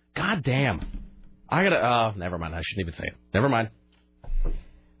 God damn. Never mind. I shouldn't even say it. Never mind.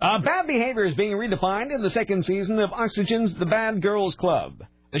 Bad behavior is being redefined in the second season of Oxygen's The Bad Girls Club.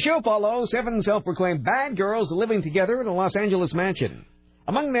 The show follows 7 self-proclaimed bad girls living together in a Los Angeles mansion.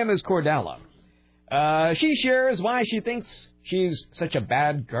 Among them is Cordella. She shares why she thinks she's such a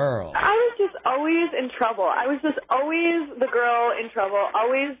bad girl. I was just always in trouble. I was just always the girl in trouble,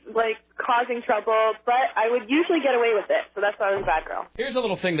 always, causing trouble, but I would usually get away with it, so that's why I was a bad girl. Here's a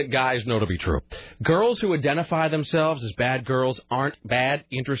little thing that guys know to be true. Girls who identify themselves as bad girls aren't bad,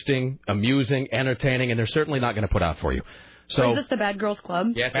 interesting, amusing, entertaining, and they're certainly not going to put out for you. So, is this the Bad Girls Club?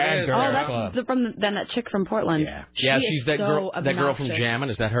 Yes, Bad Girls Club. That's from that chick from Portland. Yeah, she's that girl. That girl from Jammin'.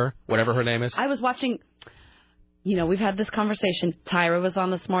 Is that her? Whatever her name is. I was watching. We've had this conversation. Tyra was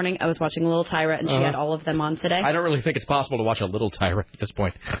on this morning. I was watching Little Tyra, and she had all of them on today. I don't really think it's possible to watch a Little Tyra at this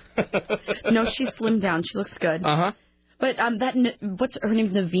point. No, she's slimmed down. She looks good. But what's her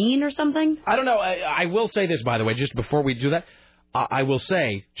name's Naveen or something? I don't know. I will say this, by the way, just before we do that. I will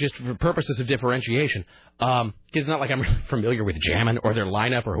say, just for purposes of differentiation, because it's not like I'm really familiar with Jammin' or their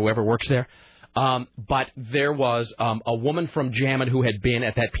lineup or whoever works there, but there was a woman from Jammin' who had been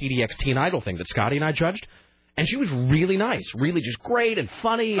at that PDX Teen Idol thing that Scotty and I judged, and she was really nice, really just great and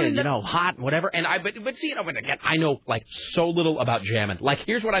funny and, hot and whatever. And but again, I know, so little about Jammin'.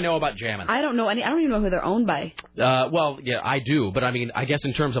 Here's what I know about Jammin'. I don't know I don't even know who they're owned by. Well, yeah, I do, but I mean, I guess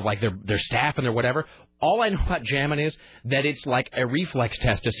in terms of, their staff and their whatever, all I know about Jammin' is that it's like a reflex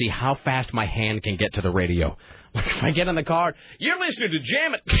test to see how fast my hand can get to the radio. If I get in the car, you're listening to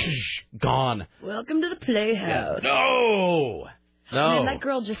Jammin', gone. Welcome to the Playhouse. No. Man, that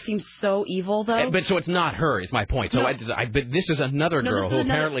girl just seems so evil, though. But so it's not her, is my point. So but this is another girl who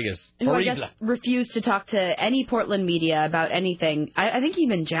apparently is who I guess refused to talk to any Portland media about anything. I think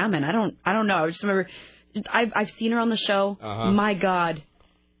even Jammin'. I don't know. I just remember I've seen her on the show. My God.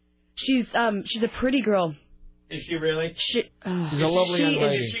 She's a pretty girl. Is she really? She's a lovely young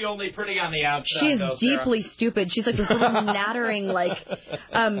lady. Is she only pretty on the outside? She is deeply stupid. She's like this little nattering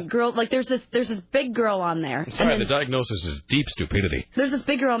girl. There's this big girl on there. Sorry, the diagnosis is deep stupidity. There's this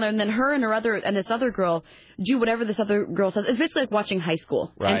big girl on there, and then her and this other girl do whatever this other girl says. It's basically like watching high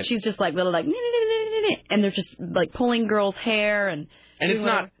school. Right. And she's just little and they're just pulling girls' hair and it's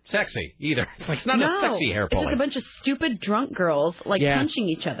not sexy either. It's not a sexy hair pulling. It's just a bunch of stupid drunk girls punching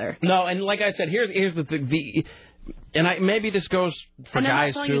each other. No, and like I said, here's the thing. Maybe this goes for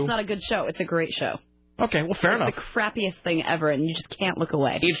guys too. It's not a good show. It's a great show. Okay, well, fair enough. It's the crappiest thing ever, and you just can't look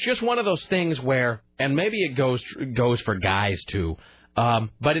away. It's just one of those things where, and maybe it goes for guys too.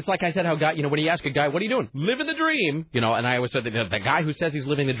 But it's like I said, how when you ask a guy, what are you doing? Living the dream. And I always said that the guy who says he's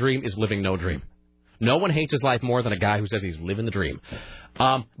living the dream is living no dream. No one hates his life more than a guy who says he's living the dream.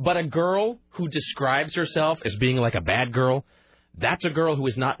 But a girl who describes herself as being like a bad girl, that's a girl who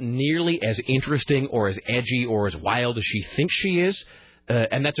is not nearly as interesting or as edgy or as wild as she thinks she is.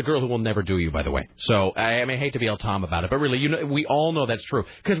 And that's a girl who will never do you, by the way. So, I hate to be all Tom about it, but really, we all know that's true.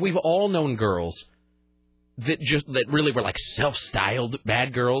 Because we've all known girls that really were self-styled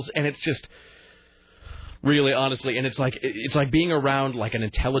bad girls, and it's just... Really, honestly, and it's like being around an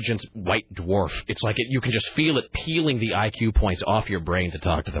intelligent white dwarf. It's you can just feel it peeling the IQ points off your brain to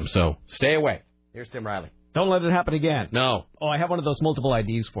talk to them. So stay away. Here's Tim Riley. Don't let it happen again. No. Oh, I have one of those multiple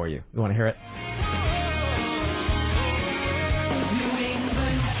IDs for you. You want to hear it?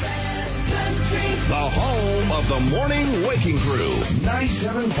 The home of the morning waking crew.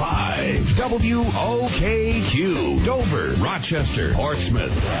 97.5 WOKQ. Dover, Rochester,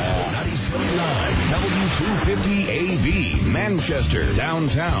 Portsmouth. 97.9 W250 AB. Manchester,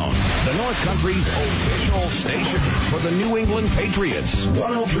 downtown. The North Country's official station for the New England Patriots.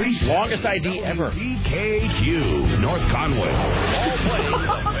 103. Longest ID ever. WKQ. North Conway. All playing the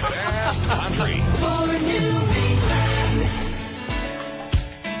best country. For New England.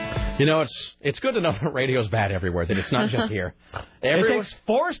 It's good to know that radio's bad everywhere, that it's not just here. It takes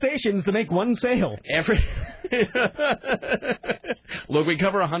 4 stations to make one sale. Look, we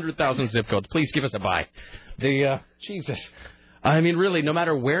cover 100,000 zip codes. Please give us a buy. Jesus. I mean, really, no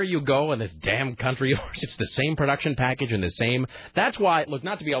matter where you go in this damn country, it's the same production package and the same... That's why, look,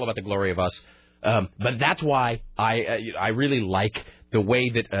 not to be all about the glory of us, but that's why I really like the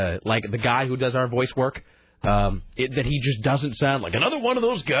way that, the guy who does our voice work... that he just doesn't sound like another one of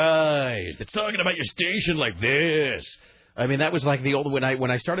those guys that's talking about your station like this. I mean, that was the old when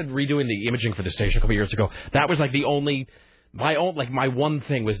I started redoing the imaging for the station a couple years ago. That was my one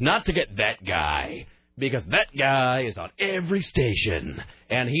thing was not to get that guy because that guy is on every station,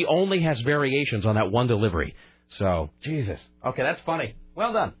 and he only has variations on that one delivery. So, Jesus. Okay, that's funny.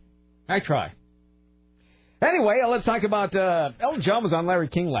 Well done. I try. Anyway, let's talk about Elton John was on Larry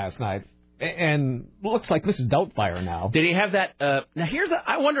King last night, and looks like Mrs. Doubtfire now. Did he have that? Now,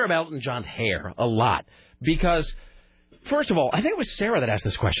 I wonder about Elton John's hair a lot, because... First of all, I think it was Sarah that asked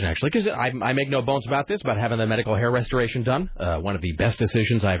this question, actually, because I make no bones about this, about having the medical hair restoration done. One of the best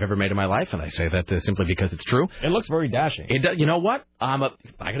decisions I've ever made in my life, and I say that simply because it's true. It looks very dashing. It does, you know what? I got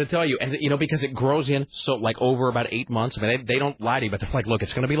to tell you, and because it grows in over about 8 months. I mean, they don't lie to you, but they're like, look,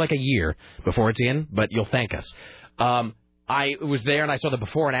 it's going to be like a year before it's in, but you'll thank us. I was there, and I saw the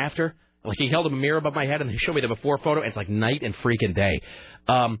before and after. Like, he held a mirror above my head, and he showed me the before photo. It's like night and freaking day.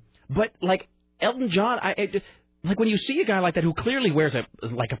 But, like, Elton John, like, when you see a guy like that who clearly wears a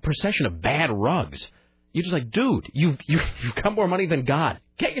procession of bad rugs, you're just like, dude, you've got more money than God.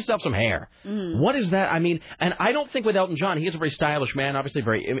 Get yourself some hair. What is that? I mean, and I don't think with Elton John, he is a very stylish man, obviously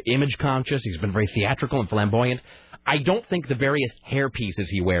very image conscious. He's been very theatrical and flamboyant. I don't think the various hair pieces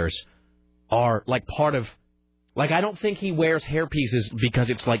he wears are, like, part of... Like, I don't think he wears hair pieces because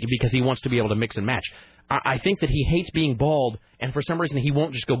he wants to be able to mix and match. I think that he hates being bald, and for some reason he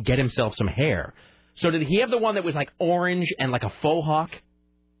won't just go get himself some hair. So did he have the one that was like orange and like a faux hawk?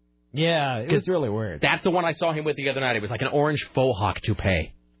 Yeah, it was really weird. That's the one I saw him with the other night. It was like an orange faux hawk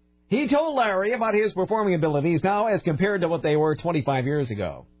toupee. He told Larry about his performing abilities now as compared to what they were 25 years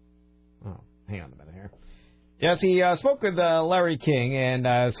ago. Oh, hang on a minute here. Yes, he spoke with Larry King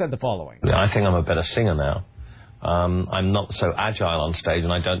and said the following. I think I'm a better singer now. I'm not so agile on stage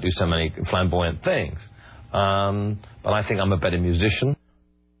and I don't do so many flamboyant things. But I think I'm a better musician.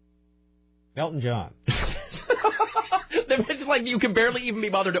 Elton John. It's like you can barely even be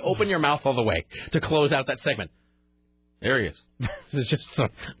bothered to open your mouth all the way to close out that segment. There he is. There's just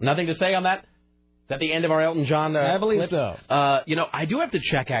nothing to say on that. Is that the end of our Elton John I believe clip? so. I do have to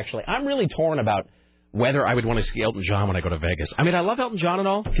check, actually. I'm really torn about whether I would want to see Elton John when I go to Vegas. I mean, I love Elton John and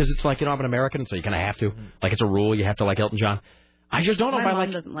all, because it's like, I'm an American, so you kind of have to. Like, it's a rule, you have to like Elton John. I just don't know if I like... My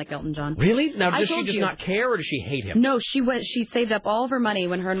mom doesn't like Elton John. Really? Now, does she just not care, or does she hate him? No, she saved up all of her money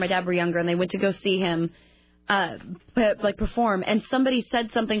when her and my dad were younger, and they went to go see him perform. And somebody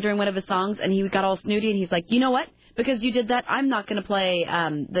said something during one of his songs, and he got all snooty, and he's like, you know what? Because you did that, I'm not going to play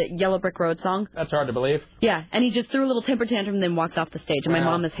the Yellow Brick Road song. That's hard to believe. Yeah, and he just threw a little temper tantrum and then walked off the stage, and my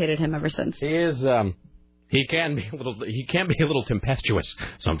mom has hated him ever since. He is... He can be a little tempestuous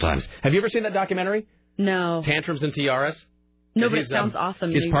sometimes. Have you ever seen that documentary? No. Tantrums and Tiaras? No, but it sounds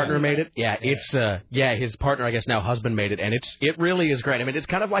awesome. His partner made it. Yeah, it's his partner, I guess now husband made it, and it really is great. I mean, it's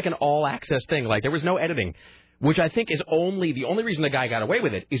kind of like an all access thing. Like, there was no editing, which I think is the only reason the guy got away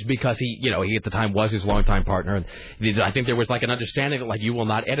with it is because he at the time was his longtime partner, and I think there was like an understanding that like, you will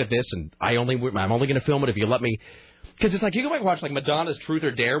not edit this, and I'm only going to film it if you let me. Because it's like, you can watch like Madonna's Truth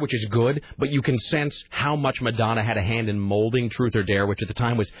or Dare, which is good, but you can sense how much Madonna had a hand in molding Truth or Dare, which at the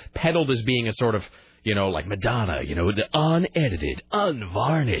time was peddled as being a sort of, like Madonna, the unedited,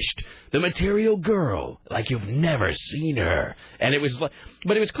 unvarnished, the material girl, like you've never seen her. And it was like,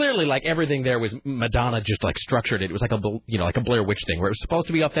 but it was clearly like everything there was Madonna just like structured it. It was like like a Blair Witch thing where it was supposed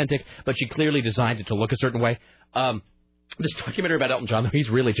to be authentic, but she clearly designed it to look a certain way. This documentary about Elton John, though, he's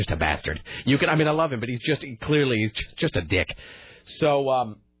really just a bastard. I love him, but he's just a dick.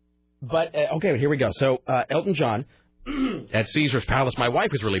 So, okay, here we go. So, Elton John at Caesar's Palace. My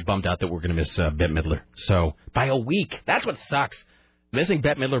wife was really bummed out that we're going to miss Bette Midler. So, by a week. That's what sucks. Missing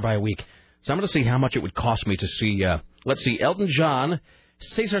Bette Midler by a week. So, I'm going to see how much it would cost me to see, let's see, Elton John,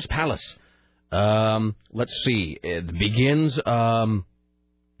 Caesar's Palace. Let's see, it begins,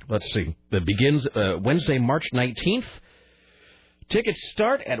 Wednesday, March 19th. Tickets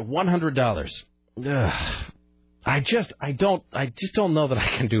start at $100. I just don't know that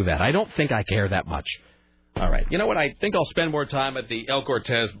I can do that. I don't think I care that much. All right. You know what? I think I'll spend more time at the El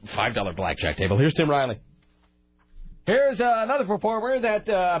Cortez $5 blackjack table. Here's Tim Riley. Here's another performer that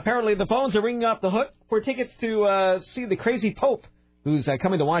apparently the phones are ringing off the hook for tickets to see the crazy Pope, who's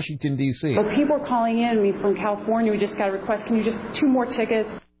coming to Washington, D.C. But people are calling in from California. We just got a request. Can you just 2 more tickets?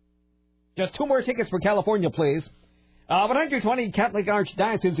 Just 2 more tickets for California, please. 120 Catholic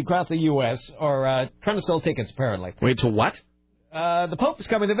archdioceses across the U.S. are trying to sell tickets, apparently. Wait, to what? The Pope is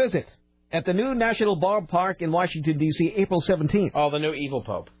coming to visit at the new National Ballpark in Washington, D.C., April 17th. Oh, the new evil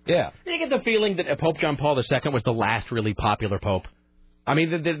Pope. Yeah. You get the feeling that Pope John Paul II was the last really popular Pope. I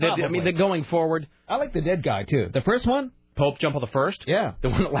mean, the going forward. I like the dead guy, too. The first one? Pope John Paul I? Yeah. The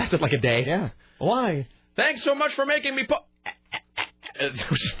one that lasted like a day? Yeah. Why? Thanks so much for making me Pope.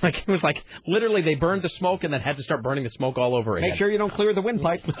 It was like literally they burned the smoke and then had to start burning the smoke all over again. Make sure you don't clear the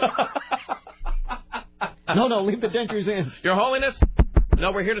windpipe. No, leave the dentures in. Your Holiness?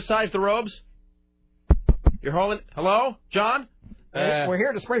 No, we're here to size the robes. Your Holiness? Hello? John? We're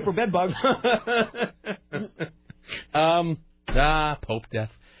here to spray for bed bugs. Pope death.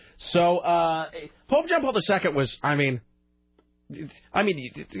 So, Pope John Paul II was, I mean,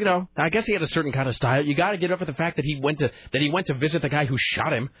 you know, I guess he had a certain kind of style. You got to get up for the fact that he went to visit the guy who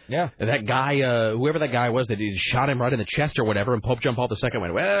shot him. Yeah. That guy, whoever that guy was, that he shot him right in the chest or whatever. And Pope John Paul II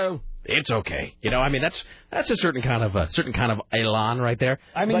went, well, it's okay. You know, I mean, that's a certain kind of elan right there.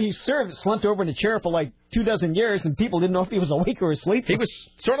 I mean, he slumped over in a chair for like 24 years, and people didn't know if he was awake or asleep. He was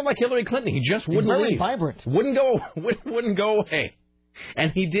sort of like Hillary Clinton. He just wouldn't very leave. Vibrant. Wouldn't go away.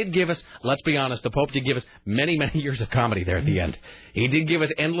 And he did give us, let's be honest, the Pope did give us many, many years of comedy there at the end. He did give us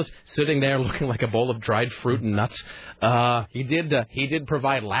endless sitting there looking like a bowl of dried fruit and nuts. He did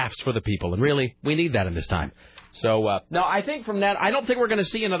provide laughs for the people, and really, we need that in this time. So, no, I think from that, I don't think we're going to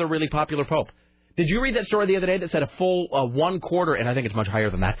see another really popular Pope. Did you read that story the other day that said a full 1/4, and I think it's much higher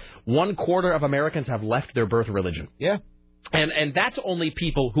than that, 1/4 of Americans have left their birth religion? Yeah. And that's only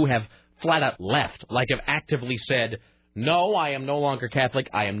people who have flat out left, like have actively said, no, I am no longer Catholic.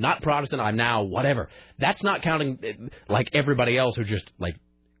 I am not Protestant. I'm now whatever. That's not counting like everybody else who just like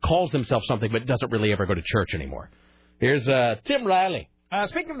calls themselves something but doesn't really ever go to church anymore. Here's Tim Riley.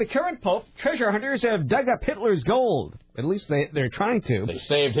 Speaking of the current Pope, treasure hunters have dug up Hitler's gold. At least they're trying to. They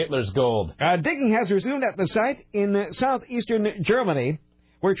saved Hitler's gold. Digging has resumed at the site in southeastern Germany,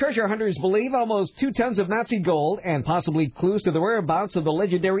 where treasure hunters believe almost 2 tons of Nazi gold and possibly clues to the whereabouts of the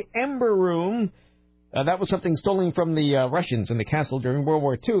legendary Ember Room. That was something stolen from the Russians in the castle during World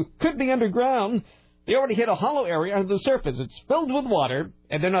War II. Could be underground. They already hit a hollow area under the surface. It's filled with water,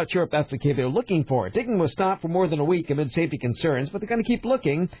 and they're not sure if that's the cave they're looking for. Digging was stopped for more than a week amid safety concerns, but they're going to keep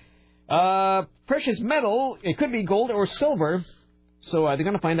looking. Precious metal, it could be gold or silver, so they're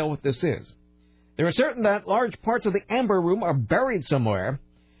going to find out what this is. They are certain that large parts of the Amber Room are buried somewhere.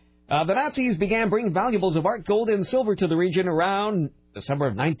 The Nazis began bringing valuables of art, gold, and silver to the region around the summer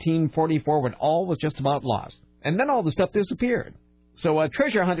of 1944 when all was just about lost. And then all the stuff disappeared. So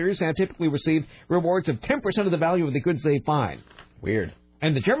treasure hunters have typically received rewards of 10% of the value of the goods they find. Weird.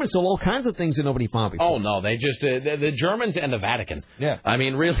 And the Germans stole all kinds of things that nobody found before. Oh, no, they just, the Germans and the Vatican. Yeah. I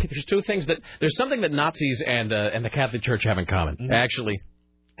mean, really, there's two things there's something that Nazis and the Catholic Church have in common. Mm-hmm.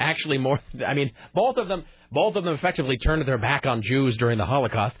 Actually more, I mean, both of them effectively turned their back on Jews during the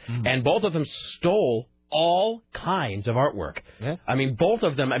Holocaust, and both of them stole all kinds of artwork. Yeah. I mean, both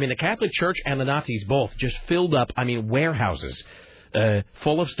of them, the Catholic Church and the Nazis both just filled up, warehouses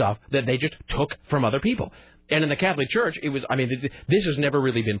full of stuff that they just took from other people. And in the Catholic Church, it was, this has never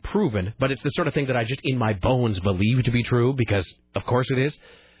really been proven, but it's the sort of thing that I just in my bones believe to be true, because of course it is,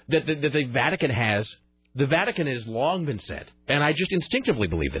 that the Vatican has long been said, and I just instinctively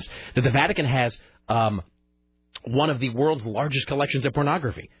believe this, that the Vatican has one of the world's largest collections of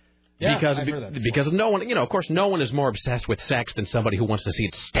pornography. Yeah, because no one, of course, no one is more obsessed with sex than somebody who wants to see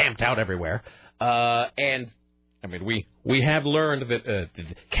it stamped out everywhere. We have learned that the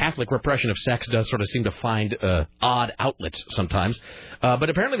Catholic repression of sex does sort of seem to find odd outlets sometimes. But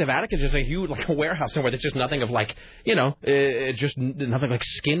apparently the Vatican is a huge, like a warehouse somewhere that's just nothing of like, just nothing like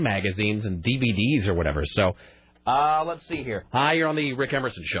skin magazines and DVDs or whatever. So, let's see here. Hi, you're on the Rick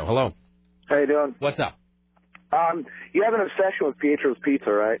Emerson Show. Hello. How you doing? What's up? You have an obsession with Pietro's Pizza,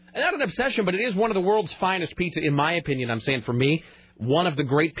 right? Not an obsession, but it is one of the world's finest pizza, in my opinion. I'm saying for me, one of the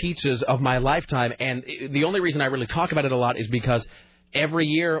great pizzas of my lifetime. And the only reason I really talk about it a lot is because every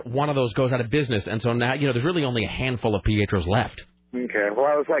year one of those goes out of business. And so now, there's really only a handful of Pietros left. Okay. Well,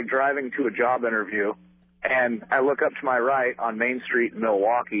 I was driving to a job interview, and I look up to my right on Main Street in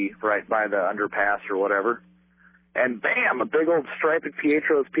Milwaukee, right by the underpass or whatever. And bam, a big old striped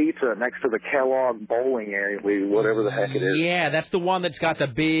Pietro's Pizza next to the Kellogg bowling area, whatever the heck it is. Yeah, that's the one that's got the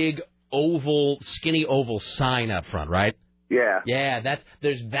big skinny oval sign up front, right? Yeah. Yeah,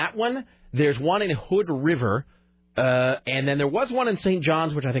 there's that one. There's one in Hood River, and then there was one in St.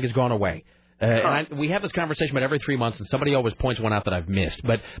 John's, which I think has gone away. And we have this conversation about every 3 months, and somebody always points one out that I've missed.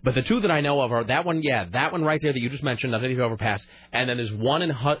 But the two that I know of are that one right there that you just mentioned, nothing to overpass, and then there's one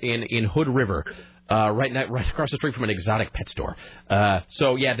in Hood River, right across the street from an exotic pet store.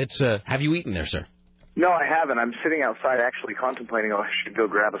 So yeah, that's. Have you eaten there, sir? No, I haven't. I'm sitting outside actually contemplating if I should go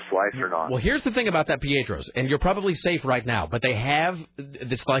grab a slice or not. Well, here's the thing about that Pietro's, and you're probably safe right now, but they have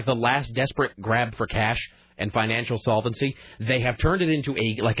this like the last desperate grab for cash and financial solvency. They have turned it into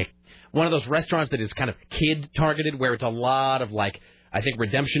one of those restaurants that is kind of kid targeted, where it's a lot of like I think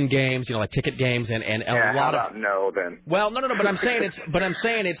redemption games, like ticket games, and yeah, a lot how about no then? Well, no, but I'm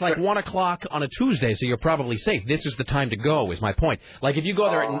saying it's like 1 o'clock on a Tuesday, so you're probably safe. This is the time to go. Is my point. Like if you go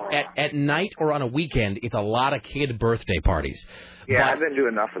there at night or on a weekend, it's a lot of kid birthday parties. Yeah, I've been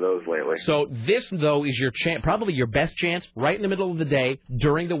doing enough of those lately. So this, though, is your probably your best chance right in the middle of the day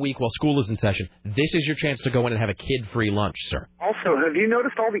during the week while school is in session. This is your chance to go in and have a kid-free lunch, sir. Also, have you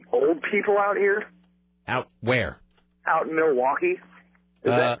noticed all the old people out here? Out where? Out in Milwaukee. Is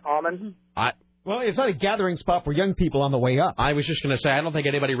that common? Well, it's not a gathering spot for young people on the way up. I was just going to say, I don't think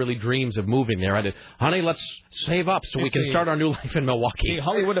anybody really dreams of moving there. I did, honey, let's save up so we can start our new life in Milwaukee.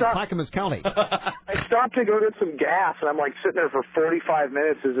 Hollywood and Clackamas County. I stopped to go get some gas, and I'm like sitting there for 45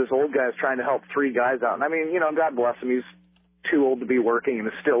 minutes as this old guy's trying to help 3 guys out. And I mean, God bless him, he's too old to be working, and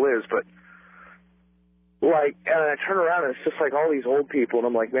it still is. But like, and I turn around, and it's just like all these old people, and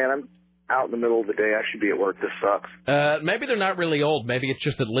I'm like, man, I'm out in the middle of the day. I should be at work. This sucks. Maybe they're not really old. Maybe it's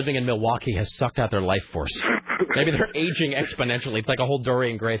just that living in Milwaukee has sucked out their life force. Maybe they're aging exponentially. It's like a whole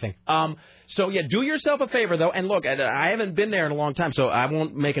Dorian Gray thing. So, yeah, do yourself a favor, though. And, look, I haven't been there in a long time, so I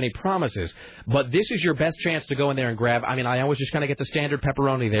won't make any promises. But this is your best chance to go in there and grab. I mean, I always just kind of get the standard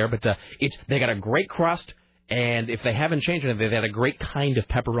pepperoni there, but they got a great crust. And if they haven't changed it, they've got a great kind of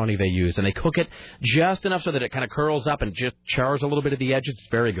pepperoni they use. And they cook it just enough so that it kind of curls up and just chars a little bit of the edges. It's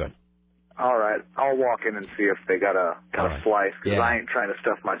very good. All right, I'll walk in and see if they got a slice, because I ain't trying to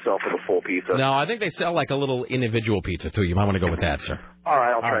stuff myself with a full pizza. No, I think they sell like a little individual pizza, too. You might want to go with that, sir. All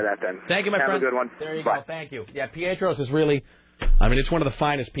right, I'll try that then. Thank you, my friend. Have a good one. There you Bye. go. Thank you. Yeah, Pietro's is really, it's one of the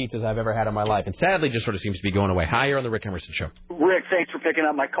finest pizzas I've ever had in my life, and sadly just sort of seems to be going away. Hi, you're on the Rick Emerson Show. Rick, thanks for picking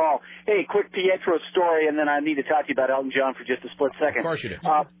up my call. Hey, quick Pietro story, and then I need to talk to you about Elton John for just a split second. Of course you do.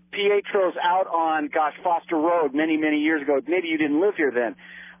 Pietro's out on, Foster Road many, many years ago. Maybe you didn't live here then.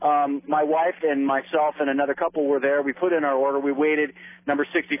 My wife and myself and another couple were there. We put in our order. We waited. Number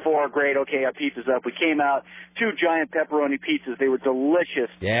 64, great. Okay, our pizza's up. We came out. 2 giant pepperoni pizzas. They were delicious.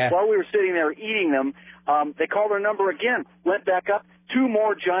 Yeah. While we were sitting there eating them, they called our number again. Went back up. 2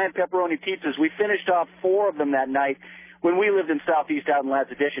 more giant pepperoni pizzas. We finished off 4 of them that night when we lived in Southeast out in Ladd's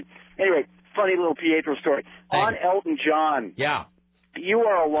Addition. Anyway, funny little Pietro story. On Elton John. Yeah. You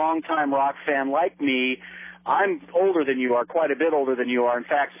are a longtime rock fan like me. I'm older than you are, quite a bit older than you are. In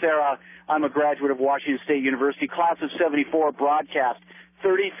fact, Sarah, I'm a graduate of Washington State University, class of 74, broadcast,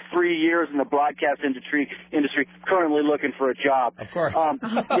 33 years in the broadcast industry, currently looking for a job. Of course.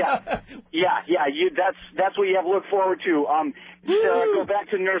 Yeah. That's what you have to look forward to. Sarah, go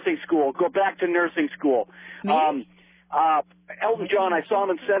back to nursing school. Elton John, I saw him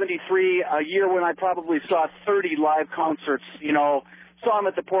in 73, a year when I probably saw 30 live concerts, Saw him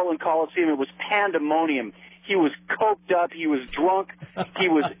at the Portland Coliseum. It was pandemonium. He was coked up. He was drunk. He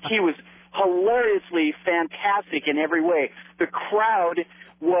was hilariously fantastic in every way. The crowd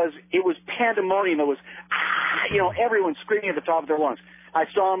was pandemonium. It was, everyone screaming at the top of their lungs. I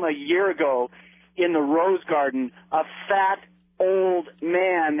saw him a year ago in the Rose Garden, a fat, old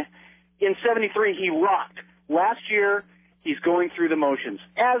man. In 73, he rocked. Last year, he's going through the motions,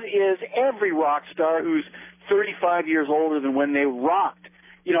 as is every rock star who's 35 years older than when they rocked.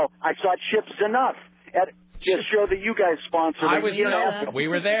 I saw Chips Enough at the show that you guys sponsored. We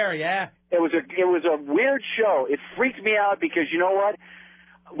were there, yeah. It was a weird show. It freaked me out because you know what?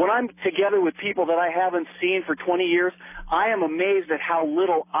 When I'm together with people that I haven't seen for 20 years, I am amazed at how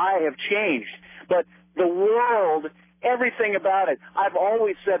little I have changed. But the world, everything about it, I've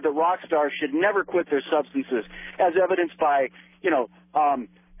always said that rock stars should never quit their substances, as evidenced by,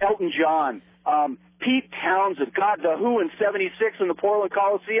 Elton John, Pete Townsend, The Who in 76 in the Portland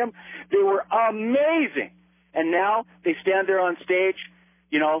Coliseum. They were amazing. And now they stand there on stage,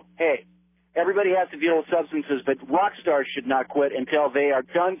 hey, everybody has to deal with substances, but rock stars should not quit until they are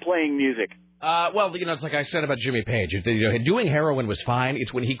done playing music. It's like I said about Jimmy Page. Doing heroin was fine.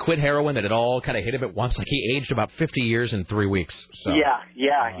 It's when he quit heroin that it all kind of hit him at once. Like he aged about 50 years in 3 weeks. So. Yeah.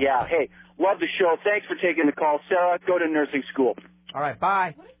 Hey, love the show. Thanks for taking the call. Sarah, go to nursing school. All right,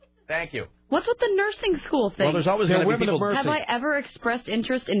 bye. Thank you. What's with the nursing school thing? Well, there's always going to be people. Have I ever expressed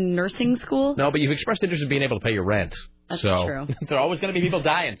interest in nursing school? No, but you've expressed interest in being able to pay your rent. That's true. There are always going to be people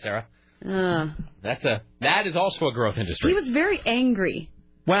dying, Sarah. That is also a growth industry. He was very angry.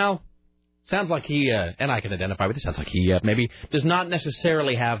 Well, sounds like he, and I can identify with it, sounds like he maybe does not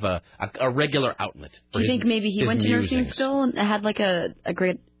necessarily have a regular outlet. Do you think maybe he went to musings. nursing school and had like a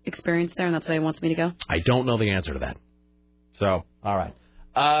great experience there, and that's why he wants me to go? I don't know the answer to that. So, all right.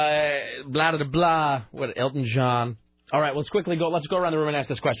 Blah, blah, blah. What, Elton John. All right, let's go around the room and ask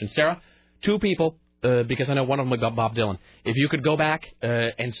this question. Sarah, 2 people, because I know one of them was Bob Dylan. If you could go back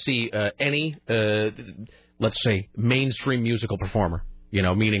and see any let's say, mainstream musical performer,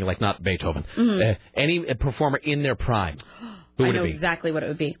 meaning like not Beethoven, any performer in their prime, who would it be? I know exactly what it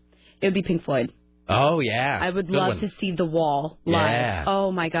would be. It would be Pink Floyd. Oh, yeah. I would love to see The Wall live. Yeah.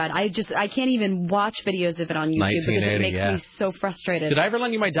 Oh, my God. I can't even watch videos of it on YouTube because it makes me so frustrated. Did I ever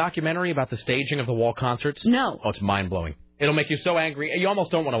lend you my documentary about the staging of the Wall concerts? No. Oh, it's mind-blowing. It'll make you so angry. You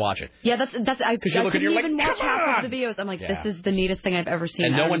almost don't want to watch it. Yeah, I couldn't even watch half of the videos. I'm like, Yeah. this is the neatest thing I've ever seen.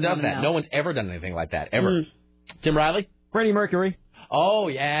 And no one does that. No one's ever done anything like that, ever. Tim Riley? Freddie Mercury. Oh,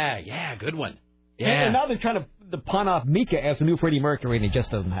 yeah, good one. Yeah. And now they're trying to pawn off Mika as the new Freddie Mercury, and he just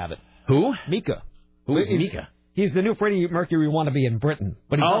doesn't have it. Who? Mika. Who is Mika? He's the new Freddie Mercury wannabe in Britain.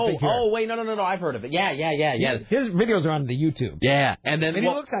 But he's not big here. Wait, no, I've heard of it. Yeah. His videos are on the YouTube. Yeah, and he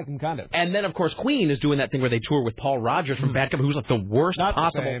looks like him, kind of. And then, of course, Queen is doing that thing where they tour with Paul Rodgers from Bad Company, who's like the worst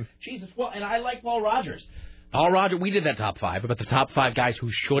possible. Jesus, well, and I like Paul Rodgers. Paul Rodgers, we did that top 5, about the top 5 guys who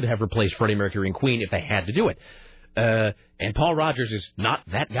should have replaced Freddie Mercury and Queen if they had to do it. And Paul Rodgers is not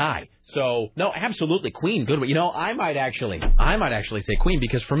that guy. So, no, absolutely, Queen, good one. I might actually say Queen,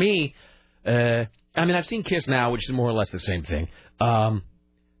 because for me, I've seen Kiss now, which is more or less the same thing.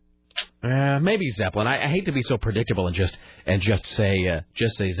 Maybe Zeppelin. I hate to be so predictable and just say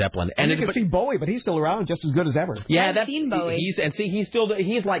Zeppelin. And you can see Bowie, but he's still around, just as good as ever. Yeah, I've seen Bowie. He's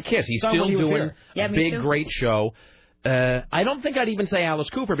like Kiss. He's still doing a big, great show. I don't think I'd even say Alice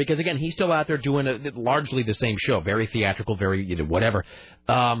Cooper, because again, he's still out there doing largely the same show, very theatrical, very whatever.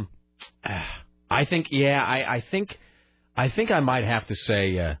 I think I might have to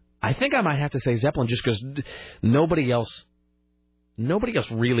say. I think I might have to say Zeppelin, just because nobody else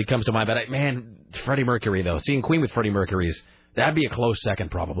really comes to mind. But man, Freddie Mercury though, seeing Queen with Freddie Mercury that'd be a close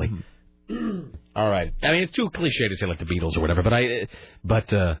second probably. All right, it's too cliche to say like the Beatles or whatever, but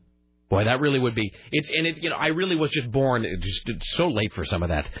boy, that really would be. I really was just born just so late for some of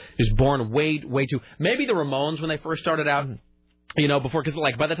that. Just born way too. Maybe the Ramones when they first started out, before, because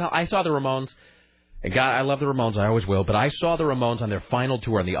like by the time I saw the Ramones. And God, I love the Ramones, I always will, but I saw the Ramones on their final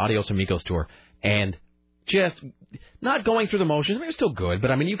tour, on the Adios Amigos tour, and just not going through the motions. They were still good, but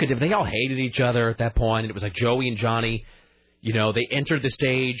they all hated each other at that point, and it was like Joey and Johnny, they entered the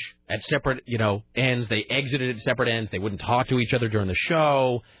stage at separate, ends, they exited at separate ends, they wouldn't talk to each other during the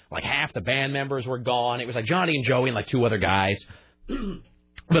show, like half the band members were gone, it was like Johnny and Joey and like 2 other guys.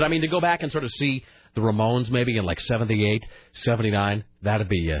 But to go back and sort of see the Ramones maybe in like 78, 79, that'd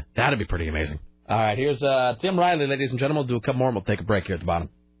be pretty amazing. All right, here's Tim Riley, ladies and gentlemen. We'll do a couple more, and we'll take a break here at the bottom.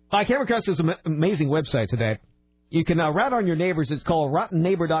 I came across this amazing website today. You can rat on your neighbors. It's called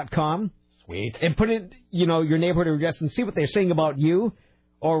rottenneighbor.com. Sweet. And put in, your neighborhood address and see what they're saying about you,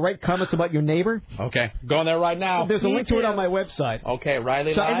 or write comments about your neighbor. Okay, going there right now. So there's a link to it on my website. Okay,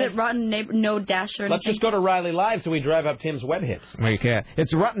 Riley Live. Is it Rotten Neighbor, no dash or anything? Let's just go to Riley Live so we drive up Tim's web hits. Well, you can.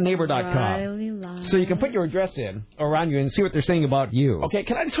 It's rottenneighbor.com. Riley Live. So you can put your address in around you and see what they're saying about you. Okay,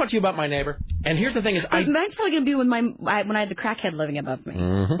 can I just talk to you about my neighbor? And here's the thing is, mine's probably going to be when I had the crackhead living above me.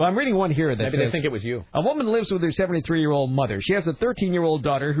 Mm-hmm. Well, I'm reading one here that maybe says, they think it was you. A woman lives with her 73-year-old mother. She has a 13-year-old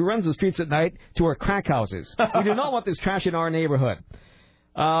daughter who runs the streets at night to her crack houses. We do not want this trash in our neighborhood.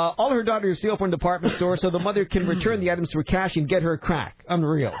 All her daughters steal from the department store so the mother can return the items for cash and get her crack.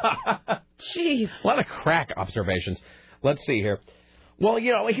 Unreal. Jeez. A lot of crack observations. Let's see here. Well,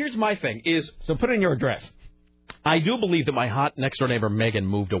 here's my thing is... So put in your address. I do believe that my hot next-door neighbor Megan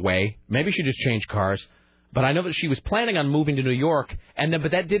moved away. Maybe she just changed cars. But I know that she was planning on moving to New York,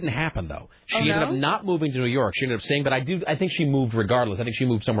 but that didn't happen, though. She ended up not moving to New York. She ended up staying, but I think she moved regardless. I think she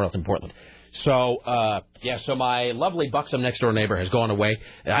moved somewhere else in Portland. So, so my lovely buxom next-door neighbor has gone away.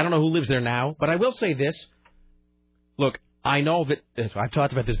 I don't know who lives there now, but I will say this. Look, I know that I've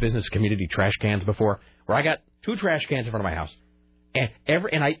talked about this business of community trash cans before, where I got 2 trash cans in front of my house.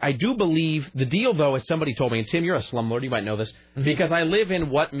 And I do believe the deal, though, as somebody told me, and Tim, you're a slumlord, you might know this, because I live in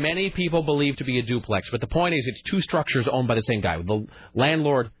what many people believe to be a duplex. But the point is, it's 2 structures owned by the same guy. The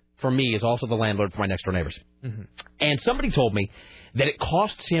landlord, for me, is also the landlord for my next-door neighbors. Mm-hmm. And somebody told me that it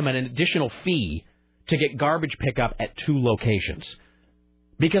costs him an additional fee to get garbage pickup at 2 locations.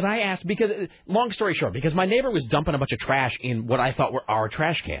 Because I asked, long story short, because my neighbor was dumping a bunch of trash in what I thought were our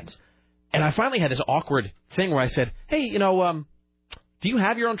trash cans. And I finally had this awkward thing where I said, hey, do you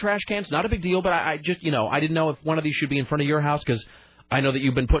have your own trash cans? Not a big deal, but I just, I didn't know if one of these should be in front of your house because I know that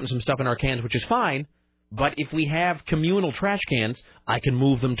you've been putting some stuff in our cans, which is fine. But if we have communal trash cans, I can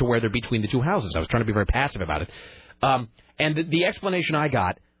move them to where they're between the 2 houses. I was trying to be very passive about it. And the explanation I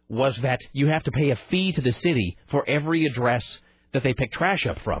got was that you have to pay a fee to the city for every address that they pick trash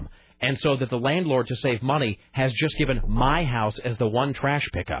up from. And so that the landlord, to save money, has just given my house as the one trash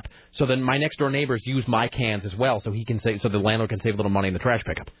pickup. So then my next door neighbors use my cans as well, so the landlord can save a little money in the trash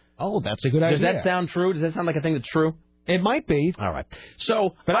pickup. Oh, that's a good idea. Does that sound true? Does that sound like a thing that's true? It might be. All right.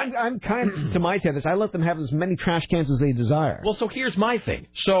 So, but I'm kind to my tenants. I let them have as many trash cans as they desire. Well, so here's my thing.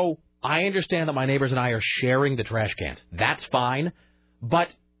 So I understand that my neighbors and I are sharing the trash cans. That's fine. But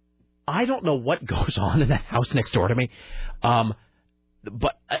I don't know what goes on in the house next door to me.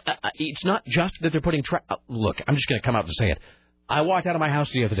 But it's not just that they're putting look, I'm just going to come out and say it. I walked out of my house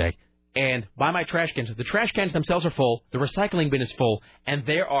the other day, and by my trash cans, the trash cans themselves are full, the recycling bin is full, and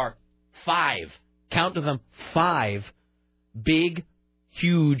there are 5, count to them, 5 big,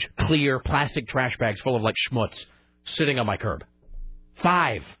 huge, clear plastic trash bags full of, like, schmutz sitting on my curb.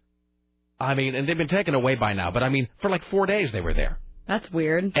 5. I mean, and they've been taken away by now, but I mean, for like 4 days they were there. That's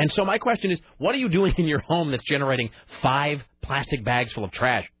weird. And so my question is, what are you doing in your home that's generating 5 plastic bags full of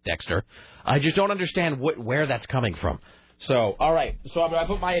trash, Dexter? I just don't understand where that's coming from. So, all right. So I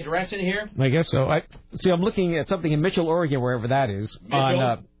put my address in here? I guess so. I'm looking at something in Mitchell, Oregon, wherever that is,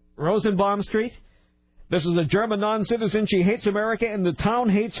 on Rosenbaum Street. This is a German non-citizen. She hates America, and the town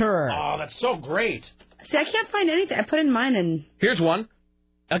hates her. Oh, that's so great. See, I can't find anything. I put in mine and... Here's one.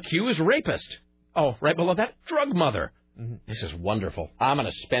 Accused rapist. Oh, right below that, drug mother. Mm-hmm. This is wonderful. I'm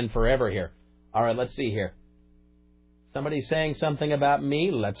going to spend forever here. All right, let's see here. Somebody's saying something about me.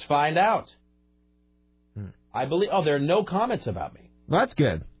 Let's find out. I believe... Oh, there are no comments about me. That's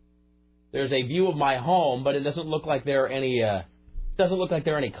good. There's a view of my home, but it doesn't look like there are any... Doesn't look like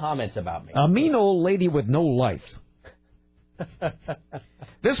there are any comments about me. A mean old lady with no life.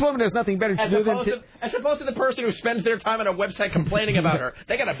 This woman has nothing better to do than... As opposed to the person who spends their time on a website complaining about her.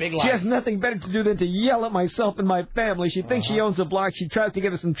 They got a big life. She has nothing better to do than to yell at myself and my family. She thinks she owns the block. She tries to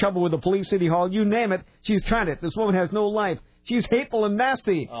get us in trouble with the police, city hall. You name it, she's trying it. This woman has no life. She's hateful and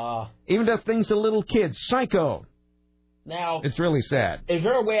nasty. Even does things to little kids. Psycho. Now, it's really sad. Is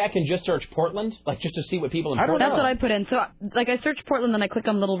there a way I can just search Portland? Like, just to see what people in Portland... That's what I put in. So, like, I search Portland, then I click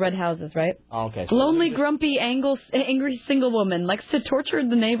on little red houses, right? Okay. So lonely, grumpy, angry single woman likes to torture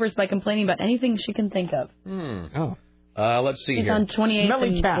the neighbors by complaining about anything she can think of. Let's see it's here. It's on 28th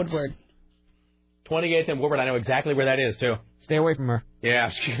and Woodward. 28th and Woodward. I know exactly where that is, too. Stay away from her. Yeah, I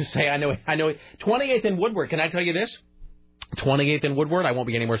was going to say, I know it. 28th and Woodward. Can I tell you this? 28th and Woodward, I won't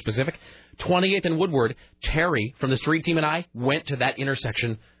be any more specific. 28th and Woodward, Terry from the street team and I went to that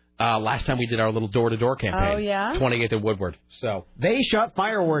intersection last time we did our little door-to-door campaign. Oh, yeah? 28th and Woodward. So they shot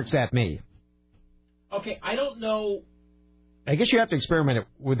fireworks at me. Okay, I don't know. I guess you have to experiment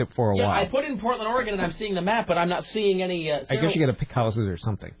with it for a while. I put in Portland, Oregon, and I'm seeing the map, but I'm not seeing any... I guess you got to pick houses or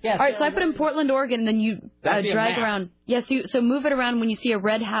something. Yeah, all right, so I put in Portland, Oregon, and then you drag around. Yes, so move it around when you see a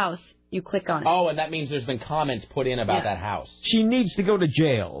red house. You click on it. Oh, and that means there's been comments put in about that house. She needs to go to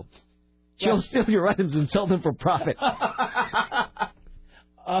jail. She'll steal your items and sell them for profit.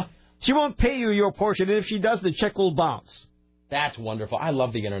 She won't pay you your portion, and if she does, the check will bounce. That's wonderful. I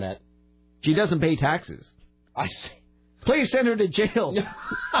love the Internet. She doesn't pay taxes. I see. Please send her to jail.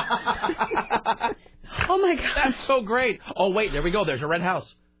 Oh, my God. That's so great. Oh, wait, there we go. There's a red house.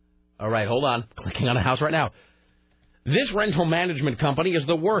 All right, hold on. Clicking on a house right now. This rental management company is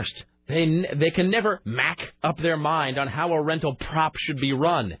the worst. They can never make up their mind on how a rental prop should be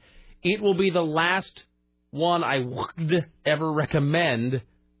run. It will be the last one I would ever recommend.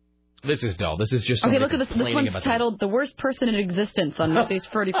 This is dull. This is just okay. Look at this. This one's titled "The Worst Person in Existence" on Northeast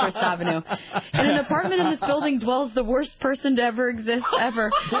 41st Avenue. In an apartment in this building dwells the worst person to ever exist ever.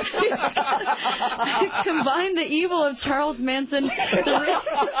 Combine the evil of Charles Manson,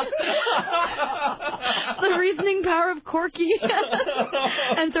 the reasoning power of Corky,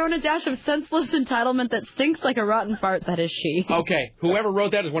 and throw in a dash of senseless entitlement that stinks like a rotten fart. That is she. Okay, whoever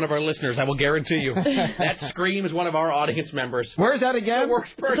wrote that is one of our listeners. I will guarantee you that screams one of our audience members. Where's that again? The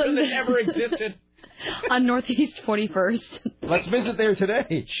worst person that ever existed. On Northeast 41st. Let's visit there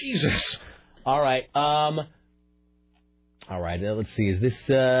today. Jesus. All right. All right. Let's see. Is this?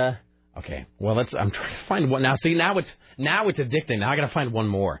 Okay. Well, I'm trying to find one now. See, now it's addicting. Now I got to find one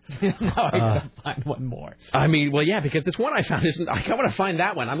more. Now I got to find one more. I mean, well, yeah, because this one I found isn't. I want to find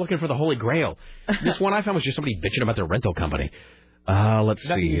that one. I'm looking for the Holy Grail. This one I found was just somebody bitching about their rental company. Let's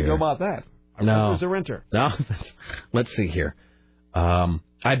see here. You know about that? Renter's a renter. No. Let's see here.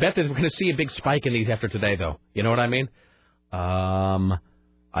 I bet that we're going to see a big spike in these after today, though. You know what I mean?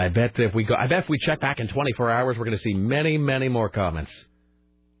 I bet if we check back in 24 hours, we're going to see many, many more comments.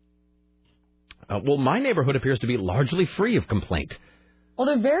 Well, my neighborhood appears to be largely free of complaint. Well,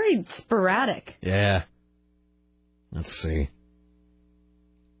 they're very sporadic. Yeah. Let's see.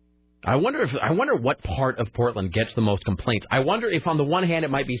 I wonder what part of Portland gets the most complaints. I wonder if on the one hand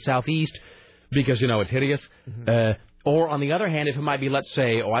it might be southeast because, it's hideous. Or on the other hand, if it might be, let's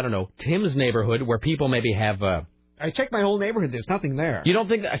say, Tim's neighborhood where people maybe have... I checked my whole neighborhood. There's nothing there. You don't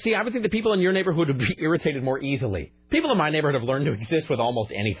think... See, I would think the people in your neighborhood would be irritated more easily. People in my neighborhood have learned to exist with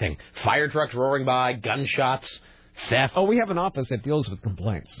almost anything. Fire trucks roaring by, gunshots, theft. Oh, we have an office that deals with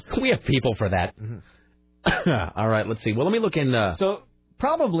complaints. We have people for that. All right, let's see. Well, let me look in... So,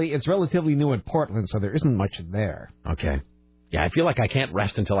 probably it's relatively new in Portland, so there isn't much there. Okay. Yeah, I feel like I can't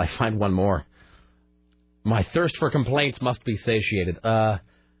rest until I find one more. My thirst for complaints must be satiated.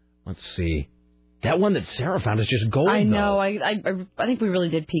 Let's see. That one that Sarah found is just gold, I know. though. I think we really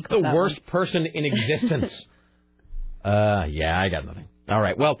did peak with the worst person in existence. Yeah, I got nothing. All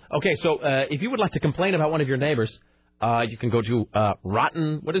right. Well, okay, so if you would like to complain about one of your neighbors, you can go to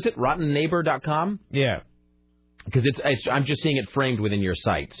rottenneighbor.com. Yeah. Because I'm just seeing it framed within your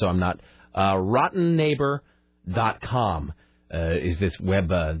site, so I'm not. rottenneighbor.com is this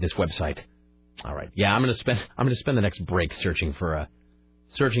website. All right. Yeah, I'm gonna spend the next break searching for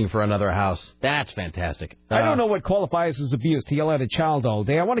another house. That's fantastic. I don't know what qualifies as abuse to yell at a child all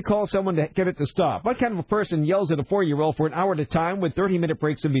day. I want to call someone to get it to stop. What kind of a person yells at a 4-year-old for an hour at a time with 30-minute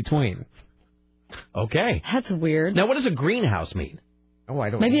breaks in between? Okay. That's weird. Now, what does a greenhouse mean? Oh, I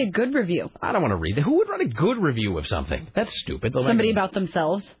don't Maybe know. a good review. I don't want to read that. Who would write a good review of something? That's stupid. Somebody about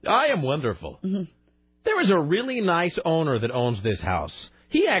themselves. I am wonderful. Mm-hmm. There is a really nice owner that owns this house.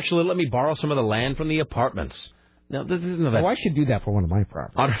 He actually let me borrow some of the land from the apartments. Now, I should do that for one of my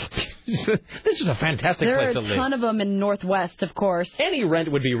properties. This is a fantastic place to live. There are a ton of them in Northwest, of course. Any rent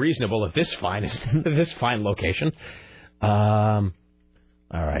would be reasonable at this fine location. All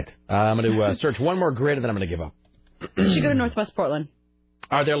right. I'm going to search one more grid, and then I'm going to give up. You should go to Northwest Portland.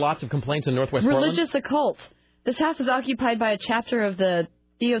 Are there lots of complaints in Northwest Portland? Religious occult. This house is occupied by a chapter of the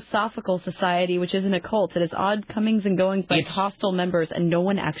Theosophical Society, which is an occult. It has odd comings and goings by hostile members, and no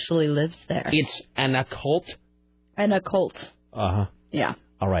one actually lives there. It's an occult? An occult. Uh-huh. Yeah.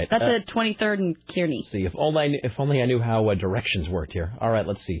 All right. That's at 23rd and Kearney. See, if only I knew how directions worked here. All right,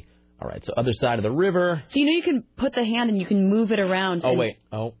 let's see. All right, so other side of the river. So you can put the hand and you can move it around. Oh, wait.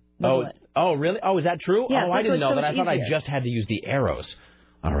 Oh, really? Oh, is that true? Yeah, I didn't know that. I thought I easier. just had to use the arrows.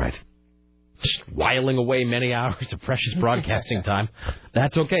 All right. Just whiling away many hours of precious broadcasting time.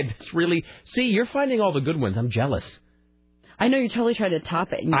 That's okay. That's really... See, you're finding all the good ones. I'm jealous. I know you're totally trying to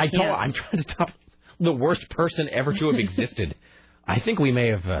top it. And you can't. I'm trying to top the worst person ever to have existed. I think we may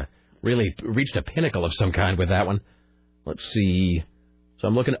have really reached a pinnacle of some kind with that one. Let's see. So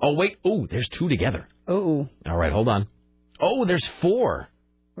I'm looking... Oh, wait. Oh, there's 2 together. Oh. All right, hold on. Oh, there's 4.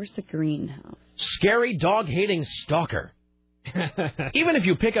 Where's the greenhouse? Scary dog-hating stalker. Even if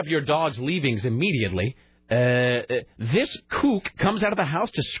you pick up your dog's leavings immediately, this kook comes out of the house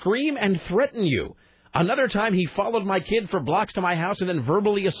to scream and threaten you. Another time, he followed my kid for blocks to my house and then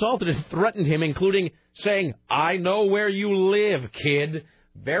verbally assaulted and threatened him, including saying, "I know where you live, kid."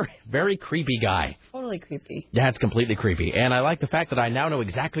 Very, very creepy guy. Totally creepy. That's completely creepy. And I like the fact that I now know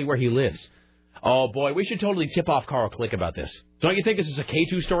exactly where he lives. Oh, boy, we should totally tip off Carl Click about this. Don't you think this is a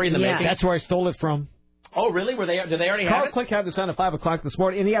K2 story in the making? That's where I stole it from. Oh, really? Did they already have it? Carl Click had this on at 5 o'clock this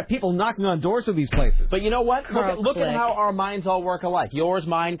morning, and he had people knocking on doors of these places. But you know what? Look at how our minds all work alike. Yours,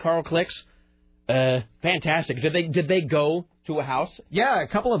 mine, Carl Click's. Fantastic. Did they go to a house? Yeah, a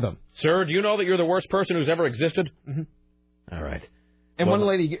couple of them. Sir, do you know that you're the worst person who's ever existed? Mm-hmm. All right. And one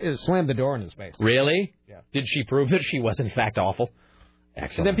lady slammed the door in his face. Really? Yeah. Did she prove that she was, in fact, awful?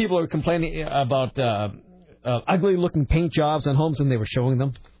 Excellent. And then people are complaining about ugly-looking paint jobs on homes, and they were showing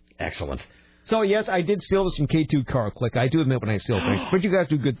them. Excellent. So, yes, I did steal this from K2 Carl Click. I do admit when I steal things. But you guys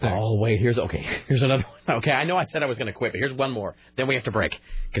do good things. Oh, wait. Here's another one. Okay, I know I said I was going to quit, but here's one more. Then we have to break,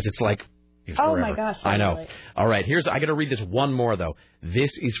 because it's like... Oh, my gosh. I know. Really. All right, I got to read this one more, though.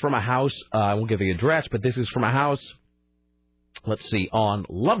 This is from a house. I won't give the address, but this is from a house, let's see, on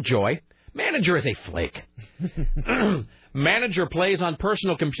Lovejoy. Manager is a flake. Manager plays on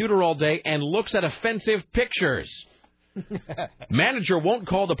personal computer all day and looks at offensive pictures. Manager won't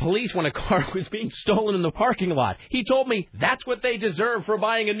call the police when a car was being stolen in the parking lot. He told me that's what they deserve for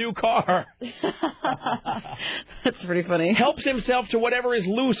buying a new car. That's pretty funny. Helps himself to whatever is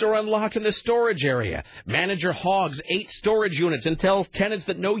loose or unlocked in the storage area. Manager hogs 8 storage units and tells tenants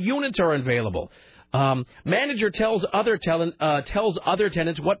that no units are available. Manager tells other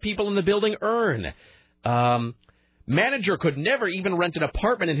tenants what people in the building earn. Manager could never even rent an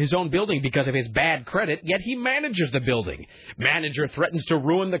apartment in his own building because of his bad credit, yet he manages the building. Manager threatens to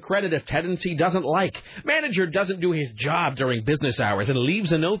ruin the credit of tenants he doesn't like. Manager doesn't do his job during business hours and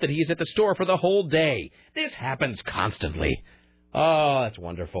leaves a note that he is at the store for the whole day. This happens constantly. Oh, that's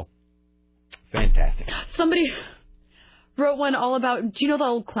wonderful. Fantastic. Somebody wrote one all about. Do you know the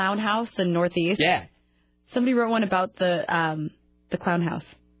old clown house in Northeast? Yeah. Somebody wrote one about the clown house.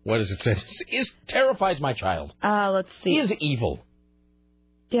 What does it say? It terrifies my child. Let's see. He is evil.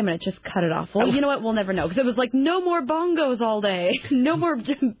 Damn it, it just cut it off. Well, you know what? We'll never know. Because it was like, no more bongos all day. No more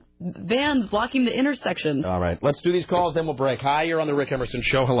vans blocking the intersections. All right. Let's do these calls, then we'll break. Hi, you're on the Rick Emerson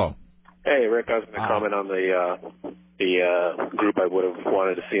Show. Hello. Hey, Rick, I was going to comment on the group I would have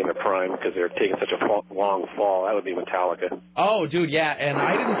wanted to see in their prime because they're taking such a long fall. That would be Metallica. Oh, dude, yeah, and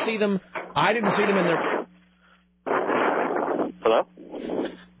I didn't see them in their... Hello?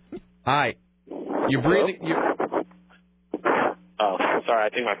 Hi. You're breathing... Oh, sorry, I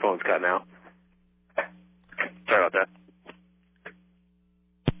think my phone's cutting out. Sorry about that.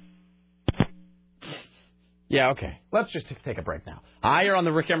 Yeah, okay. Let's just take a break now. Hi, you're on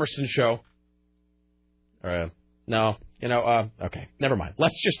the Rick Emerson Show. No, okay, never mind.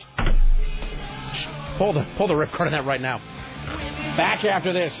 Let's just pull the ripcord on that right now. Back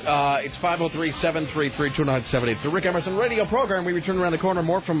after this, it's 503-733-2978. It's the Rick Emerson radio program. We return around the corner.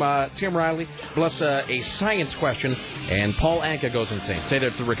 More from Tim Riley, plus a science question, and Paul Anka goes insane. Stay there.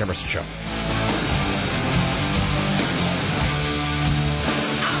 It's the Rick Emerson Show.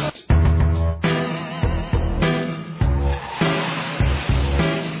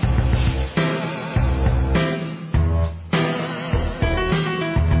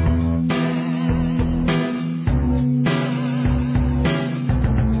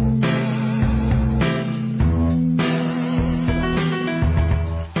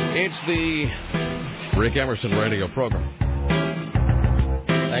 Rick Emerson radio program.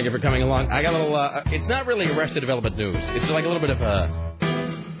 Thank you for coming along. I got a little, it's not really Arrested Development news. It's like a little bit of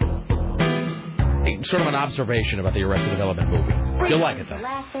sort of an observation about the Arrested Development movie. You'll like it, though.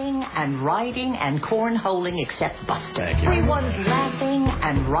 Laughing and riding and cornholing except Buster. Thank you. Everyone's laughing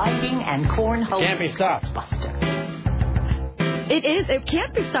and riding and cornholing Can't be stopped. except Buster. It is. It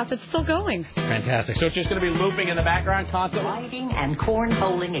can't be stopped. It's still going. Fantastic. So it's just going to be looping in the background constantly? Riding and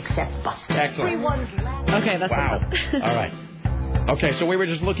cornholing except Buster. Excellent. Everyone's laughing. Okay, that's wow. All right. Okay, so we were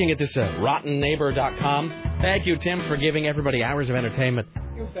just looking at this rottenneighbor.com. Thank you, Tim, for giving everybody hours of entertainment.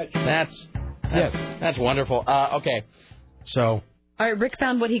 That's wonderful. Okay, so... All right, Rick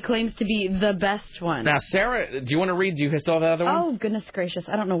found what he claims to be the best one. Now, Sarah, do you want to read? Do you still have that other one? Oh, goodness gracious.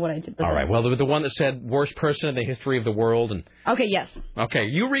 I don't know what I did. All right, well, the one that said worst person in the history of the world. And okay, yes. Okay,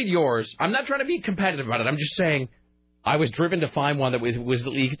 you read yours. I'm not trying to be competitive about it. I'm just saying I was driven to find one that was at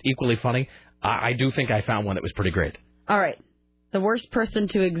least equally funny. I do think I found one that was pretty great. All right. The worst person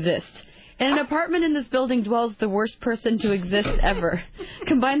to exist. In an apartment in this building dwells the worst person to exist ever.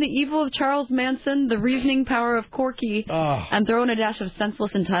 Combine the evil of Charles Manson, the reasoning power of Corky, and throw in a dash of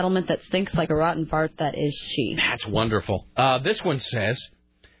senseless entitlement that stinks like a rotten fart that is she. That's wonderful. This one says,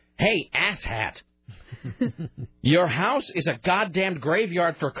 hey, asshat. Your house is a goddamned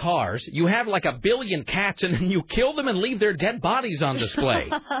graveyard for cars. You have like 1 billion cats, and then you kill them and leave their dead bodies on display.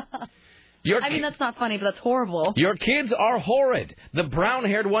 I mean, that's not funny, but that's horrible. Your kids are horrid. The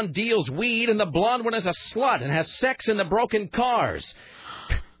brown-haired one deals weed, and the blonde one is a slut and has sex in the broken cars.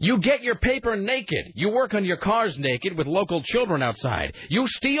 You get your paper naked. You work on your cars naked with local children outside. You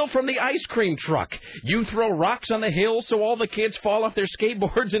steal from the ice cream truck. You throw rocks on the hill so all the kids fall off their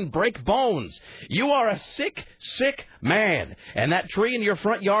skateboards and break bones. You are a sick, sick man. And that tree in your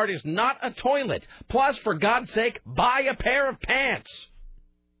front yard is not a toilet. Plus, for God's sake, buy a pair of pants.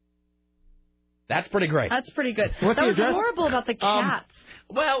 That's pretty great. That's pretty good. What's that the was address? horrible about the cats.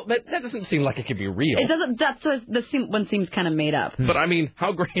 Well, that doesn't seem like it could be real. It doesn't. The one seems kind of made up. But I mean,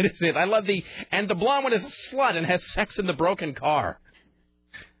 how great is it? I love the blonde one is a slut and has sex in the broken car.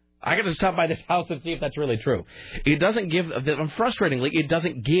 I got to stop by this house and see if that's really true. It doesn't give. Frustratingly, it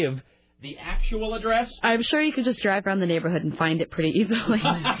doesn't give the actual address. I'm sure you could just drive around the neighborhood and find it pretty easily.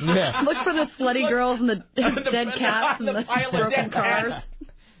 Yeah. Look for the slutty girls and the dead cats and the broken cars.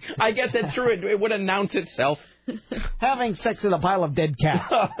 I guess that's true. It would announce itself. Having sex in a pile of dead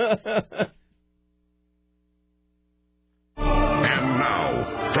cats. And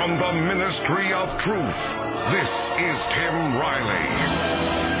now, from the Ministry of Truth, this is Tim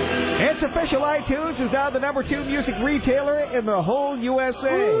Riley. It's official. iTunes is now the #2 music retailer in the whole USA.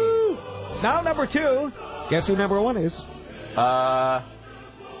 Woo! Now #2. Guess who #1 is?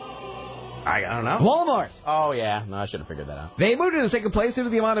 I don't know. Walmart. Oh, yeah. No, I should have figured that out. They moved into second place due to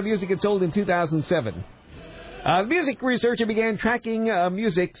the amount of music it sold in 2007. The music researcher began tracking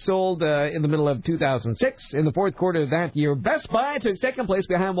music sold in the middle of 2006. In the fourth quarter of that year, Best Buy took second place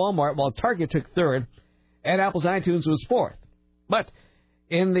behind Walmart, while Target took third, and Apple's iTunes was fourth. But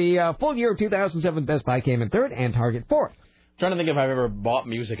in the full year of 2007, Best Buy came in third and Target fourth. Trying to think if I've ever bought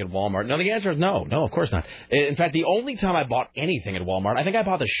music at Walmart. No, the answer is no. No, of course not. In fact, the only time I bought anything at Walmart, I think I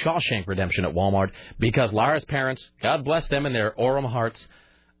bought the Shawshank Redemption at Walmart because Lara's parents, God bless them and their Orem hearts,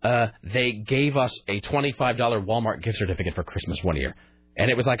 they gave us a $25 Walmart gift certificate for Christmas one year. And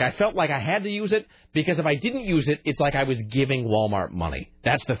it was like I felt like I had to use it because if I didn't use it, it's like I was giving Walmart money.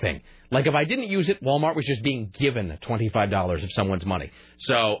 That's the thing. Like if I didn't use it, Walmart was just being given $25 of someone's money.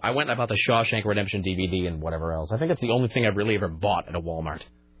 So I went and I bought the Shawshank Redemption DVD and whatever else. I think that's the only thing I've really ever bought at a Walmart.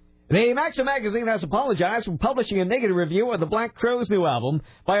 The Maxim magazine has apologized for publishing a negative review of the Black Crowes' new album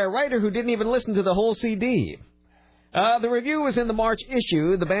by a writer who didn't even listen to the whole CD. The review was in the March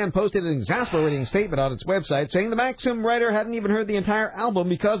issue. The band posted an exasperating statement on its website saying the Maxim writer hadn't even heard the entire album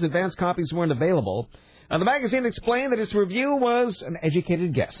because advance copies weren't available. The magazine explained that its review was an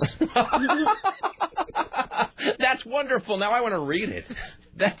educated guess. That's wonderful. Now I want to read it.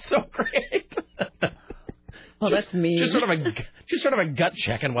 That's so great. Oh, that's mean. Just sort of a gut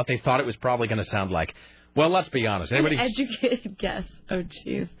check on what they thought it was probably going to sound like. Well, let's be honest. An educated guess. Oh,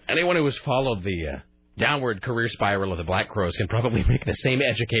 jeez. Anyone who has followed the downward career spiral of the Black Crowes can probably make the same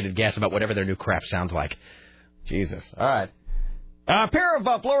educated guess about whatever their new crap sounds like. Jesus. All right. A pair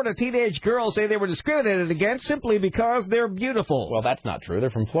of Florida teenage girls say they were discriminated against simply because they're beautiful. Well, that's not true. They're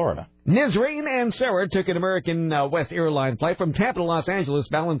from Florida. Nizreen and Sarah took an American West airline flight from Tampa to Los Angeles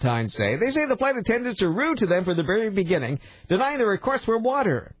Valentine's Day. They say the flight attendants are rude to them from the very beginning, denying their request for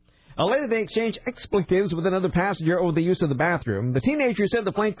water. Later, they exchanged expletives with another passenger over the use of the bathroom. The teenager said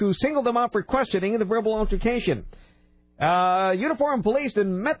the flight crew singled them out for questioning and a verbal altercation. Uniformed police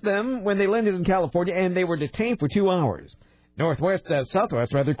then met them when they landed in California, and they were detained for 2 hours.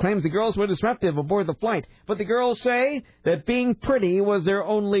 Southwest claims the girls were disruptive aboard the flight, but the girls say that being pretty was their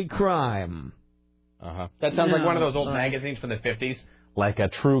only crime. That sounds like one of those old magazines from the 50s, like a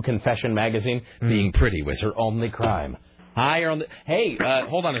True Confession magazine. Being pretty was her only crime. Hi, you're on the... Hey,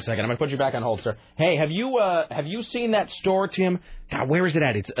 hold on a second. I'm going to put you back on hold, sir. Hey, have you seen that store, Tim? God, where is it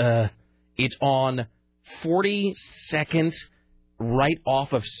at? It's on 42nd, right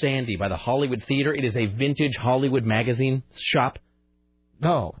off of Sandy by the Hollywood Theater. It is a vintage Hollywood magazine shop.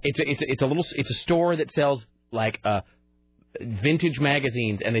 No, it's a store that sells like vintage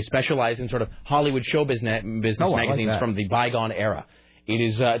magazines, and they specialize in sort of Hollywood show business magazines from the bygone era.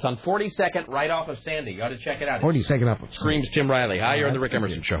 It's on 42nd, right off of Sandy. You ought to check it out. 42nd up. Screams Tim Riley. Hi, you're on the Rick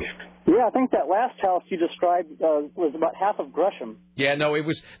Emerson Show. Yeah, I think that last house you described was about half of Gresham. Yeah, no, it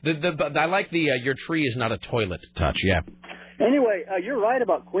was I like the your tree is not a toilet touch. Yeah. Anyway, you're right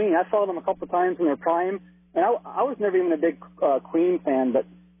about Queen. I saw them a couple of times in their prime, and I was never even a big Queen fan, but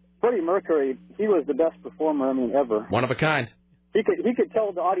Freddie Mercury, he was the best performer ever. One of a kind. He could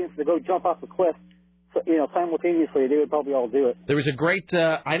tell the audience to go jump off the cliff. Simultaneously, they would probably all do it. There was a great,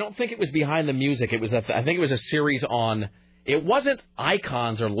 I don't think it was Behind the Music. I think it was a series on, it wasn't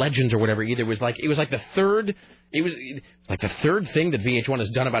Icons or Legends or whatever either. It was like the third thing that VH1 has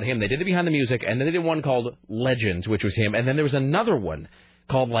done about him. They did it Behind the Music, and then they did one called Legends, which was him, and then there was another one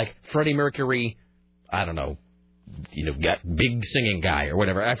called like Freddie Mercury, I don't know, big singing guy or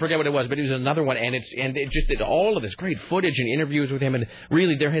whatever. I forget what it was, but it was another one, and it just did all of this great footage and interviews with him, and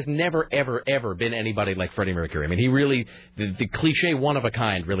really there has never, ever, ever been anybody like Freddie Mercury. I mean, he really, the cliche one of a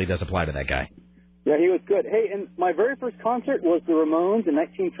kind really does apply to that guy. Yeah, he was good. Hey, and my very first concert was the Ramones in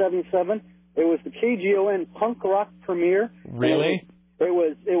 1977. It was the KGON punk rock premiere. Really? It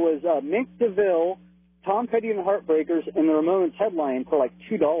was Mick DeVille, Tom Petty and the Heartbreakers, and the Ramones headline for like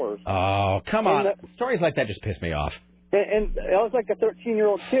 $2. Oh, come on. Stories like that just piss me off. And I was like a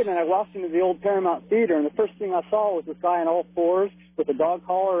 13-year-old kid, and I walked into the old Paramount Theater, and the first thing I saw was this guy on all fours with a dog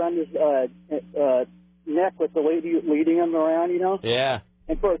collar around his neck with the lady leading him around, Yeah.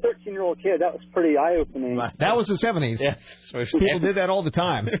 And for a 13-year-old kid, that was pretty eye-opening. That was the 70s. Yes. People did that all the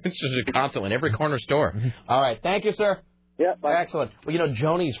time. It's just constantly in every corner store. All right. Thank you, sir. Yeah, bye. Excellent. Well,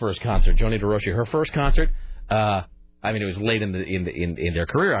 Joni's first concert, Joni DeRoshi, her first concert, it was late in their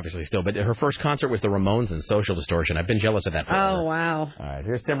career, obviously, still, but her first concert was the Ramones and Social Distortion. I've been jealous of that forever. Oh, wow. All right,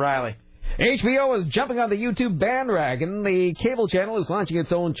 here's Tim Riley. HBO is jumping on the YouTube bandwagon. The cable channel is launching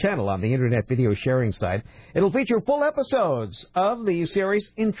its own channel on the internet video sharing site. It'll feature full episodes of the series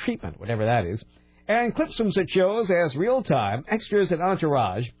In Treatment, whatever that is, and clips from such shows as Real Time, Extras, and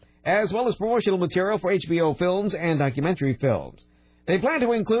Entourage, as well as promotional material for HBO films and documentary films. They plan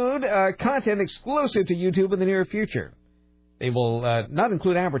to include content exclusive to YouTube in the near future. They will not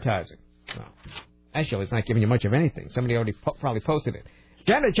include advertising. Well, actually, it's not giving you much of anything. Somebody already probably posted it.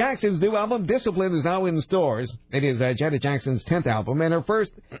 Janet Jackson's new album, Discipline, is now in stores. It is Janet Jackson's 10th album and her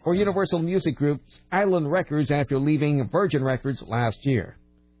first for Universal Music Group's Island Records after leaving Virgin Records last year.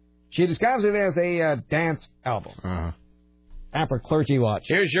 She describes it as a dance album. Time for Clergy Watch.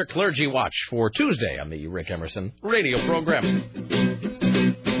 Here's your Clergy Watch for Tuesday on the Rick Emerson radio program.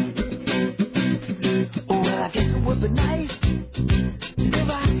 Well, I guess it would be nice if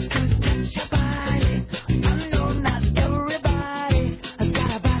I could touch your body. I know not everybody has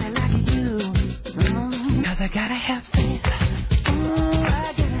got a body like you. 'Cause I gotta have faith.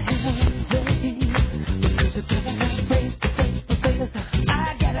 I gotta have faith. Because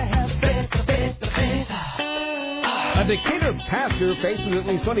I gotta have faith, I gotta have faith. A Decatur pastor faces at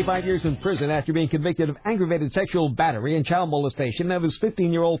least 25 years in prison after being convicted of aggravated sexual battery and child molestation of his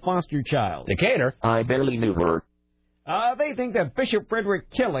 15-year-old foster child. Decatur? I barely knew her. They think that Bishop Frederick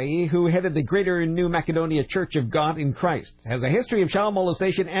Kelly, who headed the Greater New Macedonia Church of God in Christ, has a history of child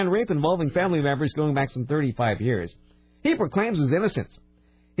molestation and rape involving family members going back some 35 years. He proclaims his innocence.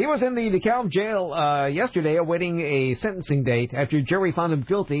 He was in the DeKalb jail yesterday awaiting a sentencing date after a jury found him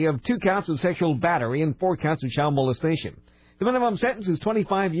guilty of 2 counts of sexual battery and 4 counts of child molestation. The minimum sentence is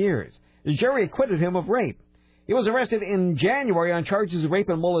 25 years. The jury acquitted him of rape. He was arrested in January on charges of rape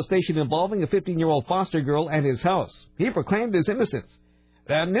and molestation involving a 15-year-old foster girl at his house. He proclaimed his innocence.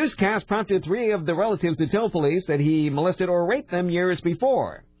 The newscast prompted 3 of the relatives to tell police that he molested or raped them years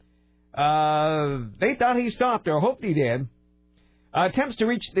before. They thought he stopped or hoped he did. Attempts to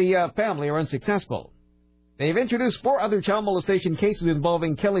reach the family are unsuccessful. They've introduced 4 other child molestation cases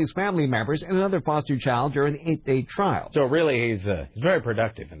involving Kelly's family members and another foster child during an 8-day trial. So really, he's very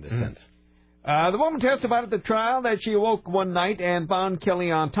productive in this sense. The woman testified at the trial that she awoke one night and found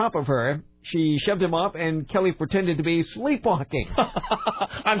Kelly on top of her. She shoved him up, and Kelly pretended to be sleepwalking.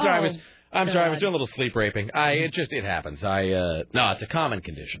 I'm sorry, I was doing a little sleep raping. It happens. No, it's a common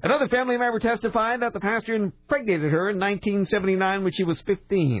condition. Another family member testified that the pastor impregnated her in 1979 when she was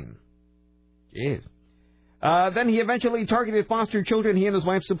 15. Jeez. Then he eventually targeted foster children he and his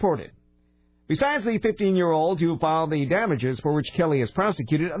wife supported. Besides the 15-year-old who filed the damages for which Kelly is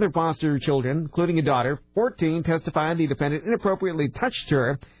prosecuted, other foster children, including a daughter, 14, testified the defendant inappropriately touched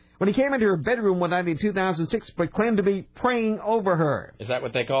her when he came into her bedroom one night in 2006 but claimed to be praying over her. Is that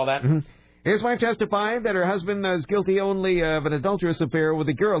what they call that? Mm-hmm. His wife testified that her husband is guilty only of an adulterous affair with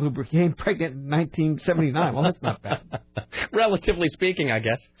a girl who became pregnant in 1979. Well, that's not bad. Relatively speaking, I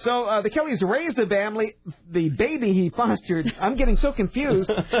guess. So the Kellys raised the baby he fostered. I'm getting so confused.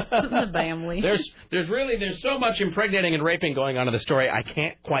 The family. There's so much impregnating and raping going on in the story, I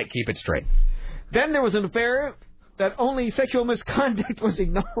can't quite keep it straight. Then there was an affair that only sexual misconduct was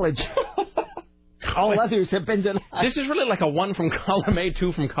acknowledged. All others have been denied. This is really like a 1 from column A,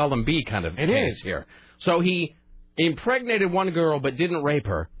 2 from column B kind of case here. So he impregnated one girl but didn't rape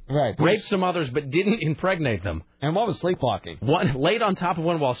her. Right. Raped some others but didn't impregnate them. And what was sleepwalking? One laid on top of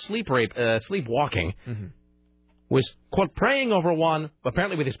one while sleepwalking. Mm-hmm. Was, quote, praying over one,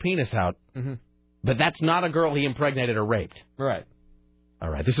 apparently with his penis out. Mm-hmm. But that's not a girl he impregnated or raped. Right. All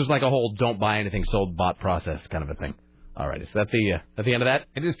right. This is like a whole don't buy anything sold bought process kind of a thing. All right, is that the end of that?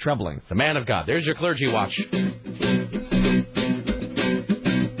 It is troubling. The man of God. There's your Clergy Watch. 'Cause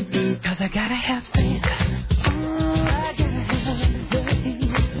I gotta have faith.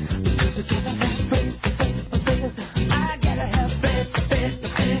 I gotta have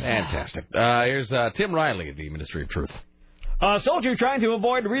faith. Fantastic. Here's Tim Riley of the Ministry of Truth. A soldier trying to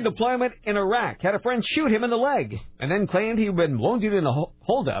avoid redeployment in Iraq had a friend shoot him in the leg and then claimed he'd been wounded in a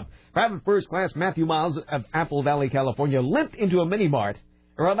holdup. Private First Class Matthew Miles of Apple Valley, California, limped into a mini-mart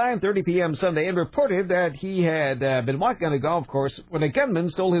around 9:30 p.m. Sunday and reported that he had been walking on a golf course when a gunman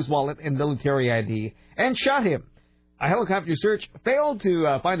stole his wallet and military ID and shot him. A helicopter search failed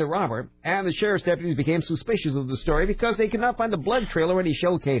to find the robber, and the sheriff's deputies became suspicious of the story because they could not find a blood trail or any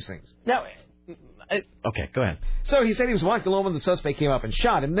shell casings. Now, okay, go ahead. So he said he was walking alone when the suspect came up and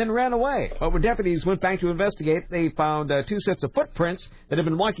shot him, then ran away. But when deputies went back to investigate, they found 2 sets of footprints that had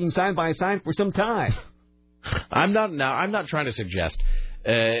been walking side by side for some time. I'm not trying to suggest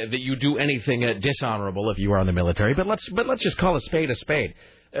that you do anything dishonorable if you are in the military, but let's just call a spade a spade.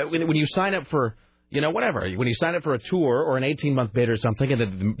 When you sign up for, whatever, when you sign up for a tour or an 18-month bid or something, and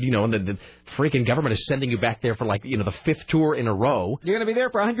the freaking government is sending you back there for the 5th tour in a row. You're going to be there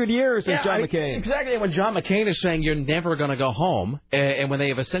for 100 years, says John McCain. Exactly. When John McCain is saying you're never going to go home, and when they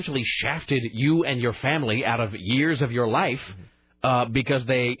have essentially shafted you and your family out of years of your life, because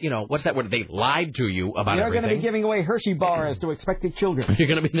they, what's that word? They lied to you about everything. You're going to be giving away Hershey bars to expected children. They're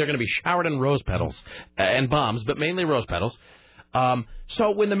going to be showered in rose petals and bombs, but mainly rose petals.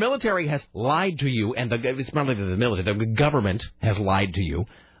 So when the military has lied to you, and it's not only the military, the government has lied to you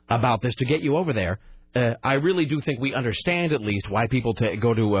about this to get you over there, I really do think we understand at least why people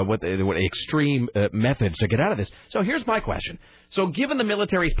go to what extreme methods to get out of this. So here's my question. So given the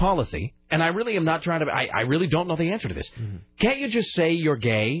military's policy, and I really am not trying to, I really don't know the answer to this. Mm-hmm. Can't you just say you're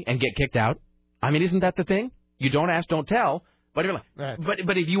gay and get kicked out? I mean, isn't that the thing? You don't ask, don't tell. But if,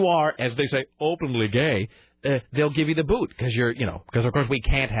 but if you are, as they say, openly gay, they'll give you the boot because because of course we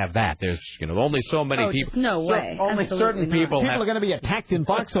can't have that. There's, only so many people. No way. Only Absolutely certain not. people are going to be attacked in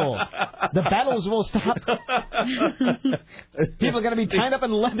foxholes. The battles will stop. People are going to be tied up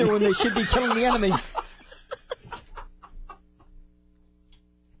in leather when they should be killing the enemy.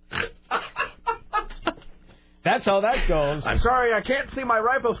 That's how that goes. I'm sorry, I can't see my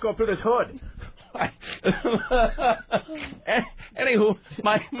rifle scope through this hood. Anywho,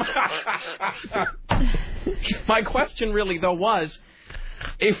 my question really, though, was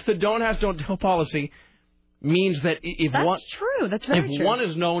if the don't ask, don't tell policy means that if That's one... true. That's very if true. one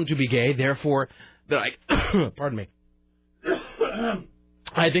is known to be gay, therefore, pardon me,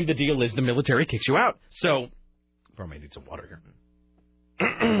 I think the deal is the military kicks you out. So, I need some water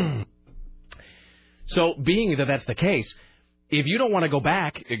here. So, being that that's the case, if you don't want to go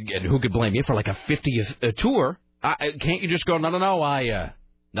back, and who could blame you for like a 50th tour? Can't you just go? No,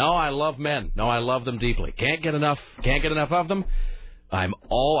 I love men. No, I love them deeply. Can't get enough of them. I'm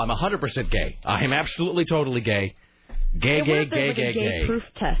 100% gay. I am absolutely totally gay. Gay. Proof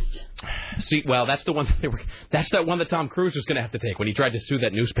test. See, well, that's the one. That's that one that Tom Cruise was going to have to take when he tried to sue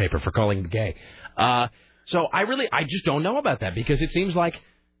that newspaper for calling him gay. So I just don't know about that because it seems like.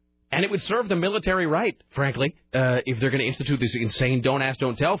 And it would serve the military right, frankly, if they're going to institute this insane don't ask,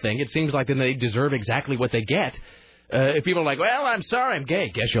 don't tell thing. It seems like then they deserve exactly what they get. If people are like, well, I'm sorry, I'm gay.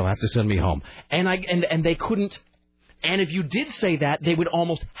 Guess you'll have to send me home. And they couldn't. And if you did say that, they would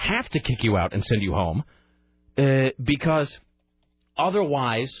almost have to kick you out and send you home. Because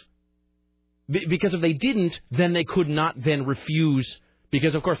otherwise, because if they didn't, then they could not then refuse.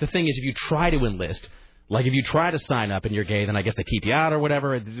 Because, of course, the thing is, if you try to enlist... Like, if you try to sign up and you're gay, then I guess they keep you out or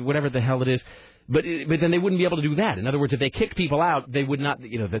whatever the hell it is. But then they wouldn't be able to do that. In other words, if they kicked people out, they would not,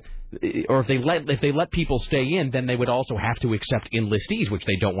 or if they let people stay in, then they would also have to accept enlistees, which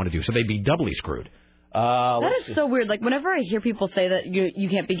they don't want to do. So they'd be doubly screwed. That is so weird. Like, whenever I hear people say that you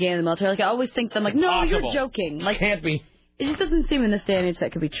can't be gay in the military, like, I always think I'm like, no, you're joking. Like, can't be. It just doesn't seem in this day and age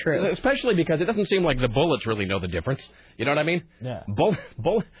that could be true. Especially because it doesn't seem like the bullets really know the difference. You know what I mean? Yeah.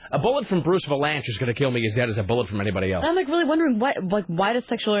 A bullet from Bruce Valanche is going to kill me as dead as a bullet from anybody else. And I'm like really wondering why does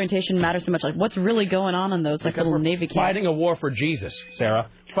sexual orientation matter so much? Like, what's really going on in those little Navy camps? Fighting a war for Jesus,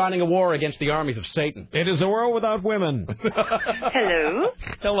 Sarah. Fighting a war against the armies of Satan. It is a world without women. Hello.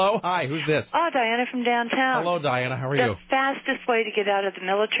 Hello. Hi. Who's this? Oh, Diana from downtown. Hello, Diana. How are you? you? The fastest way to get out of the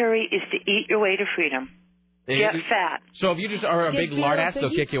military is to eat your way to freedom. Get fat. So if you just are a big lard ass, they'll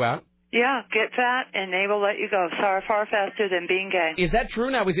kick you out? Yeah, get fat, and they will let you go far faster than being gay. Is that true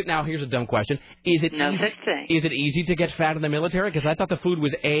now? Here's a dumb question. Is it no such thing. Is it easy to get fat in the military? Because I thought the food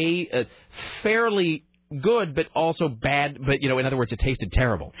was fairly good, but also bad. But in other words, it tasted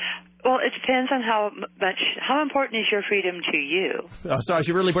terrible. Well, it depends on how important is your freedom to you. Oh, so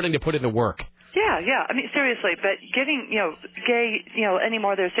you're really willing to put in the work. Yeah. I mean, seriously, but getting, gay,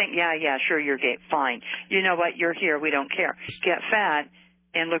 anymore, they're saying, yeah, sure, you're gay, fine. You know what? You're here. We don't care. Get fat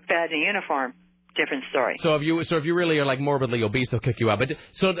and look bad in a uniform. Different story. So if you really are like morbidly obese, they'll kick you out. But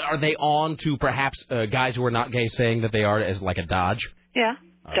so are they on to perhaps guys who are not gay saying that they are as like a dodge? Yeah.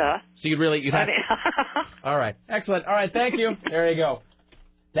 Duh. So you'd have. All right. Excellent. All right. Thank you. There you go.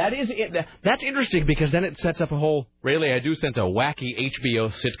 That is it. That's interesting because then it sets up a whole. Really, I do sense a wacky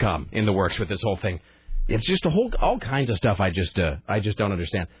HBO sitcom in the works with this whole thing. It's just all kinds of stuff. I just don't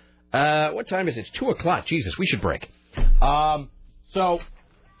understand. What time is it? It's 2:00. Jesus, we should break. So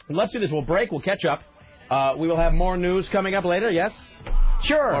let's do this. We'll break. We'll catch up. We will have more news coming up later. Yes.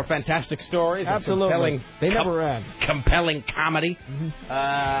 Sure. Or fantastic stories. Absolutely. They never end. Compelling comedy.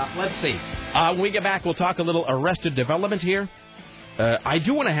 Mm-hmm. Let's see. When we get back, we'll talk a little Arrested Development here. I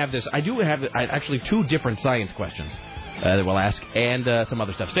do want to have this. I do have actually two different science questions that we'll ask and some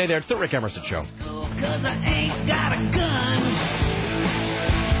other stuff. Stay there. It's the Rick Emerson Show. 'Cause I ain't got a gun.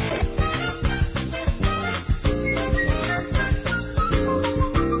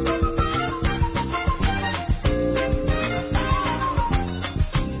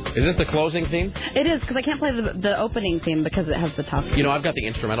 Is this the closing theme? It is, because I can't play the opening theme because it has the top. I've got the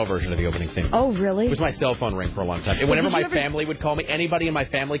instrumental version of the opening theme. Oh, really? It was my cell phone ring for a long time. And whenever my family would call me, anybody in my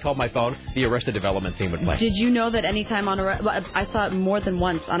family called my phone, the Arrested Development theme would play. Did you know that anytime I saw it more than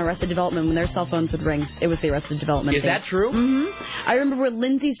once on Arrested Development when their cell phones would ring, it was the Arrested Development theme. Is that true? Mm-hmm. I remember when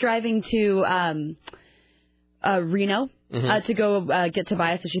Lindsay's driving to Reno. to go get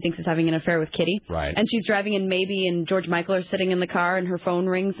Tobias, so she thinks he's having an affair with Kitty. Right. And she's driving, and Maybe and George Michael are sitting in the car, and her phone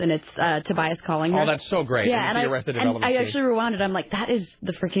rings, and it's Tobias calling her. Oh, that's so great. Yeah, and Arrested Development I theme. actually rewound it. I'm like, that is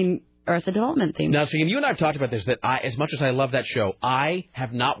the freaking Arrested Development theme. Now, see, and you and I have talked about this, that as much as I love that show, I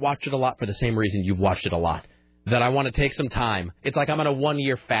have not watched it a lot for the same reason you've watched it a lot. That I want to take some time. It's like I'm on a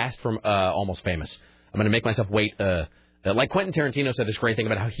 1-year fast from Almost Famous. I'm going to make myself wait. Like Quentin Tarantino said this great thing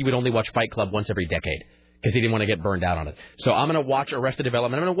about how he would only watch Fight Club once every decade because he didn't want to get burned out on it. So I'm going to watch Arrested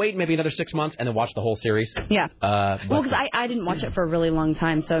Development. I'm going to wait maybe another 6 months and then watch the whole series. Yeah. Well, because I didn't watch it for a really long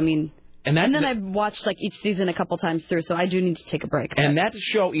time, so I mean... And then I've watched like each season a couple times through, so I do need to take a break. And that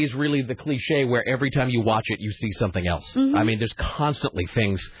show is really the cliche where every time you watch it, you see something else. Mm-hmm. I mean, there's constantly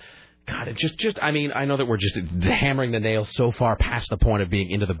things... God, it just I mean, I know that we're just hammering the nail so far past the point of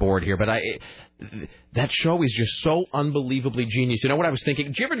being into the board here, but that show is just so unbelievably genius. You know what I was thinking?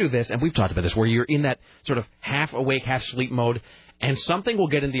 Did you ever do this? And we've talked about this, where you're in that sort of half awake, half sleep mode, and something will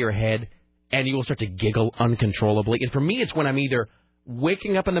get into your head, and you will start to giggle uncontrollably. And for me, it's when I'm either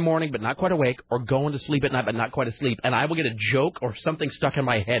waking up in the morning but not quite awake, or going to sleep at night but not quite asleep, and I will get a joke or something stuck in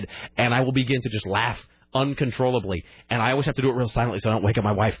my head, and I will begin to just laugh uncontrollably, and I always have to do it real silently so I don't wake up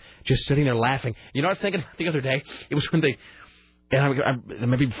my wife, just sitting there laughing. You know what I was thinking the other day? It was when they, and I'm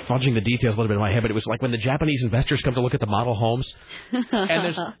maybe fudging the details a little bit in my head, but it was like when the Japanese investors come to look at the model homes, and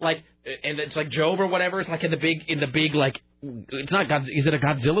there's like, and it's like Job or whatever, it's like in the big like, it's not God, is it a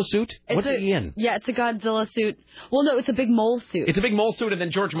Godzilla suit? What's he in? Yeah, it's a Godzilla suit. Well, no, it's a big mole suit. It's a big mole suit, and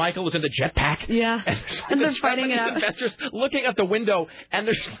then George Michael is in the jetpack. Yeah, and they're fighting it out. Investors looking out the window, and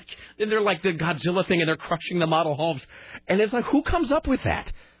they're like the Godzilla thing, and they're crushing the model homes. And it's like, who comes up with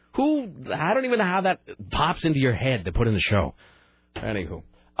that? I don't even know how that pops into your head to put in the show. Anywho.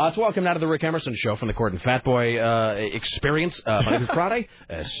 It's welcome now to the Rick Emerson Show from the Court and Fat Boy Experience. Monday through Friday,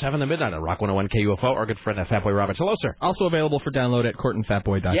 7 to midnight on Rock 101 KUFO. Our good friend Fat Boy Roberts. Hello, sir. Also available for download at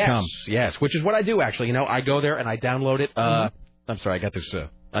CourtandFatBoy.com. Yes, which is what I do, actually. You know, I go there and I download it. I'm sorry, I got this.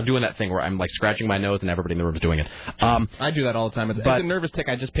 I'm doing that thing where I'm, like, scratching my nose and everybody in the room is doing it. I do that all the time. It's a nervous tick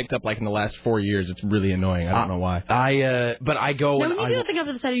I just picked up, like, in the last 4 years. It's really annoying. I don't know why. But I go... Now, when you do that thing off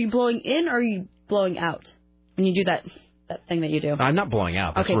to the side, are you blowing in or are you blowing out? When you do that thing that you do. I'm not blowing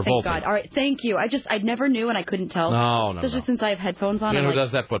out. That's okay, revolting. thank God. All right, thank you. I never knew and I couldn't tell. No. Especially since I have headphones on. You know who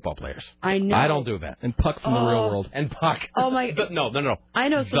does that? Football players. I know. I don't do that. And Puck from the real world. And Puck. Oh, my. No. I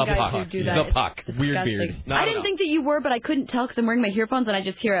know some guys who do that. The Puck. It's Weird disgusting. beard. No, I didn't think that you were, but I couldn't tell because I'm wearing my earphones and I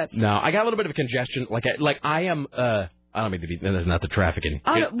just hear it. No, I got a little bit of a congestion. I am... I don't mean to be... There's not the trafficking.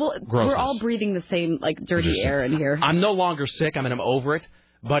 Well, we're all breathing the same, like, dirty air in here. I'm no longer sick. I mean, I'm over it.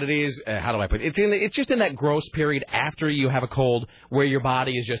 But it is, how do I put it? It's just in that gross period after you have a cold where your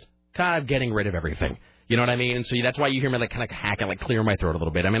body is just kind of getting rid of everything. You know what I mean? And so that's why you hear me like kind of hacking, like clear my throat a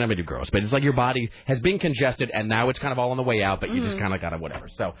little bit. I mean, I'm going to do gross, but it's like your body has been congested and now it's kind of all on the way out, but you just kind of got to whatever.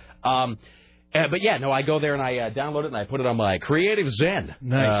 So, but yeah, no, I go there and I download it and I put it on my Creative Zen.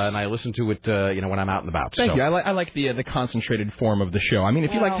 Nice. And I listen to it, when I'm out and about. Thank you. I like the concentrated form of the show. I mean, if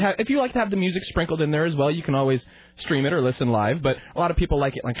you like to have the music sprinkled in there as well, you can always stream it or listen live. But a lot of people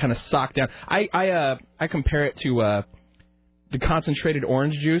like it like kind of socked down. I compare it to the concentrated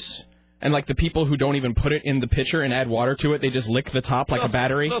orange juice. And, like, the people who don't even put it in the pitcher and add water to it, they just lick the top like a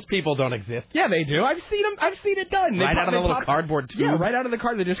battery. Those people don't exist. Yeah, they do. I've seen them. I've seen it done. Right out of the little cardboard tube. Yeah, right out of the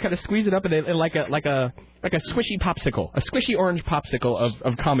card. They just kind of squeeze it up and they like a squishy popsicle, a squishy orange popsicle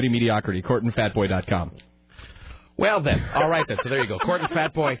of comedy mediocrity. CourtandFatBoy.com. Well, then. All right, then. So there you go.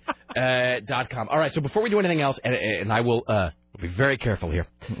 CourtandFatBoy.com. All right, so before we do anything else, and I will be very careful here.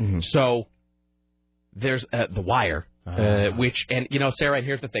 Mm-hmm. So there's The Wire. Which, and, Sarah, and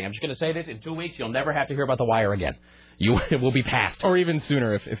here's the thing. I'm just going to say this. In 2 weeks, you'll never have to hear about The Wire again. It will be past. Or even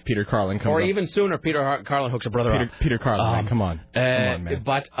sooner if Peter Carlin comes Or up. even sooner if Peter Carlin hooks a brother up. Peter Carlin, man, come on. Come on, man.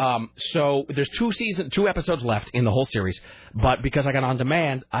 But, so there's 2 episodes left in the whole series. But because I got on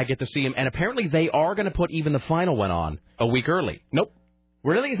demand, I get to see them. And apparently they are going to put even the final one on a week early. Nope.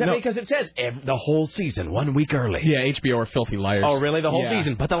 Really? Is that because it says the whole season, 1 week early? Yeah, HBO are filthy liars. Oh, really? The whole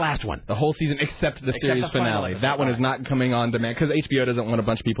season, but the last one. The whole season except the series finale. That one is not coming on demand because HBO doesn't want a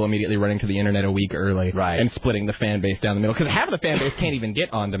bunch of people immediately running to the internet a week early and splitting the fan base down the middle because half of the fan base can't even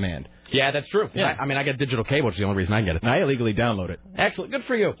get on demand. Yeah, that's true. Yeah. I got digital cable, which is the only reason I get it. I illegally download it. Excellent. Good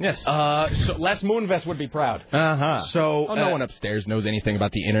for you. Yes. So Les Moonves would be proud. Uh-huh. So no one upstairs knows anything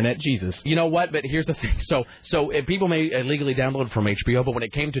about the internet. Jesus. You know what? But here's the thing. So people may illegally download from HBO, but when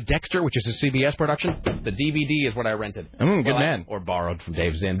it came to Dexter, which is a CBS production, the DVD is what I rented. Good man. Or borrowed from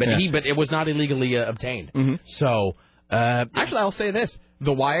Dave Zinn. But but it was not illegally obtained. Mm-hmm. So actually, I'll say this.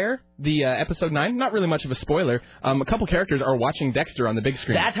 The Wire, the episode 9, not really much of a spoiler. A couple characters are watching Dexter on the big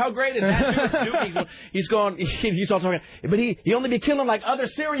screen. That's how great it is. He's all talking, but he only be killing like other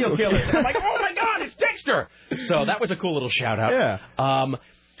serial killers. And I'm like, oh my God, it's Dexter. So that was a cool little shout out. Yeah.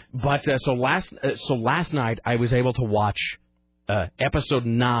 But so last night I was able to watch episode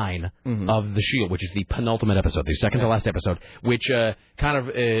 9 of The Shield, which is the penultimate episode, the second to last episode, which kind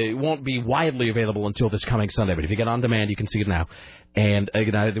of won't be widely available until this coming Sunday. But if you get on demand, you can see it now. And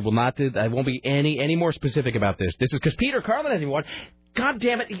I won't be any more specific about this. This is because Peter Carlin hasn't watched. God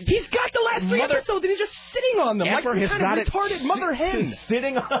damn it! He's got the last 3 episodes, and he's just sitting on them like some kind of retarded mother hen,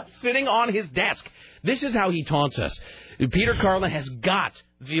 sitting on his desk. This is how he taunts us. Peter Carlin has got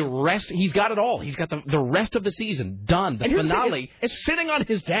the rest. He's got it all. He's got the rest of the season done. The finale is sitting on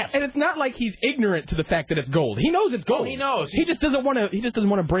his desk, and it's not like he's ignorant to the fact that it's gold. He knows it's gold. Oh, he knows. He just doesn't want to. He just doesn't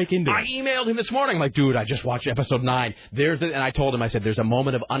want to break into it. I emailed him this morning, like, dude, I just watched episode 9. And I told him, I said, there's a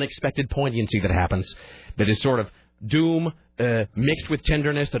moment of unexpected poignancy that happens that is sort of doom mixed with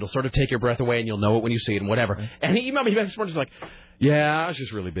tenderness that'll sort of take your breath away, and you'll know it when you see it and whatever. And he emailed me back this morning, just like, yeah, I was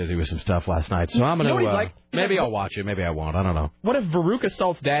just really busy with some stuff last night, so I'm going to, maybe I'll watch it, maybe I won't, I don't know. What if Veruca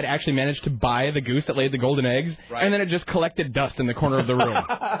Salt's dad actually managed to buy the goose that laid the golden eggs, and then it just collected dust in the corner of the room?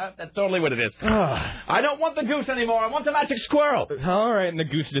 That's totally what it is. I don't want the goose anymore, I want the magic squirrel. All right, and the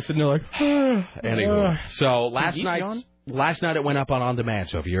goose just sitting there like, anyway, so last night it went up on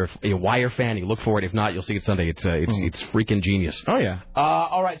demand. So if you're a Wire fan, you look for it. If not, you'll see it Sunday. It's freaking genius. Oh yeah.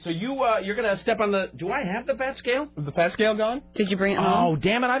 All right. So you're gonna step on the. Do I have the fat scale? Is the fat scale gone? Did you bring it home? Oh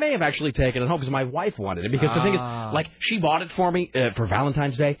damn it! I may have actually taken it home because my wife wanted it. Because the thing is, like, she bought it for me for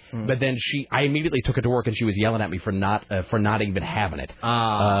Valentine's Day, but then I immediately took it to work and she was yelling at me for not even having it.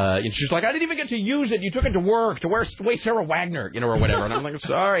 And she's like, I didn't even get to use it. You took it to work to weigh Sarah Wagner, or whatever. And I'm like,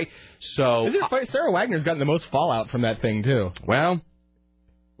 sorry. So Sarah Wagner's gotten the most fallout from that thing too. Well,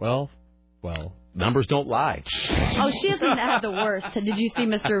 numbers don't lie. Oh, she hasn't had the worst. Did you see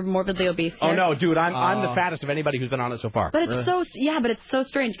Mr. Morbidly Obese here? Oh, no, dude, I'm the fattest of anybody who's been on it so far. But it's but it's so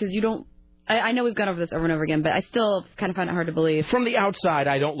strange because you don't... I know we've gone over this over and over again, but I still kind of find it hard to believe. From the outside,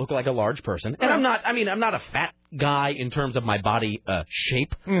 I don't look like a large person. And I'm not a fat guy in terms of my body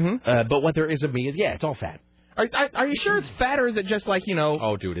shape. But what there is of me is, it's all fat. Are you sure it's fat, or is it just like,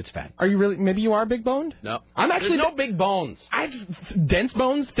 Oh, dude, it's fat. Are you really? Maybe you are big boned? No, I'm actually no big bones. I just dense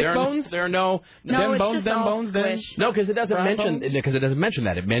bones, thick bones. There are no them bones, them bones. No, because it doesn't mention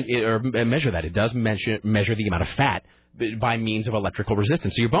that. It measure that. It does measure the amount of fat by means of electrical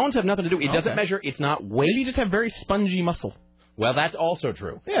resistance. So your bones have nothing to do. It doesn't measure. It's not weight. Maybe you just have very spongy muscle. Well, that's also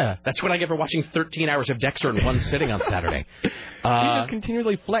true. Yeah. That's what I get for watching 13 hours of Dexter in one sitting on Saturday. You just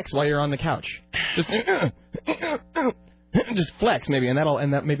continually flex while you're on the couch. Just flex maybe, and that'll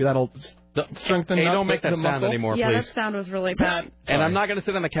strengthen. Hey, don't make that sound anymore, please. Yeah, that sound was really bad. And I'm not going to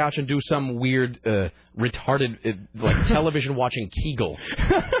sit on the couch and do some weird, retarded, television watching Kegel.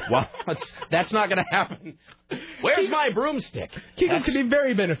 Well, that's not going to happen. Where's my broomstick? Kegel could be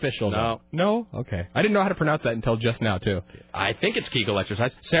very beneficial. No. No? Okay. I didn't know how to pronounce that until just now, too. I think it's Kegel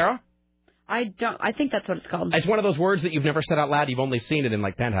exercise. Sarah? I think that's what it's called. It's one of those words that you've never said out loud. You've only seen it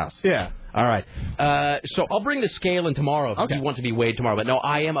in, Penthouse. Yeah. All right. So I'll bring the scale in tomorrow if you want to be weighed tomorrow. But no,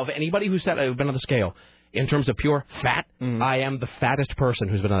 I am, of anybody who's been on the scale, in terms of pure fat, I am the fattest person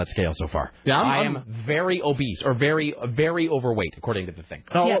who's been on that scale so far. Yeah, I am very obese, or very, very overweight, according to the thing.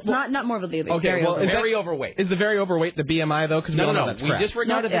 Not morbidly obese. Okay, very overweight. Is the very overweight the BMI, though? Because no, we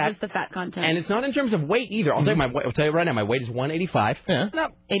disregarded that. It's just the fat content. And it's not in terms of weight either. I'll tell you right now, my weight is 185. Yeah. No,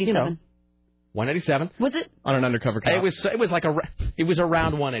 87. 187. Was it? On an undercover cop. It was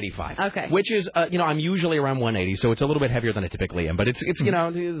around 185. Okay. Which is, I'm usually around 180, so it's a little bit heavier than I typically am. But it's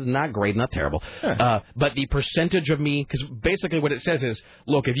not great, not terrible. But the percentage of me, because basically what it says is,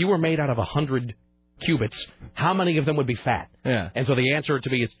 look, if you were made out of 100 cubits, how many of them would be fat? Yeah. And so the answer to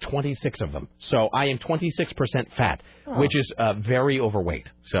me is 26 of them. So I am 26% fat, which is very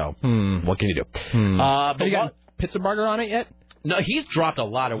overweight. So what can you do? Have you got Pizza Burger on it yet? No, he's dropped a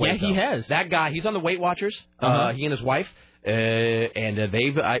lot of weight. Yeah, he has. That guy, he's on the Weight Watchers. He and his wife, and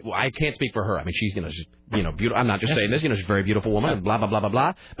they've. I can't speak for her. I mean, she's beautiful. I'm not just saying this. She's a very beautiful woman. And blah blah blah blah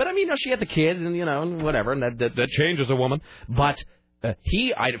blah. But I mean, she had the kid, and whatever, and that changes a woman. But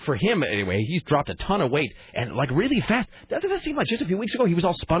for him anyway, he's dropped a ton of weight and really fast. Doesn't it seem like just a few weeks ago he was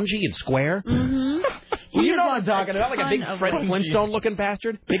all spongy and square? Mm-hmm. Well, you know what I'm talking about, like a big Fred Flintstone looking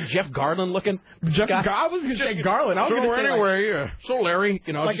bastard, big Jeff Garland looking. I was going to say Garland. I was going to say anyway, so Larry,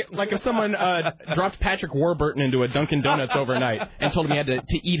 like if someone dropped Patrick Warburton into a Dunkin' Donuts overnight and told him he had to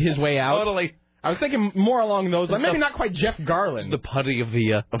eat his way out. Totally. I was thinking more along those lines. Maybe not quite Jeff Garland. The putty of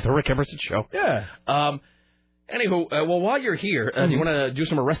the Rick Emerson show. Yeah. Anywho, well, while you're here, do you want to do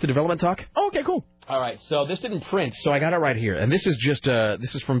some Arrested Development talk? Oh, okay, cool. All right, so this didn't print, so I got it right here. And this is just,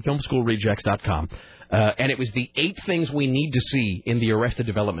 this is from filmschoolrejects.com. And it was the 8 things we need to see in the Arrested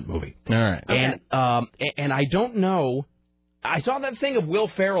Development movie. All right. Okay. And I don't know. I saw that thing of Will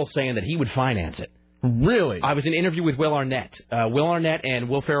Ferrell saying that he would finance it. Really? I was in an interview with Will Arnett. Will Arnett and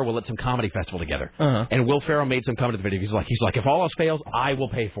Will Ferrell were at some comedy festival together. Uh-huh. And Will Ferrell made some comment to the video. He's like, if all else fails, I will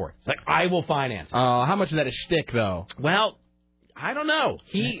pay for it. It's like, I will finance it. How much of that is shtick, though? Well, I don't know.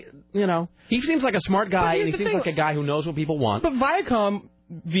 He seems like a smart guy, and he seems like a guy who knows what people want. But Viacom,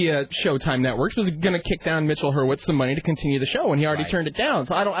 via Showtime Networks, was going to kick down Mitchell Hurwitz some money to continue the show, and he already turned it down.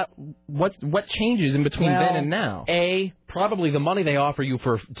 So I don't. What changes in between then and now? Probably the money they offer you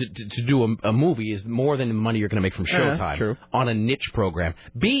to do a movie is more than the money you're going to make from Showtime true. on a niche program.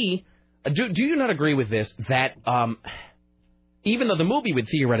 B, do you not agree with this, that even though the movie would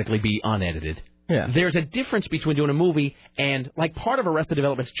theoretically be unedited, there's a difference between doing a movie and, like, part of Arrested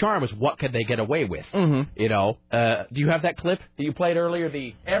Development's charm is what could they get away with? Mm-hmm. You know, do you have that clip that you played earlier,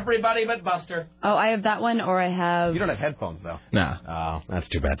 the Everybody But Buster? Oh, I have that one, or I have... You don't have headphones, though. Nah. Oh, that's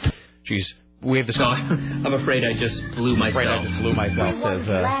too bad. Jeez. We have this. No, I'm afraid I just blew myself.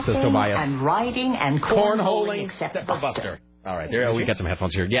 Laughing says Tobias. and riding and cornholing except for Buster. All right, there we got some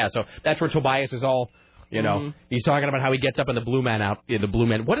headphones here. Yeah, so that's where Tobias is all, he's talking about how he gets up in the Blue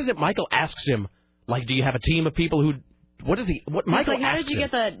Man What is it Michael asks him? Like, do you have a team of people who... What Michael like, how asks did you him?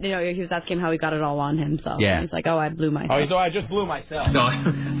 get the... he was asking him how he got it all on him, so... Yeah. He's like, I blew myself. Oh, I just blew myself. No,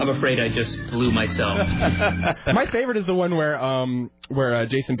 I'm afraid I just blew myself. My favorite is the one where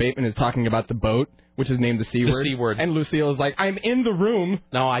Jason Bateman is talking about the boat, which is named the C word. The C word. And Lucille is like, I'm in the room.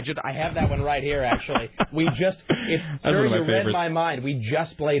 No, I have that one right here, actually. Sir, you read my mind. We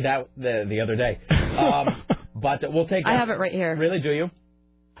just played that the other day. But we'll take that. I have it right here. Really, do you?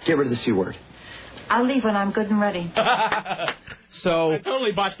 Get rid of the C word. I'll leave when I'm good and ready. So I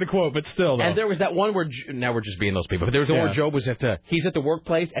totally botched the quote, but still, though. And there was that one where, now we're just being those people, but there was the one where Job was he's at the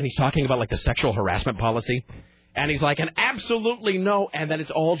workplace, and he's talking about, like, the sexual harassment policy. And he's like, and absolutely no, and then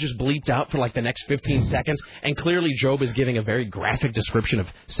it's all just bleeped out for, like, the next 15 seconds. And clearly Job is giving a very graphic description of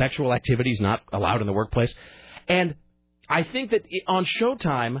sexual activities not allowed in the workplace. And I think that on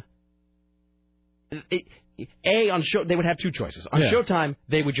Showtime... they would have two choices. On Showtime,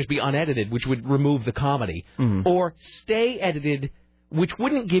 they would just be unedited, which would remove the comedy, or stay edited, which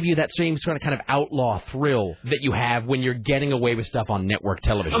wouldn't give you that same sort of kind of outlaw thrill that you have when you're getting away with stuff on network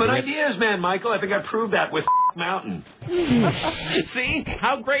television. I'm an ideas man, Michael. I think I proved that with Mountain. See?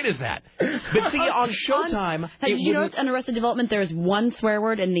 How great is that? But see, on Showtime... Did you notice on Arrested Development there is one swear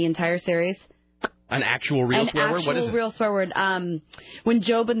word in the entire series? An actual real swear word? What is it? An actual real swear word. When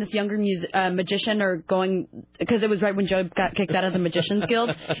Job and this younger magician are going... Because it was right when Job got kicked out of the Magician's Guild.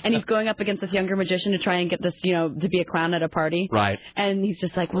 And he's going up against this younger magician to try and get this, to be a clown at a party. Right. And he's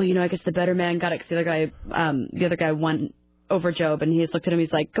just like, well, I guess the better man got it. Because the other guy won over Job. And he just looked at him.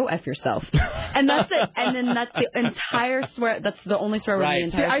 He's like, go F yourself. And that's it. And then that's the entire swear... That's the only swear word in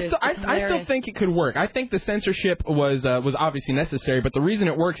the entire series. I still think it could work. I think the censorship was obviously necessary, but the reason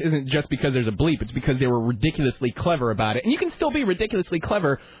it works isn't just because there's a bleep. It's because they were ridiculously clever about it. And you can still be ridiculously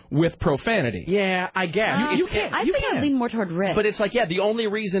clever with profanity. Yeah, I guess. You can. I think I lean more toward Rick. But it's like, the only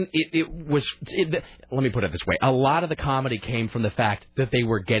reason let me put it this way. A lot of the comedy came from the fact that they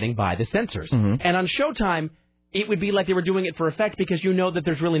were getting by the censors. Mm-hmm. And on Showtime... it would be like they were doing it for effect because you know that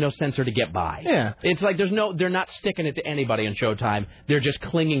there's really no censor to get by. Yeah. It's like they're not sticking it to anybody on Showtime. They're just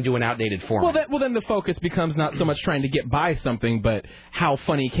clinging to an outdated format. Well, then the focus becomes not so much trying to get by something, but how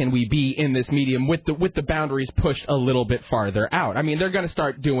funny can we be in this medium with the boundaries pushed a little bit farther out. I mean, they're going to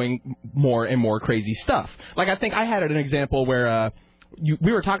start doing more and more crazy stuff. Like, I think I had an example where...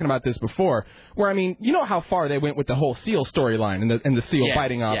 we were talking about this before, where, I mean, you know how far they went with the whole seal storyline and the seal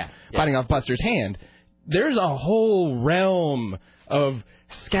biting off Buster's hand. There's a whole realm of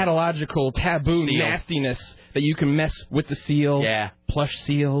scatological taboo nastiness that you can mess with the seal. Yeah. Plush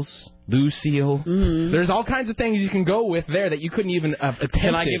seals, Lucille. Mm-hmm. There's all kinds of things you can go with there that you couldn't even attempt.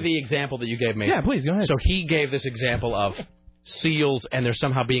 Can I give the example that you gave me? Yeah, please, go ahead. So he gave this example of seals, and there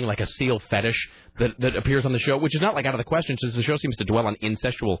somehow being like a seal fetish that appears on the show, which is not like out of the question, since the show seems to dwell on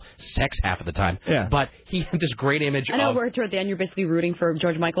incestual sex half of the time. Yeah. But he had this great image I know, where toward the end you're basically rooting for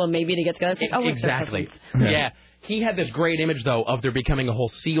George Michael and maybe to get together. Exactly. Yeah. He had this great image, though, of there becoming a whole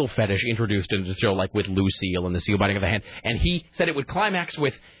seal fetish introduced into the show, like with Lucille and the seal biting of the hand. And he said it would climax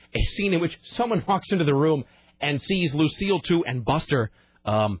with a scene in which someone walks into the room and sees Lucille, too, and Buster,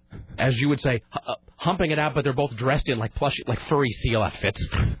 as you would say, humping it out, but they're both dressed in like plush, like furry seal outfits.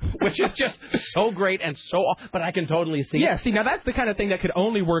 which is just so great and so. But I can totally see. Yeah, see, now that's the kind of thing that could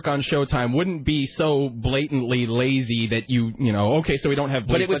only work on Showtime. Wouldn't be so blatantly lazy that you know, okay, so we don't have.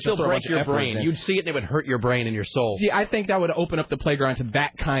 But it would still break your brain. You'd see it and it would hurt your brain and your soul. See, I think that would open up the playground to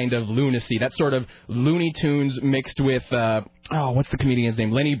that kind of lunacy, that sort of Looney Tunes mixed with, what's the comedian's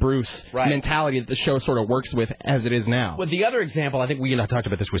name? Lenny Bruce mentality that the show sort of works with as it is now. Well, the other example, I think we talked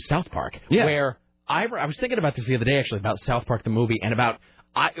about this, was South Park, where I was thinking about this the other day, actually, about South Park the movie, and about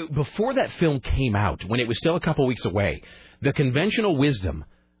before that film came out, when it was still a couple weeks away, the conventional wisdom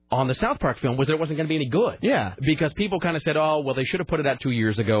on the South Park film was that it wasn't going to be any good. Yeah. Because people kind of said, oh, well, they should have put it out 2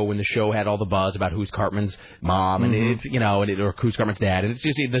 years ago when the show had all the buzz about who's Cartman's mom and it's, or who's Cartman's dad. And it's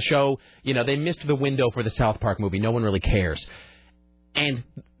just the show, they missed the window for the South Park movie. No one really cares. And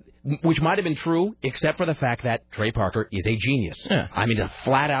which might have been true, except for the fact that Trey Parker is a genius. Yeah. I mean, a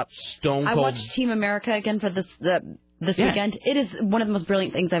flat-out, stone-cold... I watched Team America again for this weekend. It is one of the most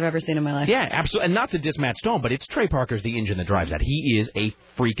brilliant things I've ever seen in my life. Yeah, absolutely. And not to diss Matt Stone, but it's Trey Parker's the engine that drives that. He is a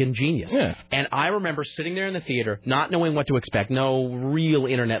freaking genius. Yeah. And I remember sitting there in the theater, not knowing what to expect. No real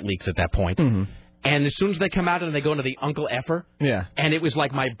internet leaks at that point. Mm-hmm. And as soon as they come out and they go into the Uncle Effer, and it was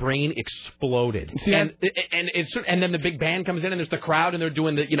like my brain exploded. See, and then the big band comes in and there's the crowd and they're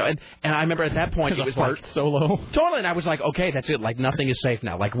doing the, and I remember at that point it was like solo. Totally, and I was like, okay, that's it. Like nothing is safe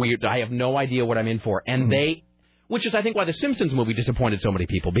now. Like I have no idea what I'm in for. And which is, I think, why the Simpsons movie disappointed so many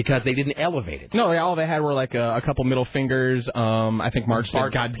people, because they didn't elevate it. No, all they had were like a couple middle fingers. I think Marge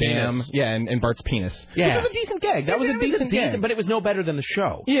said, "Goddamn." Penis. Yeah, and Bart's penis. Yeah. It was a decent gag. That was a decent gag. But it was no better than the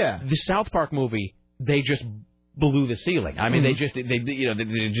show. Yeah. The South Park movie, they just blew the ceiling. I mean, they just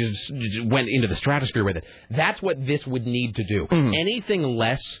went into the stratosphere with it. That's what this would need to do. Anything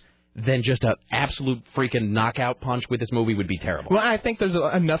less than just an absolute freaking knockout punch with this movie would be terrible. Well, I think there's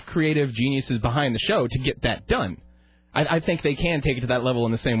enough creative geniuses behind the show to get that done. I think they can take it to that level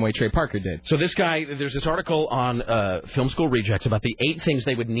in the same way Trey Parker did. So this guy, there's this article on Film School Rejects about the 8 things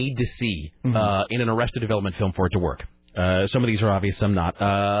they would need to see in an Arrested Development film for it to work. Some of these are obvious, some not.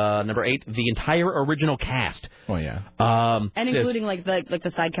 Number 8, the entire original cast. Oh yeah. And including like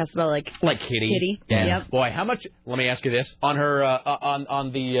the side cast about like Kitty. Kitty. Yeah. Yep. Boy, how much? Let me ask you this: on her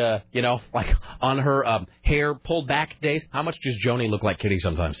on her hair pulled back days, how much does Joni look like Kitty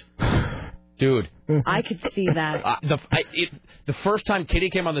sometimes? Dude, I could see that. The first time Kitty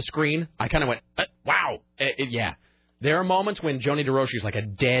came on the screen, I kind of went, wow. Yeah. There are moments when Joni DeRoche's like a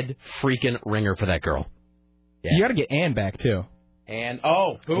dead freaking ringer for that girl. Yeah. You got to get Ann back, too. And, who?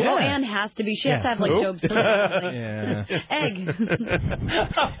 Oh, Ann has to be. She has to have, like, Job's egg.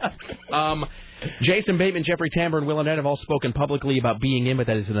 Jason Bateman, Jeffrey Tambor, and Will Arnett have all spoken publicly about being in, but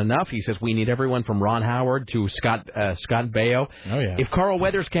that isn't enough. He says we need everyone from Ron Howard to Scott Baio. Oh, yeah. If Carl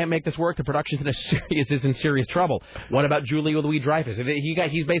Weathers can't make this work, the production is in serious trouble. What about Julia Louis-Dreyfus?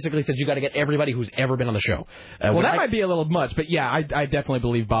 He's basically said you got to get everybody who's ever been on the show. Well, that might be a little much, but yeah, I definitely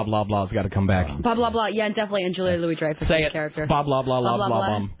believe Bob Loblaw's got to come back. Bob Loblaw, yeah, definitely, and Julia Louis-Dreyfus Say it. character. Bob Loblaw,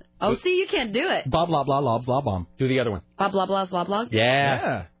 Loblawbomb. Oh, see, you can't do it. Bob Loblaw, Loblawbomb. Do the other one. Bob Loblaw's Loblog?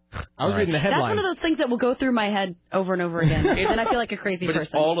 Yeah. I was reading the headline. That's one of those things that will go through my head over and over again. And I feel like a crazy person.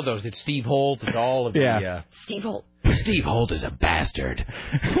 It's all of those. It's Steve Holt. It's all of the... Steve Holt. Steve Holt is a bastard.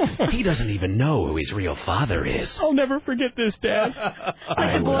 He doesn't even know who his real father is. I'll never forget this, Dad.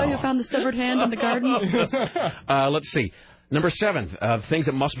 Like the boy who found the severed hand in the garden. Let's see. Number 7, things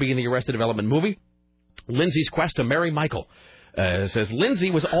that must be in the Arrested Development movie. Lindsay's quest to marry Michael. Says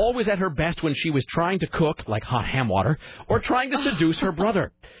Lindsay was always at her best when she was trying to cook, like hot ham water, or trying to seduce her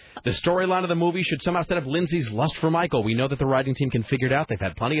brother. The storyline of the movie should somehow set up Lindsay's lust for Michael. We know that the writing team can figure it out. They've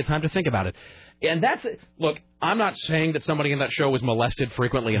had plenty of time to think about it. And that's it. Look, I'm not saying that somebody in that show was molested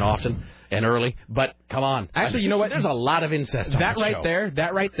frequently and often and early, but come on. Actually, you know what? There's a lot of incest on that show.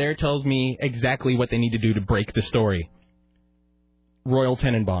 That right there tells me exactly what they need to do to break the story. Royal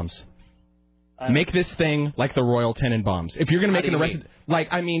Tenenbaums. Make this thing like the Royal Tenenbaums. If you're going to make an Arrested...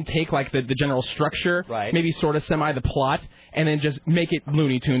 take like the general structure, maybe sort of semi the plot, and then just make it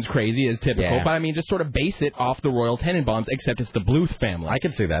Looney Tunes crazy as typical. Yeah. But just sort of base it off the Royal Tenenbaums, except it's the Bluth family. I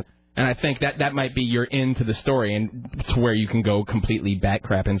can see that. And I think that might be your end to the story, and to where you can go completely bat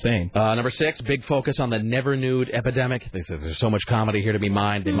crap insane. Number 6, big focus on the never nude epidemic. They says there's so much comedy here to be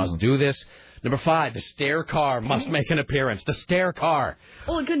mined. They must do this. Number 5, the stair car must make an appearance. The stair car.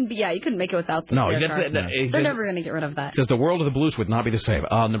 Well, it couldn't be. Yeah, you couldn't make it without the stair car. They're never going to get rid of that. Says the world of the Blues would not be the same.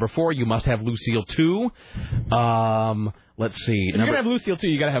 Number 4, you must have Lucille too. Let's see. If you're going to have Lucille too,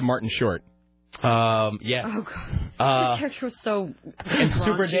 you got to have Martin Short. Yeah. Oh, God. The character was so And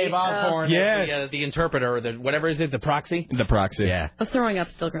Super raunchy. Dave Osborne, the interpreter, or whatever is it, the proxy? The proxy. Yeah. The throwing up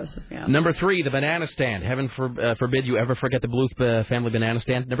still grosses me out. Number 3, the banana stand. Heaven forbid you ever forget the Bluth family banana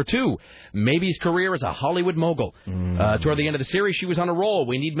stand. Number 2, Maby's career as a Hollywood mogul. Toward the end of the series, she was on a roll.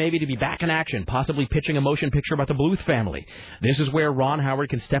 We need Maby to be back in action, possibly pitching a motion picture about the Bluth family. This is where Ron Howard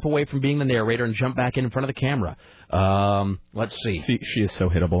can step away from being the narrator and jump back in front of the camera. Let's see. She is so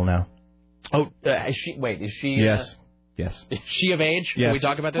hittable now. Oh, is she? Yes. Yes. Is she of age? Yes. Can we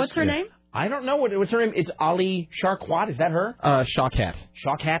talk about this? What's her name? I don't know. What's her name? It's Ali Sharkwat. Is that her? Shawkat.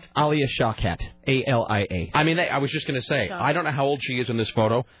 Shawkat? Alia Shawkat. A-L-I-A. I mean, I was just going to say, I don't know how old she is in this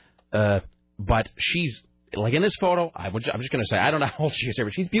photo, but she's, like in this photo, I'm just going to say, I don't know how old she is here,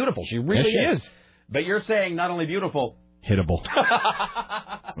 but she's beautiful. She really is. But you're saying not only beautiful. Hittable.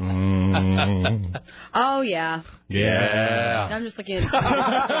 Oh, yeah. Yeah. I'm just looking at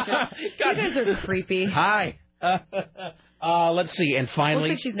you guys are creepy. Hi. Let's see. And finally.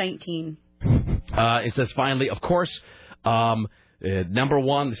 Looks like she's 19. It says finally, of course, number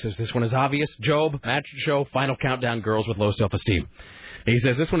 1, this one is obvious. Job, Magic Show, Final Countdown, girls with low self-esteem. He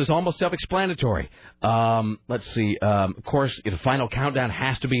says this one is almost self-explanatory. Let's see. Of course, the Final Countdown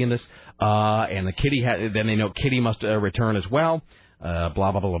has to be in this. And the Kitty, then they know Kitty must return as well. Blah,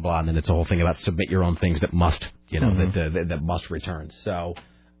 blah, blah, blah, blah. And then it's a whole thing about submit your own things that must, that must return. So,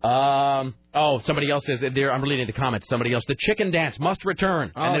 somebody else says, there. I'm reading the comments. Somebody else, the chicken dance must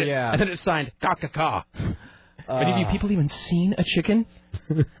return. Oh, and then yeah. And then it's signed, ka-ka-ka. Have you people even seen a chicken?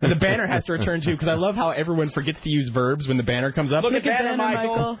 And the banner has to return, too, because I love how everyone forgets to use verbs when the banner comes up. Look at banner,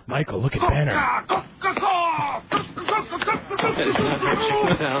 Michael. Michael, look at banner. That is not how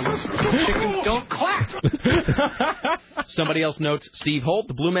chicken sounds. Chickens don't clap. Somebody else notes Steve Holt,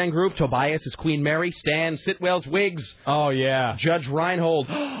 the Blue Man Group, Tobias is Queen Mary, Stan Sitwell's wigs. Oh, yeah. Judge Reinhold.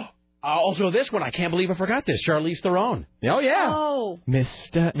 Also, this one, I can't believe I forgot this. Charlize Theron. Oh, yeah. Oh.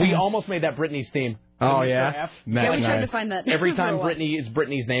 Mr. We almost made that Britney's theme. Oh, yeah? Yeah, we tried to find that. Every time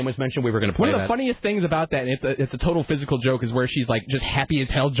Britney's name was mentioned, we were going to play that. One of the funniest things about that, and it's a total physical joke, is where she's, like, just happy as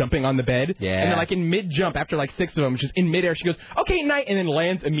hell jumping on the bed. Yeah. And then, like, in mid-jump, after, like, 6 of them, just in midair, she goes, okay, night, and then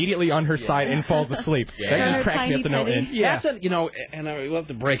lands immediately on her side and falls asleep. Yeah. That just cracks me up to no end. Yeah. That's and we'll have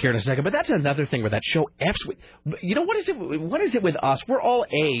to break here in a second, but that's another thing where that show F's with. What is it with us? We're all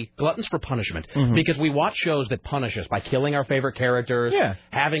gluttons for punishment because we watch shows that punish us by killing our favorite characters,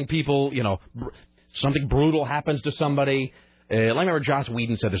 having people, something brutal happens to somebody. I remember Joss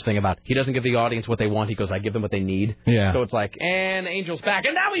Whedon said this thing about he doesn't give the audience what they want. He goes, I give them what they need. Yeah. So it's like, and Angel's back,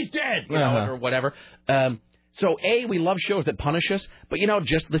 and now he's dead, or whatever. So, we love shows that punish us, but,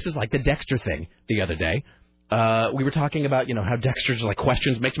 this is like the Dexter thing the other day. We were talking about, how Dexter's,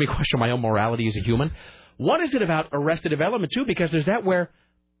 makes me question my own morality as a human. What is it about Arrested Development, too? Because there's that where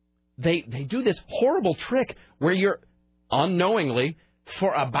they do this horrible trick where you're unknowingly,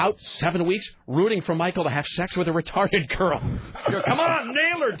 for about 7 weeks, rooting for Michael to have sex with a retarded girl. You're, come on,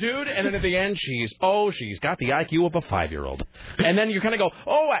 nail her, dude. And then at the end, she's got the IQ of a 5-year-old. And then you kind of go,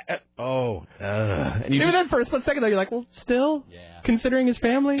 and Even then, for a split second, though, you're like, well, still? Yeah. Considering his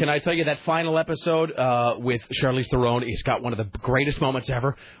family? Can I tell you that final episode with Charlize Theron, he's got one of the greatest moments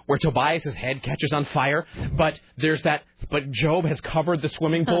ever, where Tobias's head catches on fire, but Job has covered the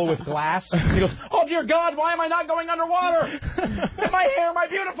swimming pool with glass. He goes, oh, dear God, why am I not going underwater? My hair, my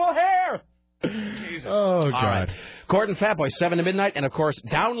beautiful hair. Jesus. Oh, God. All right. Court and Fatboy, 7 to midnight. And, of course,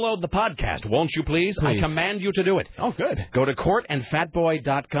 download the podcast, won't you, please? I command you to do it. Oh, good. Go to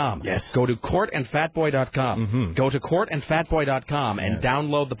courtandfatboy.com. Yes. Go to courtandfatboy.com. Go to courtandfatboy.com and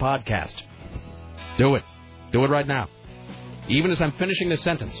download the podcast. Do it. Do it right now. Even as I'm finishing this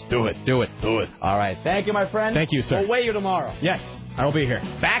sentence. Do it. Do it. Do it. All right. Thank you, my friend. Thank you, sir. We'll weigh you tomorrow. Yes. I will be here.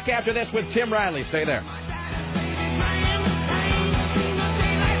 Back after this with Tim Riley. Stay there.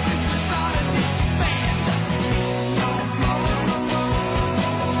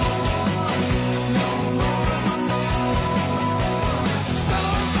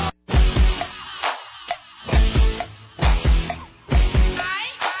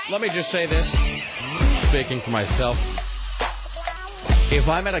 Let me just say this, speaking for myself. If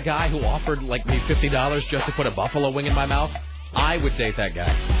I met a guy who offered me $50 just to put a buffalo wing in my mouth, I would date that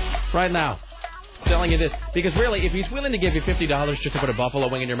guy. Right now. I'm telling you this. Because really, if he's willing to give you $50 just to put a buffalo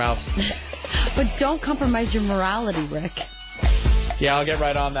wing in your mouth. But don't compromise your morality, Rick. Yeah, I'll get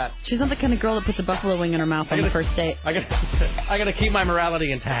right on that. She's not the kind of girl that puts a buffalo wing in her mouth on the first date. I gotta keep my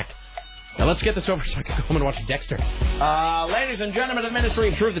morality intact. Now let's get this over so I can go home and watch Dexter. Ladies and gentlemen of the Ministry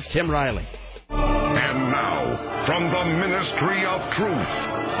of Truth, it's Tim Riley. And now, from the Ministry of Truth,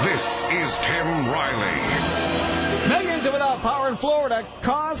 this is Tim Riley. Millions days without power in Florida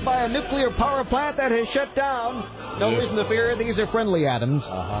caused by a nuclear power plant that has shut down. No reason to fear. These are friendly atoms.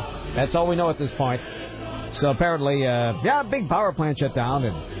 That's all we know at this point. So apparently, big power plant shut down.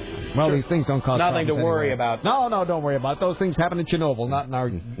 And, well, these things don't cause nothing to worry about. No, don't worry about it. Those things happen in Chernobyl, not in our,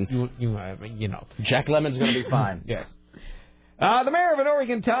 you know. Jack Lemon's going to be fine. Yes. The mayor of an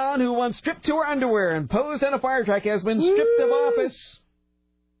Oregon town who once stripped to her underwear and posed on a fire truck has been stripped of office.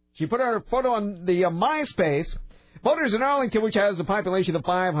 She put her photo on the MySpace. Voters in Arlington, which has a population of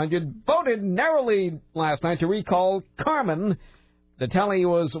 500, voted narrowly last night to recall Carmen. The tally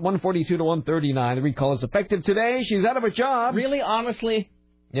was 142 to 139. The recall is effective today. She's out of a job. Really? Honestly?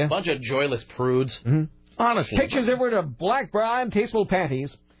 Yeah. Bunch of joyless prudes. Mm-hmm. Honestly. Pictures of her in a black bra and tasteful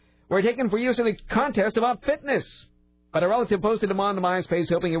panties were taken for use in a contest about fitness. But a relative posted them on to MySpace,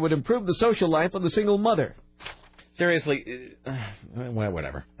 hoping it would improve the social life of the single mother. Seriously, well,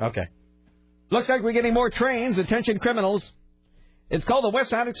 whatever. Okay. Looks like we're getting more trains. Attention, criminals. It's called the West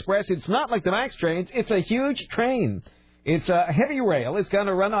Side Express. It's not like the MAX trains. It's a huge train. It's a heavy rail. It's going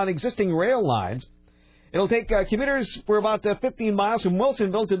to run on existing rail lines. It'll take commuters for about 15 miles from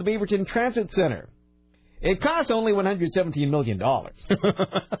Wilsonville to the Beaverton Transit Center. It costs only $117 million. To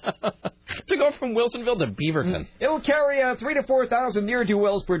go from Wilsonville to Beaverton. It will carry 3,000 to 4,000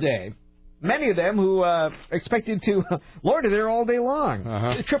 ne'er-do-wells per day. Many of them who expected to loiter there all day long.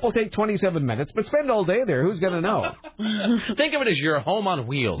 The trip will take 27 minutes, but spend all day there. Who's going to know? Think of it as your home on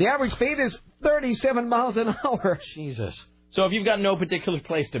wheels. The average speed is 37 miles an hour. Jesus. So if you've got no particular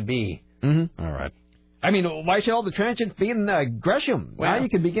place to be. Mm-hmm. All right. I mean, why should all the transits be in Gresham? Well, now you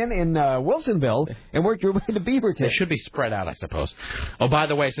can begin in Wilsonville and work your way to Beaverton. They should be spread out, I suppose. Oh, by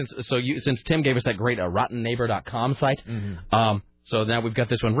the way, since Tim gave us that great rottenneighbor.com site, so now we've got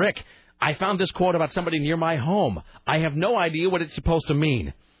this one. Rick, I found this quote about somebody near my home. I have no idea what it's supposed to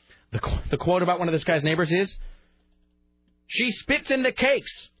mean. The quote about one of this guy's neighbors is, "She spits in the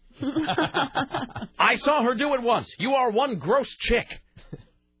cakes." I saw her do it once. You are one gross chick.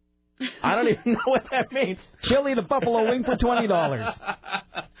 I don't even know what that means. She'll eat a buffalo wing for $20.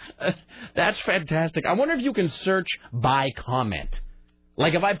 That's fantastic. I wonder if you can search by comment.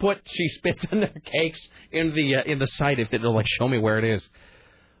 Like if I put "she spits in the cakes" in the site, if it'll like show me where it is.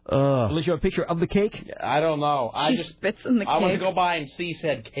 Will it show a picture of the cake? I don't know. She spits in the cake. I want to go by and see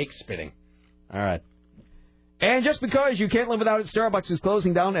said cake spitting. All right. And just because you can't live without it, Starbucks is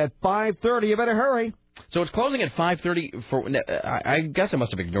closing down at 5:30. You better hurry. So it's closing at 5:30 for. I guess I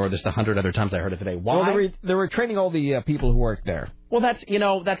must have ignored this 100 other times I heard it today. Why? Well, they were training all the people who work there. Well, that's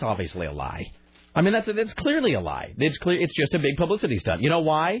obviously a lie. I mean, that's clearly a lie. It's clear. It's just a big publicity stunt. You know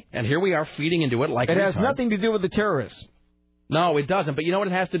why? And here we are feeding into it like it has nothing to do with the terrorists. No, it doesn't. But you know what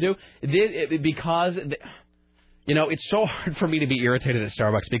it has to do? Because it's so hard for me to be irritated at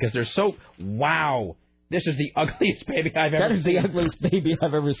Starbucks because they're so wow. This is the ugliest baby I've ever seen. That is the ugliest baby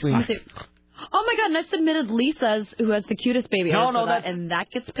I've ever seen. Oh, my God, and I submitted Lisa's, who has the cutest baby ever, and that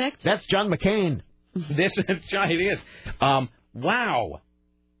gets picked? That's John McCain. This is John, it is. Wow.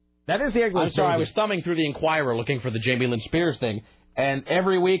 That is the ugliest I'm sorry, baby. I was thumbing through the Inquirer looking for the Jamie Lynn Spears thing, and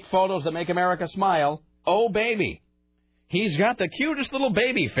every week, photos that make America smile. Oh, baby. He's got the cutest little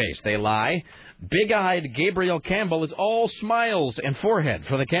baby face, they lie. Big-eyed Gabriel Campbell is all smiles and forehead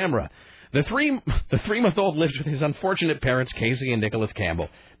for the camera. The three-month-old lives with his unfortunate parents, Casey and Nicholas Campbell.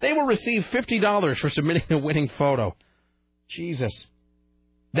 They will receive $50 for submitting the winning photo. Jesus.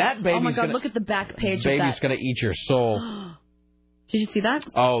 That baby's oh, my God, look at the back page of that. Baby's going to eat your soul. Did you see that?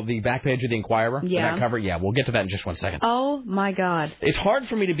 Oh, the back page of the Inquirer? Yeah. That cover? Yeah, we'll get to that in just 1 second. Oh, my God. It's hard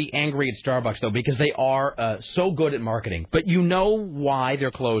for me to be angry at Starbucks, though, because they are so good at marketing. But you know why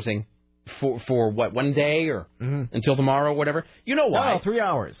they're closing for what, 1 day or until tomorrow, whatever? You know why? No, 3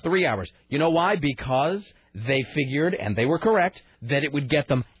 hours. 3 hours. You know why? Because they figured, and they were correct, that it would get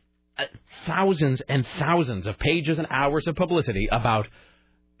them thousands and thousands of pages and hours of publicity about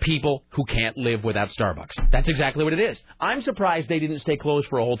people who can't live without Starbucks. That's exactly what it is. I'm surprised they didn't stay closed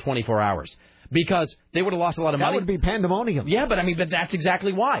for a whole 24 hours. Because they would have lost a lot of money. That would be pandemonium. Yeah, but that's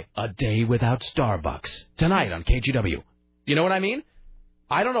exactly why. A day without Starbucks. Tonight on KGW. You know what I mean?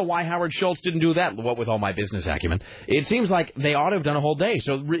 I don't know why Howard Schultz didn't do that, what with all my business acumen. It seems like they ought to have done a whole day,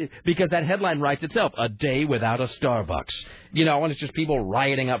 because that headline writes itself, a day without a Starbucks. And it's just people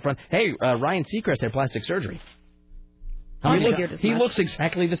rioting up front. Hey, Ryan Seacrest had plastic surgery. He looks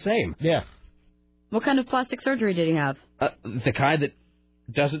exactly the same. Yeah. What kind of plastic surgery did he have? The kind that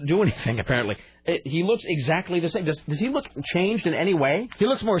doesn't do anything, apparently. He looks exactly the same. Does he look changed in any way? He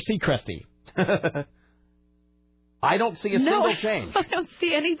looks more Seacresty. I don't see a single change. I don't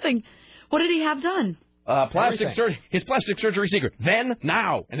see anything. What did he have done? His plastic surgery secret. Then,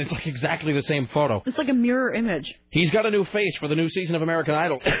 now. And it's like exactly the same photo. It's like a mirror image. He's got a new face for the new season of American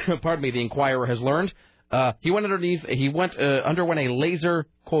Idol. Pardon me, the Inquirer has learned. He went underwent a laser,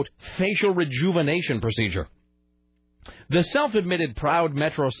 quote, facial rejuvenation procedure. The self-admitted proud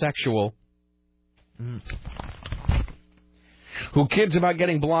metrosexual who kids about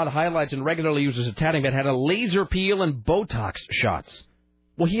getting blonde highlights and regularly uses a tatting gun had a laser peel and Botox shots.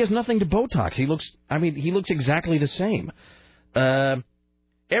 Well, he has nothing to Botox. He looks exactly the same.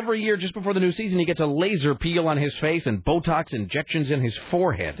 Every year, just before the new season, he gets a laser peel on his face and Botox injections in his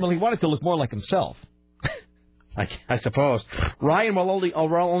forehead. Well, he wanted to look more like himself. I suppose. Ryan, while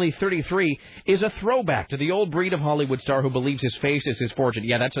only 33, is a throwback to the old breed of Hollywood star who believes his face is his fortune.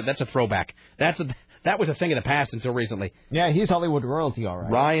 Yeah, that's a throwback. That was a thing of the past until recently. Yeah, he's Hollywood royalty, all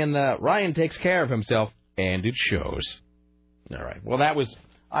right. Ryan takes care of himself, and it shows. All right. Well,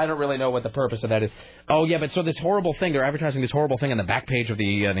 I don't really know what the purpose of that is. Oh, yeah, but so this horrible thing, they're advertising this horrible thing on the back page of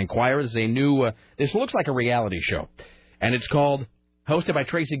the Inquirer. This is a new, this looks like a reality show. And it's called, hosted by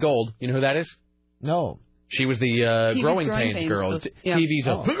Tracy Gold. You know who that is? No. She was the Growing Pains girl. Yeah. TV's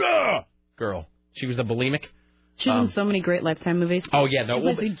girl. She was the bulimic. She's in so many great Lifetime movies. Oh, yeah. No, she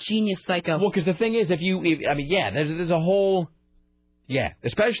was a genius psycho. Well, because the thing is, there's a whole... Yeah,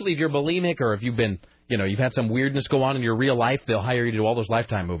 especially if you're bulimic or if you've been... you've had some weirdness go on in your real life, they'll hire you to do all those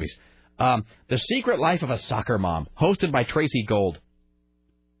Lifetime movies. The Secret Life of a Soccer Mom, hosted by Tracy Gold.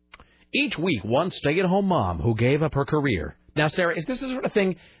 Each week, one stay-at-home mom who gave up her career. Now, Sarah, is this the sort of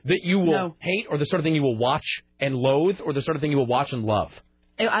thing that you will hate, or the sort of thing you will watch and loathe, or the sort of thing you will watch and love?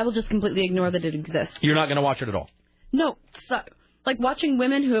 I will just completely ignore that it exists. You're not going to watch it at all? No. Like watching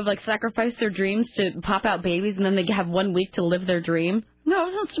women who have sacrificed their dreams to pop out babies and then they have 1 week to live their dream.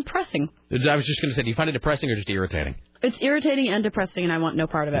 No, that's depressing. I was just going to say, do you find it depressing or just irritating? It's irritating and depressing, and I want no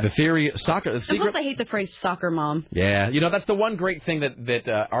part of it. The theory, soccer... The secret... Plus, I hate the phrase soccer mom. Yeah, that's the one great thing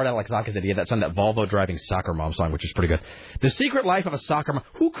that Art Alexakis did. He had that song, that Volvo driving soccer mom song, which is pretty good. The Secret Life of a Soccer Mom.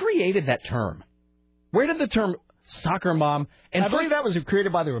 Who created that term? Where did the term soccer mom... And I believe that was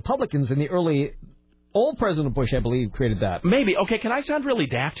created by the Republicans in the early... Old President Bush, I believe, created that. Maybe. Okay, can I sound really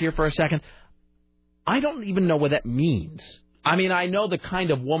daft here for a second? I don't even know what that means. I mean, I know the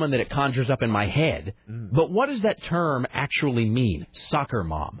kind of woman that it conjures up in my head, but what does that term actually mean, soccer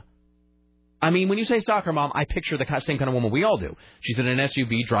mom? I mean, when you say soccer mom, I picture the same kind of woman we all do. She's in an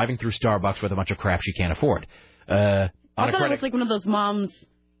SUV driving through Starbucks with a bunch of crap she can't afford. I thought it was like one of those moms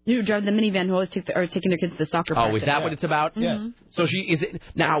who drive the minivan who always are taking their kids to soccer practice. Oh, is that what it's about? Yes. So she is it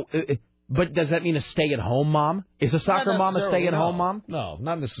now... But does that mean a stay-at-home mom? Is a soccer mom a stay-at-home mom? No,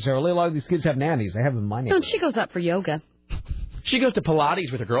 not necessarily. A lot of these kids have nannies. They have them in my name. No, she goes out for yoga. She goes to Pilates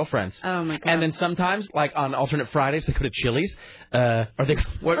with her girlfriends. Oh, my God. And then sometimes, like on alternate Fridays, they go to Chili's. Or the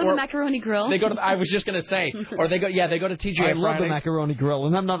Macaroni Grill. They go to. I was just going to say. Or they go to TGI Fridays. I love the Macaroni Grill,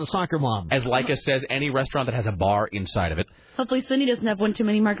 and I'm not a soccer mom. As Leica says, any restaurant that has a bar inside of it. Hopefully Cindy doesn't have one too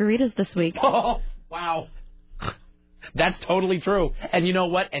many margaritas this week. Oh, wow. That's totally true. And you know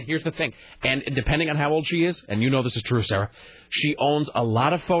what? And here's the thing. And depending on how old she is, and you know this is true, Sarah, she owns a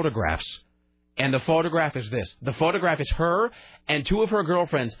lot of photographs. And the photograph is this. The photograph is her and two of her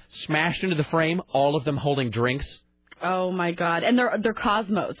girlfriends smashed into the frame, all of them holding drinks. Oh, my God. And they're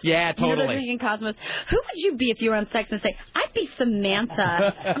Cosmos. Yeah, totally. You know, they're drinking Cosmos. Who would you be if you were on Sex and say, I'd be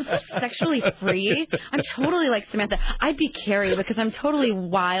Samantha. I'm so sexually free. I'm totally like Samantha. I'd be Carrie because I'm totally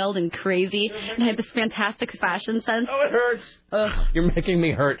wild and crazy and I have this fantastic fashion sense. Oh, it hurts. Ugh. You're making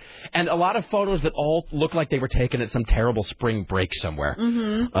me hurt. And a lot of photos that all look like they were taken at some terrible spring break somewhere.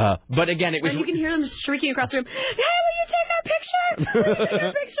 Mm-hmm. But again, it was... And you can hear them shrieking across the room, hey, will you take our picture? Will you take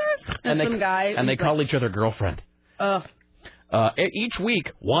our picture? And some guy... And they call each other girlfriend. Each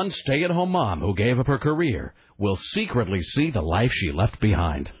week, one stay-at-home mom who gave up her career will secretly see the life she left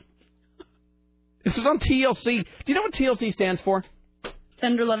behind. This is on TLC. Do you know what TLC stands for?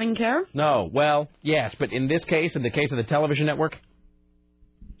 Tender Loving Care? No. Well, yes, but in this case, in the case of the television network,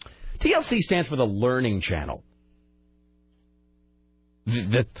 TLC stands for the Learning Channel.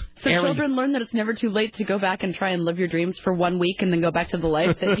 So children learn that it's never too late to go back and try and live your dreams for 1 week and then go back to the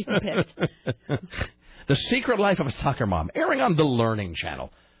life that you picked. The Secret Life of a Soccer Mom, airing on the Learning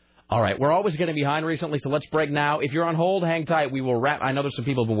Channel. All right, we're always getting behind recently, so let's break now. If you're on hold, hang tight. We will wrap. I know there's some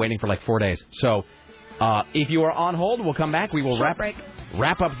people who've been waiting for like 4 days. So if you are on hold, we'll come back. We will wrap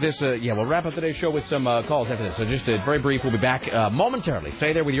up this. We'll wrap up today's show with some calls after this. So just very brief. We'll be back momentarily.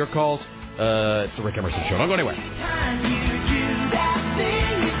 Stay there with your calls. It's the Rick Emerson Show. Don't go anywhere.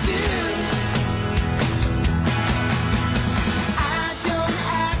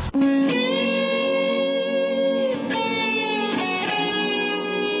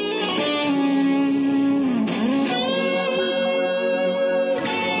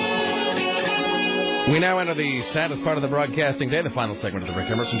 We now enter the saddest part of the broadcasting day, the final segment of the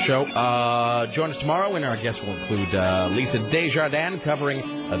Rick Emerson Show. Join us tomorrow, and our guests will include Lisa Desjardins covering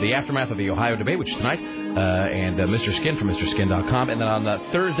the aftermath of the Ohio debate, which is tonight, and Mr. Skin from MrSkin.com. And then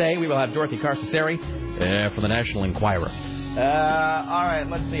on Thursday, we will have Dorothy Carcasseri from the National Enquirer. All right,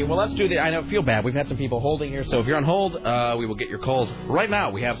 let's see. Well, let's do the... I feel bad. We've had some people holding here, so if you're on hold, we will get your calls right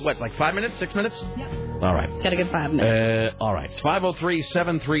now. We have, like 5 minutes, 6 minutes? Yeah. All right. Got a good 5 minutes. All right. It's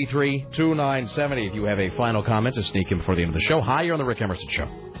 503-733-2970 if you have a final comment to sneak in before the end of the show. Hi, you're on the Rick Emerson Show.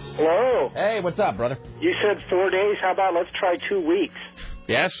 Hello. Hey, what's up, brother? You said 4 days. How about let's try 2 weeks?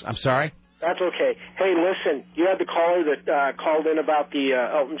 Yes, I'm sorry. That's okay. Hey, listen, you had the caller that called in about the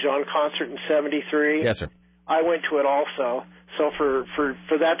Elton John concert in '73. Yes, sir. I went to it also. So for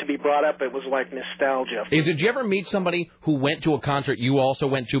that to be brought up, it was like nostalgia. Did you ever meet somebody who went to a concert you also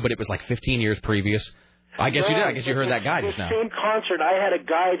went to, but it was like 15 years previous? I guess you did. I guess you heard that guy just now. The same concert, I had a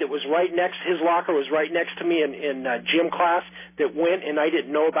guy that was right next, his locker was right next to me in gym class that went, and I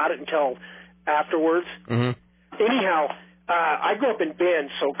didn't know about it until afterwards. Mm-hmm. Anyhow, I grew up in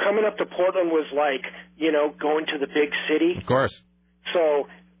Bend, so coming up to Portland was like, going to the big city. Of course. So,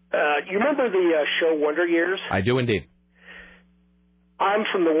 you remember the show Wonder Years? I do indeed. I'm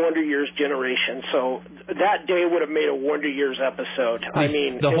from the Wonder Years generation, so that day would have made a Wonder Years episode. I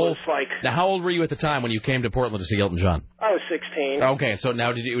mean, was like... Now, how old were you at the time when you came to Portland to see Elton John? I was 16. Okay, so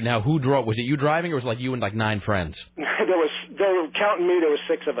now who drove? Was it you driving, or was it like you and like 9 friends? Counting me, there was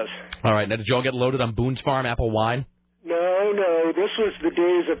 6 of us. All right, now did you all get loaded on Boone's Farm apple wine? No, this was the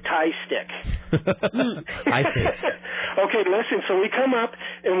days of Tie Stick. I see. Okay, listen, so we come up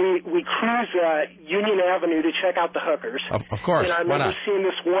and we cruise Union Avenue to check out the hookers. Of course, and I remember seeing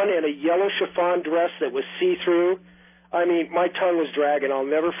this one in a yellow chiffon dress that was see-through. I mean, my tongue was dragging. I'll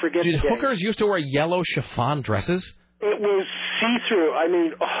never forget the day. Hookers used to wear yellow chiffon dresses? It was see-through. I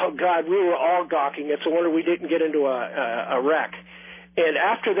mean, oh, God, we were all gawking. It's a wonder we didn't get into a wreck. And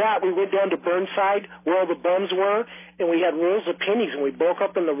after that, we went down to Burnside, where all the bums were, and we had rolls of pennies, and we broke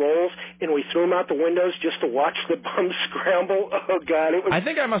up in the rolls, and we threw them out the windows just to watch the bums scramble. Oh, God. It was... I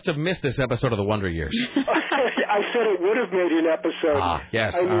think I must have missed this episode of the Wonder Years. I said it would have made an episode. Ah,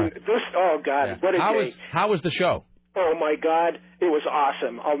 yes. I mean, oh, God, yeah. what a day. How was the show? Oh, my God, it was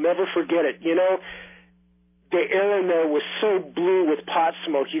awesome. I'll never forget it. The air in there was so blue with pot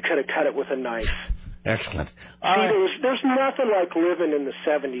smoke, you could have cut it with a knife. Excellent. There's nothing like living in the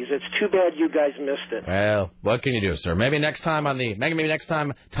 70s. It's too bad you guys missed it. Well, what can you do, sir? Maybe next time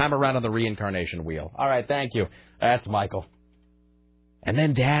around on the reincarnation wheel. All right, thank you. That's Michael. And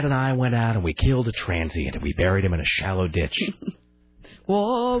then Dad and I went out and we killed a transient and we buried him in a shallow ditch.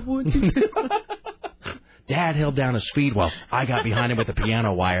 What would you do? Dad held down his feet while I got behind him with the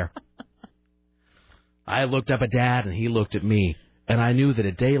piano wire. I looked up at Dad and he looked at me, and I knew that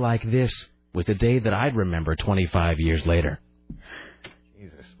a day like this was the day that I'd remember 25 years later.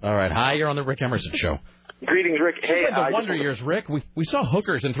 Jesus. All right. Hi, you're on the Rick Emerson Show. Greetings, Rick. Hey, the Wonder Years, Rick. We saw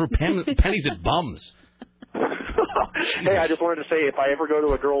hookers and threw pennies at bums. Hey, I just wanted to say, if I ever go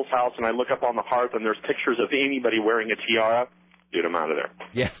to a girl's house and I look up on the hearth and there's pictures of anybody wearing a tiara, get them out of there.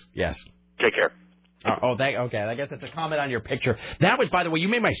 Yes. Take care. Okay. I guess that's a comment on your picture. That was, by the way, you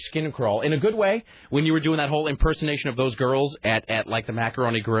made my skin crawl in a good way when you were doing that whole impersonation of those girls at like the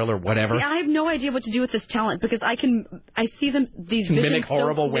Macaroni Grill or whatever. Yeah, I have no idea what to do with this talent because I see these mimic visions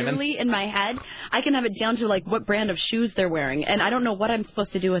horrible so clearly women in my head. I can have it down to like what brand of shoes they're wearing, and I don't know what I'm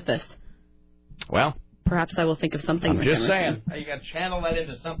supposed to do with this. Well, perhaps I will think of something. I'm just saying. You got to channel that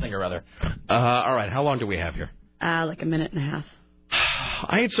into something or other. All right. How long do we have here? Like a minute and a half.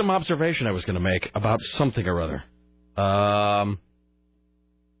 I had some observation I was going to make about something or other.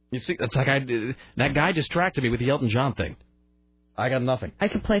 You see, it's like that guy distracted me with the Elton John thing. I got nothing. I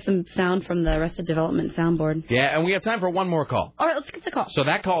could play some sound from the Arrested Development soundboard. Yeah, and we have time for one more call. All right, let's get the call. So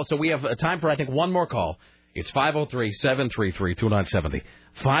we have time for, I think, one more call. It's 503-733-2970.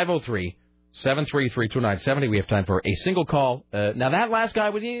 503-733-2970. We have time for a single call. Now, that last guy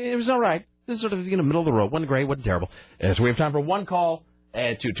was all right. This is sort of, middle of the road. Wasn't great, wasn't terrible. So we have time for one call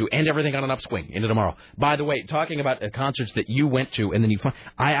to end everything on an upswing into tomorrow. By the way, talking about concerts that you went to, and then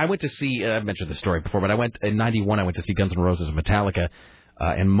I went to see, I've mentioned this story before, but I went in 91, I went to see Guns N' Roses and Metallica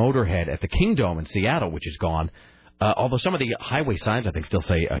and Motorhead at the Kingdome in Seattle, which is gone. Although some of the highway signs, I think, still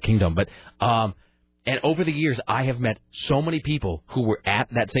say Kingdome. But, and over the years, I have met so many people who were at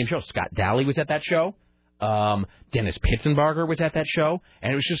that same show. Scott Daly was at that show. Dennis Pitzenbarger was at that show,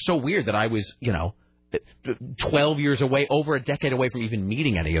 and it was just so weird that I was, 12 years away, over a decade away from even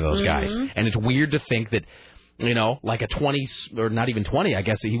meeting any of those guys. And it's weird to think that, like a 20, or not even 20, I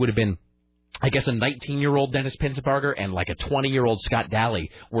guess he would have been I guess a 19-year-old Dennis Pinsberger and like a 20-year-old Scott Daly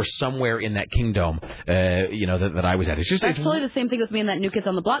were somewhere in that kingdom, that I was at. It's totally the same thing with me in that New Kids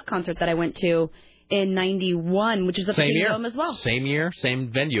on the Block concert that I went to in 91, which is at the Kingdom as well. Same year,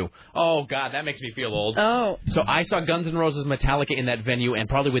 same venue. Oh, God, that makes me feel old. Oh. So I saw Guns N' Roses, Metallica in that venue, and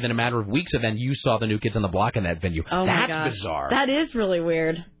probably within a matter of weeks of then, you saw the New Kids on the Block in that venue. Oh, my gosh. That's bizarre. That is really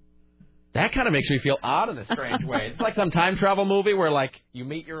weird. That kind of makes me feel odd in a strange way. It's like some time travel movie where, like, you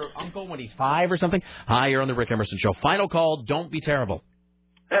meet your uncle when he's 5 or something. Hi, you're on the Rick Emerson Show. Final call. Don't be terrible.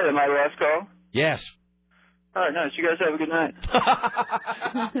 Hey, my last call? Yes. All right, nice. You guys have a good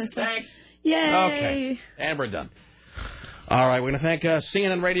night. Thanks. Yay. Okay. And we're done. All right, we're going to thank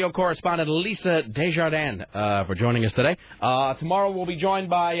CNN radio correspondent Lisa Desjardins for joining us today. Tomorrow we'll be joined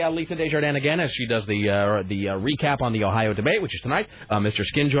by Lisa Desjardins again as she does the recap on the Ohio debate, which is tonight. Mr.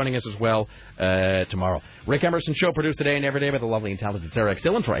 Skin joining us as well tomorrow. Rick Emerson Show produced today and every day by the lovely and talented Sarah X.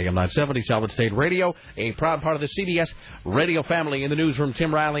 Dillon for AM 970 Solid State Radio, a proud part of the CBS radio family. In the newsroom,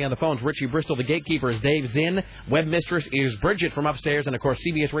 Tim Riley. On the phones, Richie Bristol. The gatekeeper is Dave Zinn. Web mistress is Bridget from upstairs. And, of course,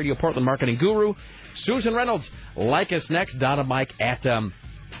 CBS Radio Portland marketing guru, Susan Reynolds. Like us next. Donna Mike at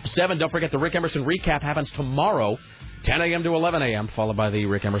 7. Don't forget the Rick Emerson recap happens tomorrow, 10 a.m. to 11 a.m., followed by the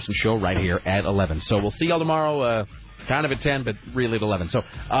Rick Emerson Show right here at 11. So we'll see y'all tomorrow, kind of at 10, but really at 11. So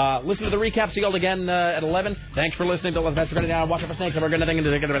listen to the recap. See y'all again at 11. Thanks for listening to Let's Ready Now. Watch out for snakes. Have a good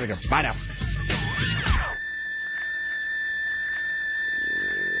night. Bye now.